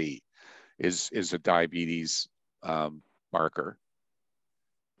A1C is a diabetes marker.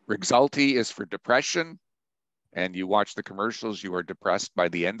 Rexulti is for depression, and you watch the commercials, you are depressed by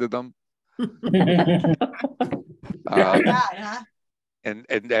the end of them. And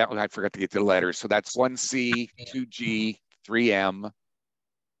I forgot to get to the letters. So that's 1C, 2G, 3M.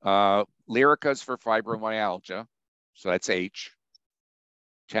 Lyrica is for fibromyalgia, so that's H.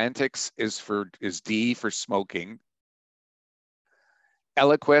 Chantix is D for smoking.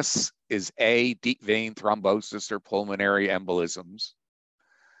 Eliquis is A, deep vein thrombosis or pulmonary embolisms.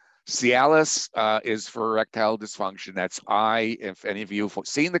 Cialis is for erectile dysfunction. That's I. If any of you have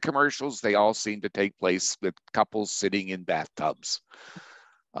seen the commercials, they all seem to take place with couples sitting in bathtubs.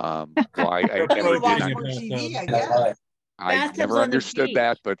 I never understood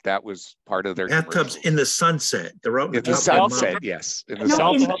that, but that was part of their bathtubs in the sunset. They're out in the sunset, yes. In the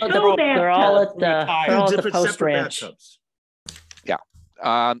sunset. They're all at the Post Ranch. Yeah.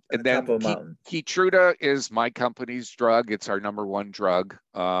 And then Keytruda is my company's drug. It's our #1 drug.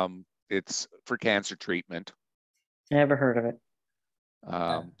 It's for cancer treatment. Never heard of it.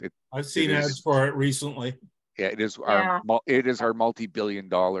 I've seen ads for it recently. Yeah, it is our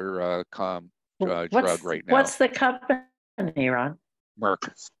multi-billion-dollar drug right now. What's the company Ron?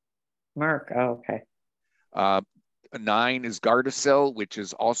 Merck. Merck. Oh, okay. 9 is Gardasil, which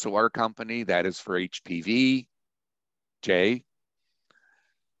is also our company. That is for HPV. J.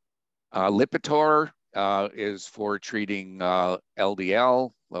 Lipitor is for treating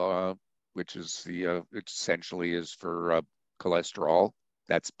LDL, which is which essentially is for cholesterol.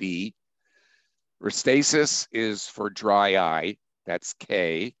 That's B. Restasis is for dry eye. That's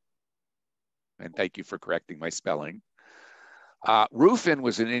K. And thank you for correcting my spelling. Rufin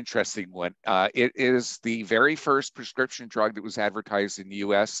was an interesting one. It is the very first prescription drug that was advertised in the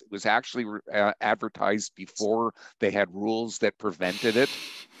US. It was actually advertised before they had rules that prevented it.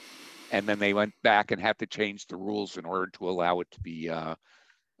 And then they went back and had to change the rules in order to allow it to be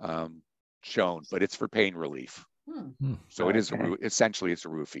shown. But it's for pain relief. So it is essentially it's a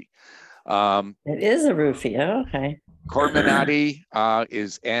roofie. It is a roofie. Oh, okay. Comirnaty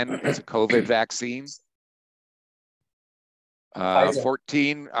is N. It's a COVID vaccine.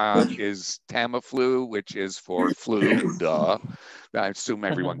 14 is Tamiflu, which is for flu. Duh. I assume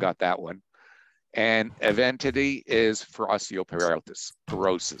everyone got that one. And Evenity is for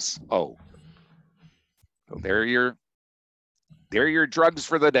osteoporosis. Oh, so they're your drugs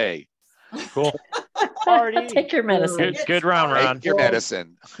for the day. Cool. Party. Take your medicine. Good round, Ron. Take your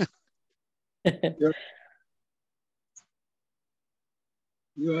medicine. And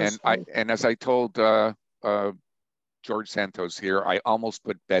as I told George Santos here, I almost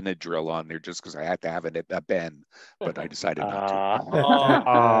put Benadryl on there just because I had to have it at Ben, but I decided not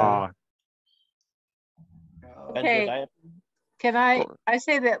to. Okay. Can I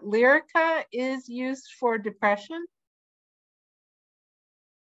say that Lyrica is used for depression?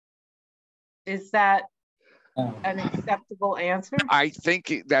 Is that an acceptable answer? I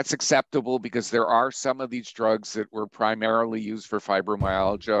think that's acceptable because there are some of these drugs that were primarily used for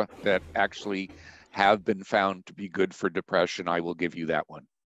fibromyalgia that actually have been found to be good for depression. I will give you that one.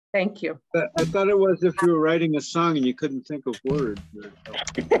 Thank you. I thought it was if you were writing a song and you couldn't think of words.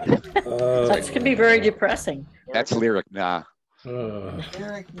 So it can be very depressing. That's lyric, nah.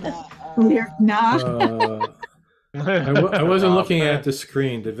 Lyric, nah. Lyric, nah. I wasn't looking at the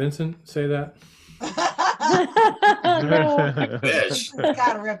screen. Did Vincent say that? He's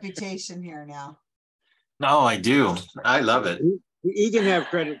got a reputation here now. No, I do. I love it. He can have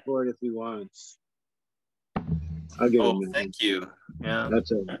credit for it if he wants. I'll give him that. Thank you. Yeah.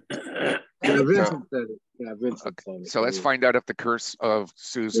 That's it. Yeah, Vincent said it. Yeah, Vincent said it. So let's find out if the curse of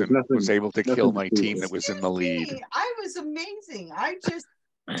Susan was able to kill my team that was in the lead. I was amazing. I just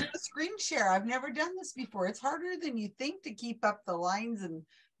did a screen share. I've never done this before. It's harder than you think to keep up the lines and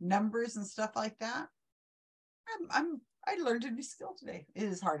numbers and stuff like that. I learned a new skill today. It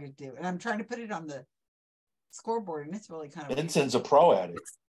is hard to do, and I'm trying to put it on the scoreboard, and it's really kind of Vincent's a pro at it.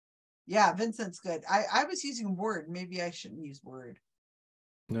 Yeah, Vincent's good. I was using Word. Maybe I shouldn't use Word.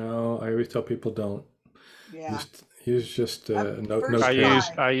 No, I always tell people don't. Yeah. Use just Notepad.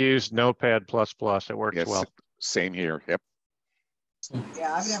 I use Notepad++. It works well. Same here. Yep.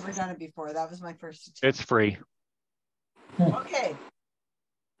 Yeah, I've never done it before. That was my first attempt. It's free. Okay.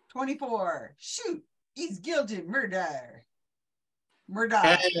 24. Shoot. He's guilty of murder. Murder.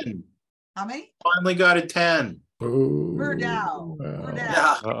 10. How many? Finally got a 10. Murdow.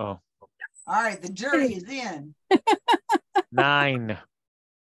 Yeah. Uh-oh. All right, the jury is in. 9.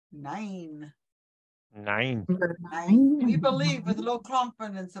 9. 9. 9. We believe with low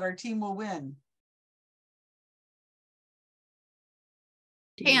confidence that our team will win.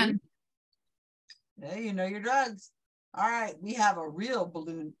 10. Yeah, you know your drugs. All right, we have a real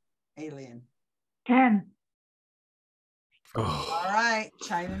balloon alien. 10. All right,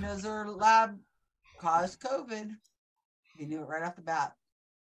 China knows her lab caused COVID. They knew it right off the bat.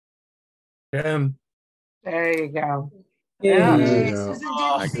 10. There you go. Yeah. Susan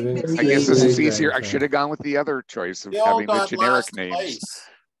I didn't guess this is easier. I should have gone with the other choice of having the generic names.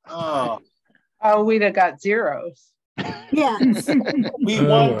 Oh, we'd have got zeros. Yeah. We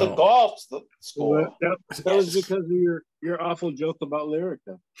won the golf score. That was because of your awful joke about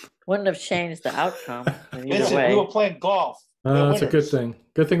Lyrica. Wouldn't have changed the outcome. Vincent, we were playing golf. That's a good thing.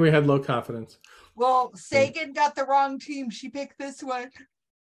 Good thing we had low confidence. Well, Sagan got the wrong team. She picked this one.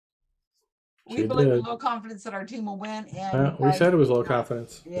 We believe with low confidence that our team will win. And we said it was low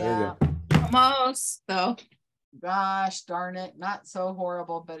confidence. Yeah. There you go. Almost, though. Gosh darn it. Not so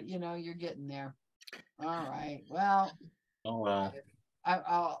horrible, but you're getting there. All right. Well. Oh, wow.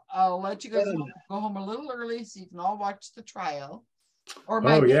 I'll let you guys go home a little early so you can all watch the trial. Or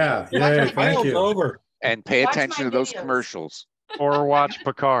yeah. Thank you. Over. And pay attention to those commercials. Or watch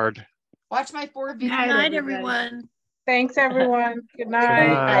Picard. Watch my 4 videos. Good night, everyone. Thanks, everyone. Good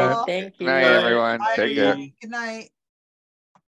night. Thank you. Good night, everyone. Bye. Take care. Good night.